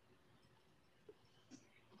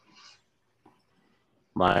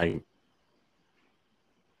 now. Like,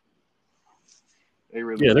 They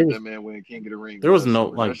really let that man win King of the Ring. There was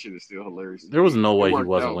no that shit is still hilarious. There was no way he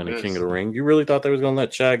wasn't winning King of the Ring. You really thought they was gonna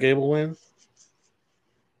let Chad Gable win?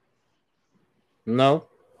 No.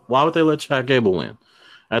 Why would they let Chad Gable win?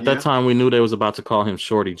 At that time, we knew they was about to call him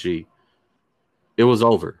Shorty G. It was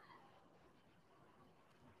over.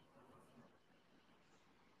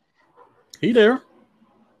 He there.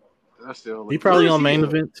 That's still he probably on main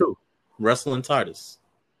event too. Wrestling Titus.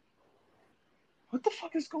 What the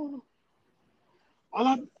fuck is going on?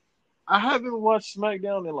 I haven't watched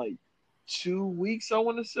SmackDown in like 2 weeks, I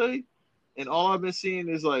want to say. And all I've been seeing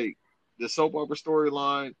is like the soap opera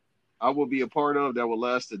storyline I will be a part of that will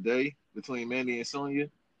last a day between Mandy and Sonya.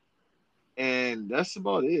 And that's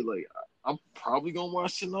about it. Like, I'm probably going to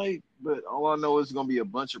watch tonight, but all I know is going to be a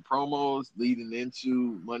bunch of promos leading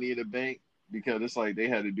into Money in the Bank because it's like they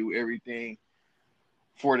had to do everything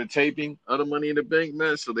for the taping of the Money in the Bank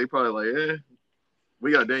match. So they probably like,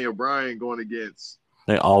 we got Daniel Bryan going against.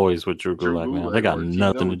 They always with Drew Gulak now. They got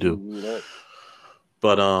nothing to do.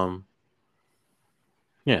 But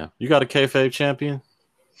yeah, you got a kayfabe champion.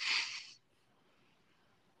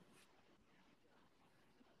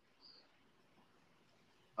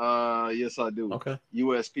 Yes, I do. Okay.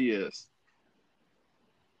 USPS.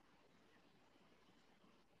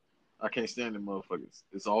 I can't stand them motherfuckers.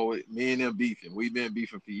 It's always me and them beefing. We've been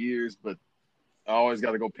beefing for years, but I always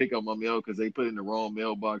got to go pick up my mail because they put it in the wrong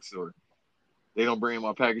mailbox or they don't bring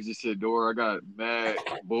my packages to the door. I got mad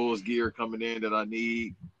Bulls gear coming in that I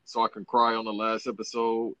need so I can cry on the last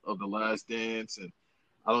episode of The Last Dance, and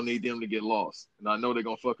I don't need them to get lost. And I know they're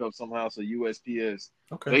going to fuck up somehow, so USPS.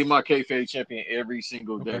 Okay. They my kayfabe champion every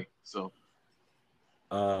single day. So.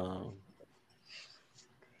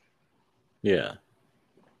 Yeah.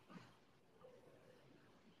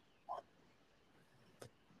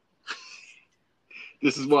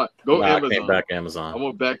 This is what. Go Amazon. I can't back Amazon. I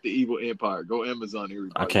want back the evil empire. Go Amazon,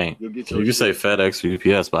 everybody. I can't. You'll get you can say FedEx or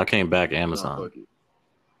UPS, but I can't back Amazon. Nah, fuck it.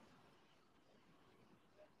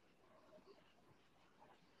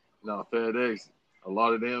 No, FedEx. A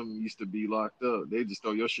lot of them used to be locked up. They just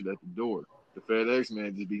throw your shit at the door. The FedEx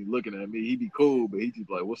man just be looking at me. He be cool, but he just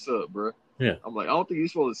like, "What's up, bro?" Yeah. I'm like, "I don't think you're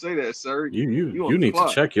supposed to say that, sir. You on the need to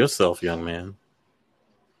clock." check yourself, young man.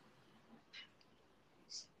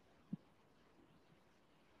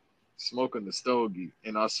 Smoking the stogie,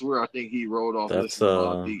 and I swear I think he rolled off listening to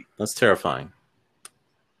Mobb Deep. That's terrifying.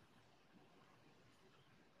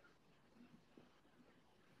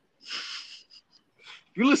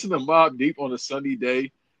 If you listen to Mobb Deep on a sunny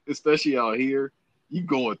day, especially out here, you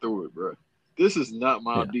going through it, bro. This is not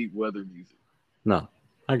Mobb Deep weather music. No,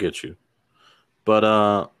 I get you.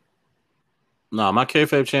 But no, my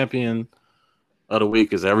kayfabe champion of the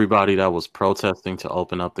week is everybody that was protesting to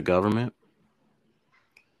open up the government.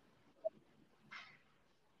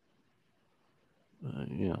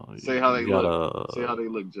 Say how they look. Say how they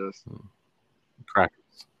look, Just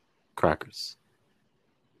crackers.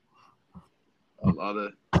 A lot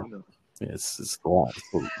of it's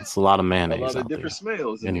a lot of mayonnaise. A lot of different there.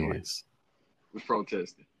 smells. Anyways, was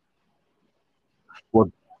protesting.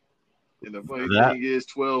 Well, and the funny thing is,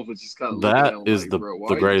 12 was just kind of that is like,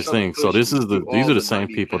 the greatest thing. So these are the same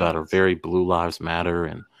people that are very Blue Lives Matter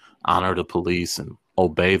and honor the police and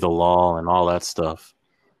obey the law and all that stuff.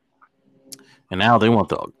 And now they want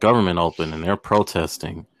the government open, and they're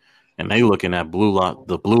protesting, and they looking at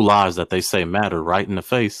the blue lives that they say matter right in the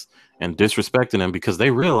face and disrespecting them because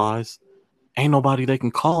they realize ain't nobody they can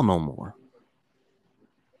call no more.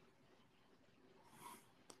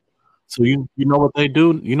 So you know what they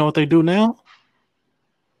do? You know what they do now?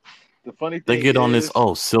 The funny thing they get on this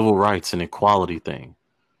civil rights and equality thing.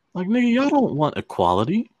 Like, nigga, y'all don't want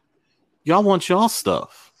equality. Y'all want y'all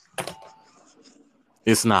stuff.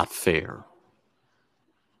 It's not fair.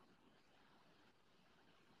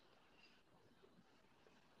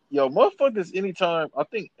 Yo, motherfuckers, anytime, I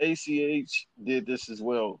think ACH did this as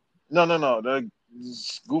well. No. The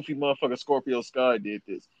goofy motherfucker Scorpio Sky did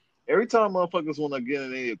this. Every time motherfuckers want to get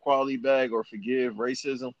in a equality bag or forgive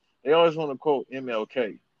racism, they always want to quote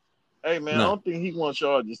MLK. Hey, man, I don't think he wants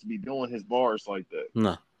y'all just to be doing his bars like that.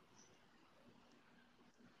 No.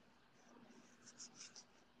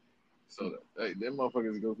 So, hey, them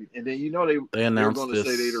motherfuckers are goofy. And then, they announced they're going to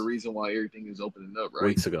say they're the reason why everything is opening up, right?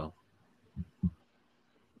 Weeks ago.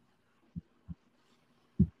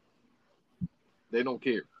 They don't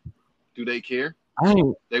care. Do they care?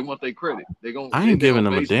 They want their credit. I ain't giving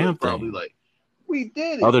them a damn probably thing. Like, we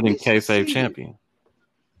did it. Other than kayfabe champion.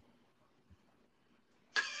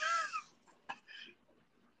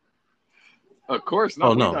 Of course, no.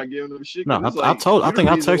 We're not giving them shit. No, I think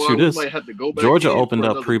I texted you this. Georgia opened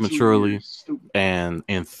up prematurely, and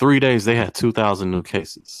in 3 days they had 2,000 new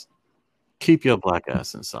cases. Keep your black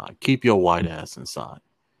ass inside. Keep your white ass inside.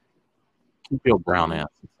 Keep your brown ass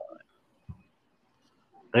inside.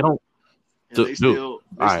 They don't. They still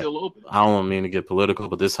open. I don't mean to get political,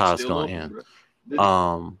 but this is how it's going to end.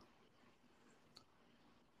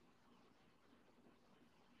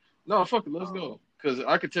 No, fuck it. Let's go. Because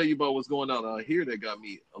I could tell you about what's going on out here that got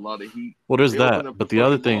me a lot of heat. Well, there's that. But the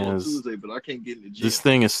other thing is, Tuesday, but I can't get in the gym. This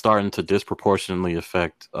thing is starting to disproportionately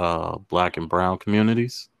affect black and brown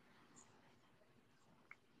communities.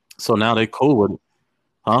 So now they cool with it.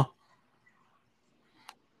 Huh?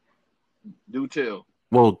 Do tell.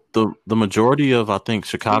 Well, the majority of, I think,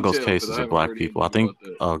 Chicago's cases are black people. I think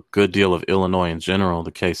a good deal of Illinois in general,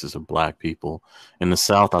 the cases are black people. In the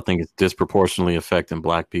South, I think it's disproportionately affecting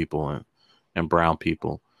black people and brown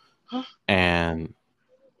people. Huh? And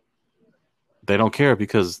they don't care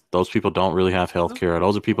because those people don't really have health care.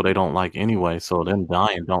 Those are people they don't like anyway, so them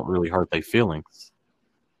dying don't really hurt their feelings.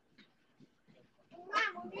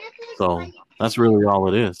 So that's really all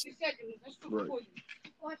it is. Right.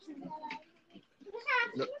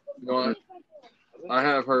 No, I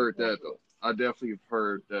have heard that though. I definitely have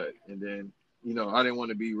heard that. And then, I didn't want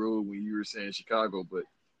to be rude when you were saying Chicago, but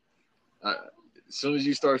as soon as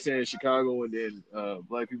you start saying Chicago and then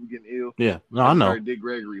black people getting ill, I know. Dick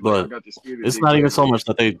Gregory, but I got the spirit of it's Dick not Gregory. even so much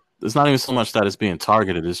that it's not even so much that it's being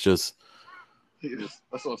targeted. It's just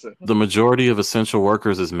that's what I'm saying. The majority of essential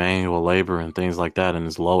workers is manual labor and things like that, and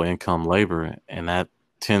is low income labor, and that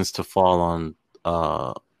tends to fall on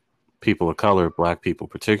people of color, black people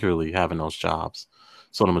particularly, having those jobs.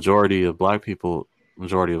 So the majority of black people,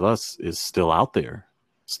 majority of us, is still out there,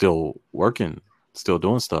 still working, still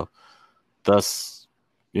doing stuff. Thus,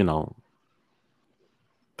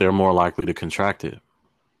 they're more likely to contract it.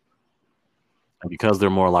 And because they're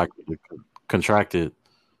more likely to contract it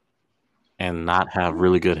and not have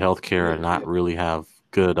really good health care and not really have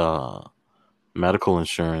good medical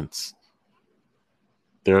insurance,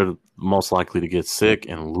 they're most likely to get sick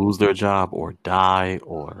and lose their job or die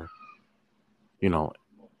or you know,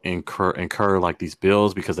 incur like these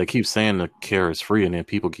bills because they keep saying the care is free and then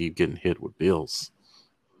people keep getting hit with bills.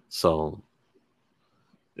 So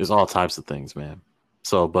there's all types of things, man.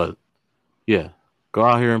 So, but yeah, go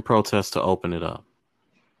out here and protest to open it up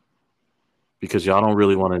because y'all don't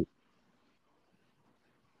really want to.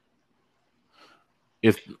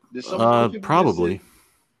 If Did some of those people get sick?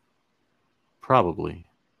 probably,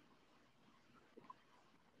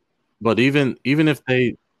 but even if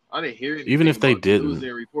they I didn't hear even anything if they about the news. didn't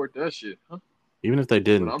Didn't report that shit, huh? even if they But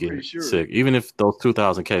didn't I'm get pretty sure. sick, even if those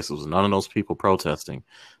 2,000 cases, none of those people protesting,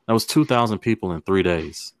 that was 2,000 people in 3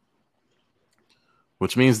 days,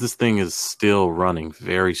 which means this thing is still running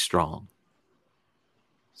very strong.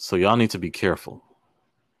 So y'all need to be careful.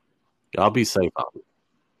 Y'all be safe out there.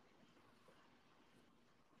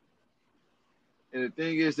 And the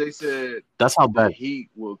thing is, they said That's how the bad. heat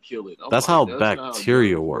will kill it. I'm That's like, how that's not how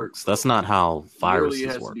bacteria germs work, works. That's bro. not how Literally, it viruses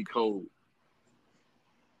has to be work. cold.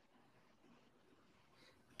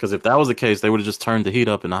 Because if that was the case, they would have just turned the heat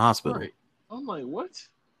up in the hospital. Right. I'm like, what?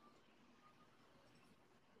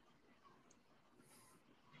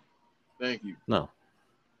 Thank you. No.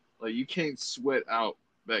 Like, you can't sweat out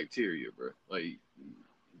bacteria, bro. Like,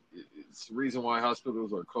 it's the reason why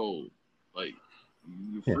hospitals are cold. Like,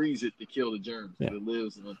 you Yeah. freeze it to kill the germs. Yeah. It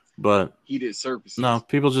lives on But heated surfaces. no,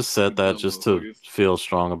 people just said You that dumb just to motherfuckers. feel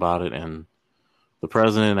strong about it. And the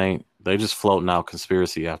president ain't, they just floating out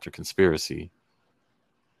conspiracy after conspiracy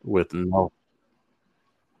with no.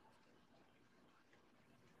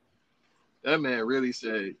 That man really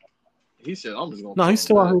said, he said, I'm just gonna No, call he's him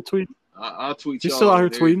still out back. here tweeting. I'll tweet He's still out y'all here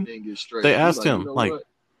when tweeting. everything gets straight. They He asked like, you him, know like, what?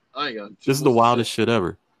 I ain't got too this is the much to say. wildest shit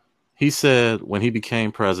ever. He said when he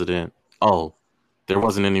became president, oh, there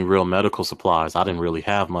wasn't any real medical supplies. I didn't really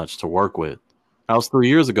have much to work with. That was 3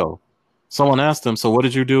 years ago. Someone asked him, so what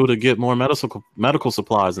did you do to get more medical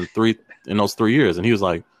supplies in those 3 years? And he was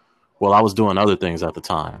like, well, I was doing other things at the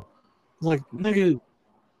time. I was like, nigga,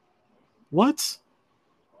 what?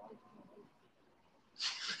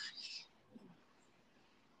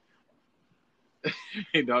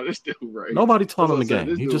 Hey, no, this dude right here. Nobody That's taught what him I'm the saying. game.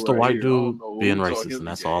 This He's dude just a right white here. I don't dude know being who taught racist, him and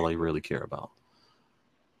the that's all game, they bro. really care about.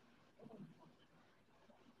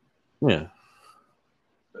 Yeah.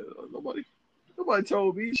 Nobody, nobody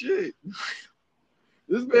told me shit.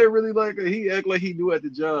 This man really he act like he knew at the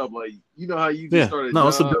job. Like, you know how you just Yeah. start a No,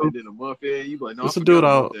 it's a job dude. and then a month in, you be like, no, I It's a dude forgot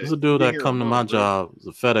about out. that. It's a You dude been that here a come to my month, bro. job. It's a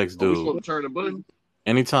FedEx Are we dude. supposed to turn the button?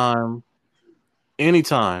 Anytime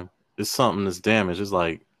it's something that's damaged, it's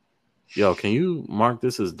like, yo, can you mark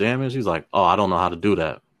this as damaged? He's like, oh, I don't know how to do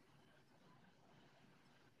that.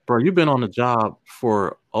 Bro, you've been on the job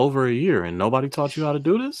for over a year and nobody taught you how to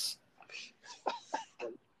do this?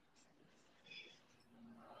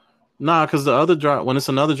 Nah, because the other driver, when it's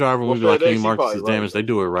another driver, Well, we be like, can you FedEx, he mark this probably as right damaged? They though.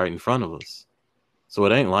 do it right in front of us. So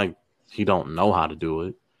it ain't like he don't know how to do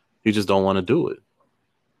it. He just don't want to do it.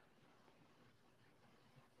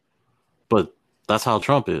 But that's how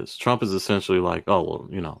Trump is. Trump is essentially like, oh,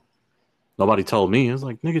 well, nobody told me. It's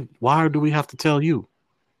like, nigga, why do we have to tell you?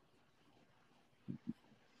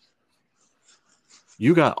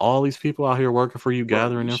 You got all these people out here working for you, Bro,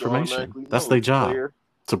 gathering you should information. automatically That's know, their job, player.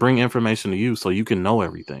 to bring information to you so you can know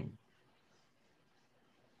everything.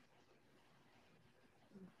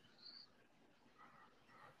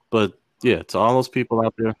 But yeah, to all those people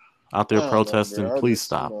out there I don't know, protesting, bro. I please just,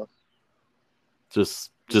 stop. the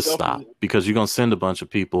Just selfish. stop, because you're gonna send a bunch of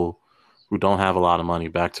people who don't have a lot of money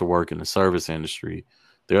back to work in the service industry.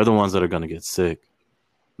 They're the ones that are gonna get sick.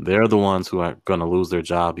 They're the ones who are gonna lose their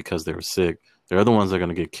job because they were sick. They're the ones that are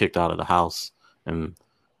gonna get kicked out of the house and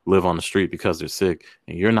live on the street because they're sick.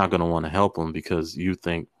 And you're not gonna want to help them because you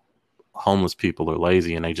think homeless people are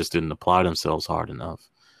lazy and they just didn't apply themselves hard enough.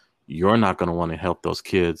 You're not going to want to help those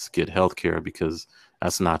kids get health care because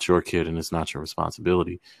that's not your kid and it's not your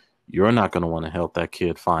responsibility. You're not going to want to help that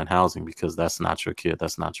kid find housing because that's not your kid.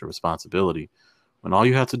 That's not your responsibility. When all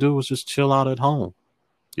you have to do is just chill out at home.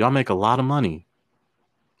 Y'all make a lot of money.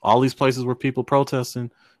 All these places where people protesting,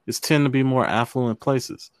 it's tend to be more affluent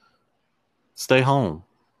places. Stay home.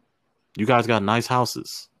 You guys got nice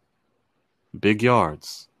houses, big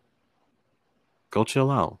yards. Go chill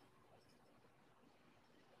out.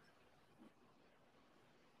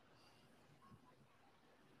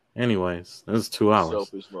 Anyways, this is 2 hours.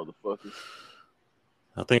 Selfish motherfuckers.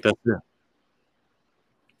 I think that's it.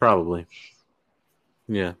 Probably.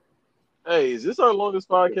 Yeah. Hey, is this our longest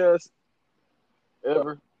podcast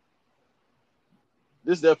ever?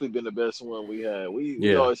 This definitely been the best one we had. We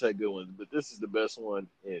Yeah. always had good ones, but this is the best one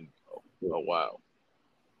in a while.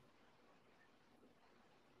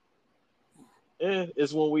 And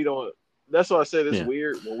it's when we don't. that's why I said it's Yeah.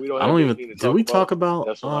 weird when we don't I have don't anything even. to Did we talk talk about?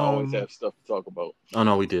 That's when I always have stuff to talk about. Oh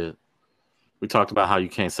no, we did. We talked about how you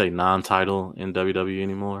can't say non-title in WWE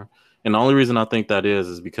anymore, and the only reason I think that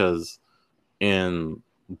is because in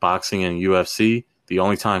boxing and UFC, the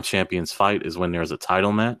only time champions fight is when there's a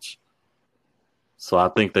title match. So I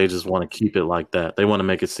think they just want to keep it like that. They want to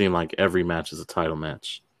make it seem like every match is a title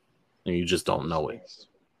match, and you just don't know it.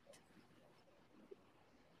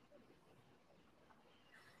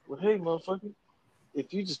 Well, hey, motherfucker,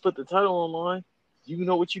 if you just put the title online, you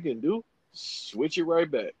know what you can do? Switch it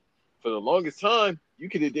right back. For the longest time, you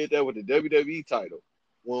could have did that with the WWE title.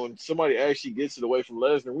 When somebody actually gets it away from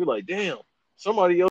Lesnar, we're like, damn, somebody else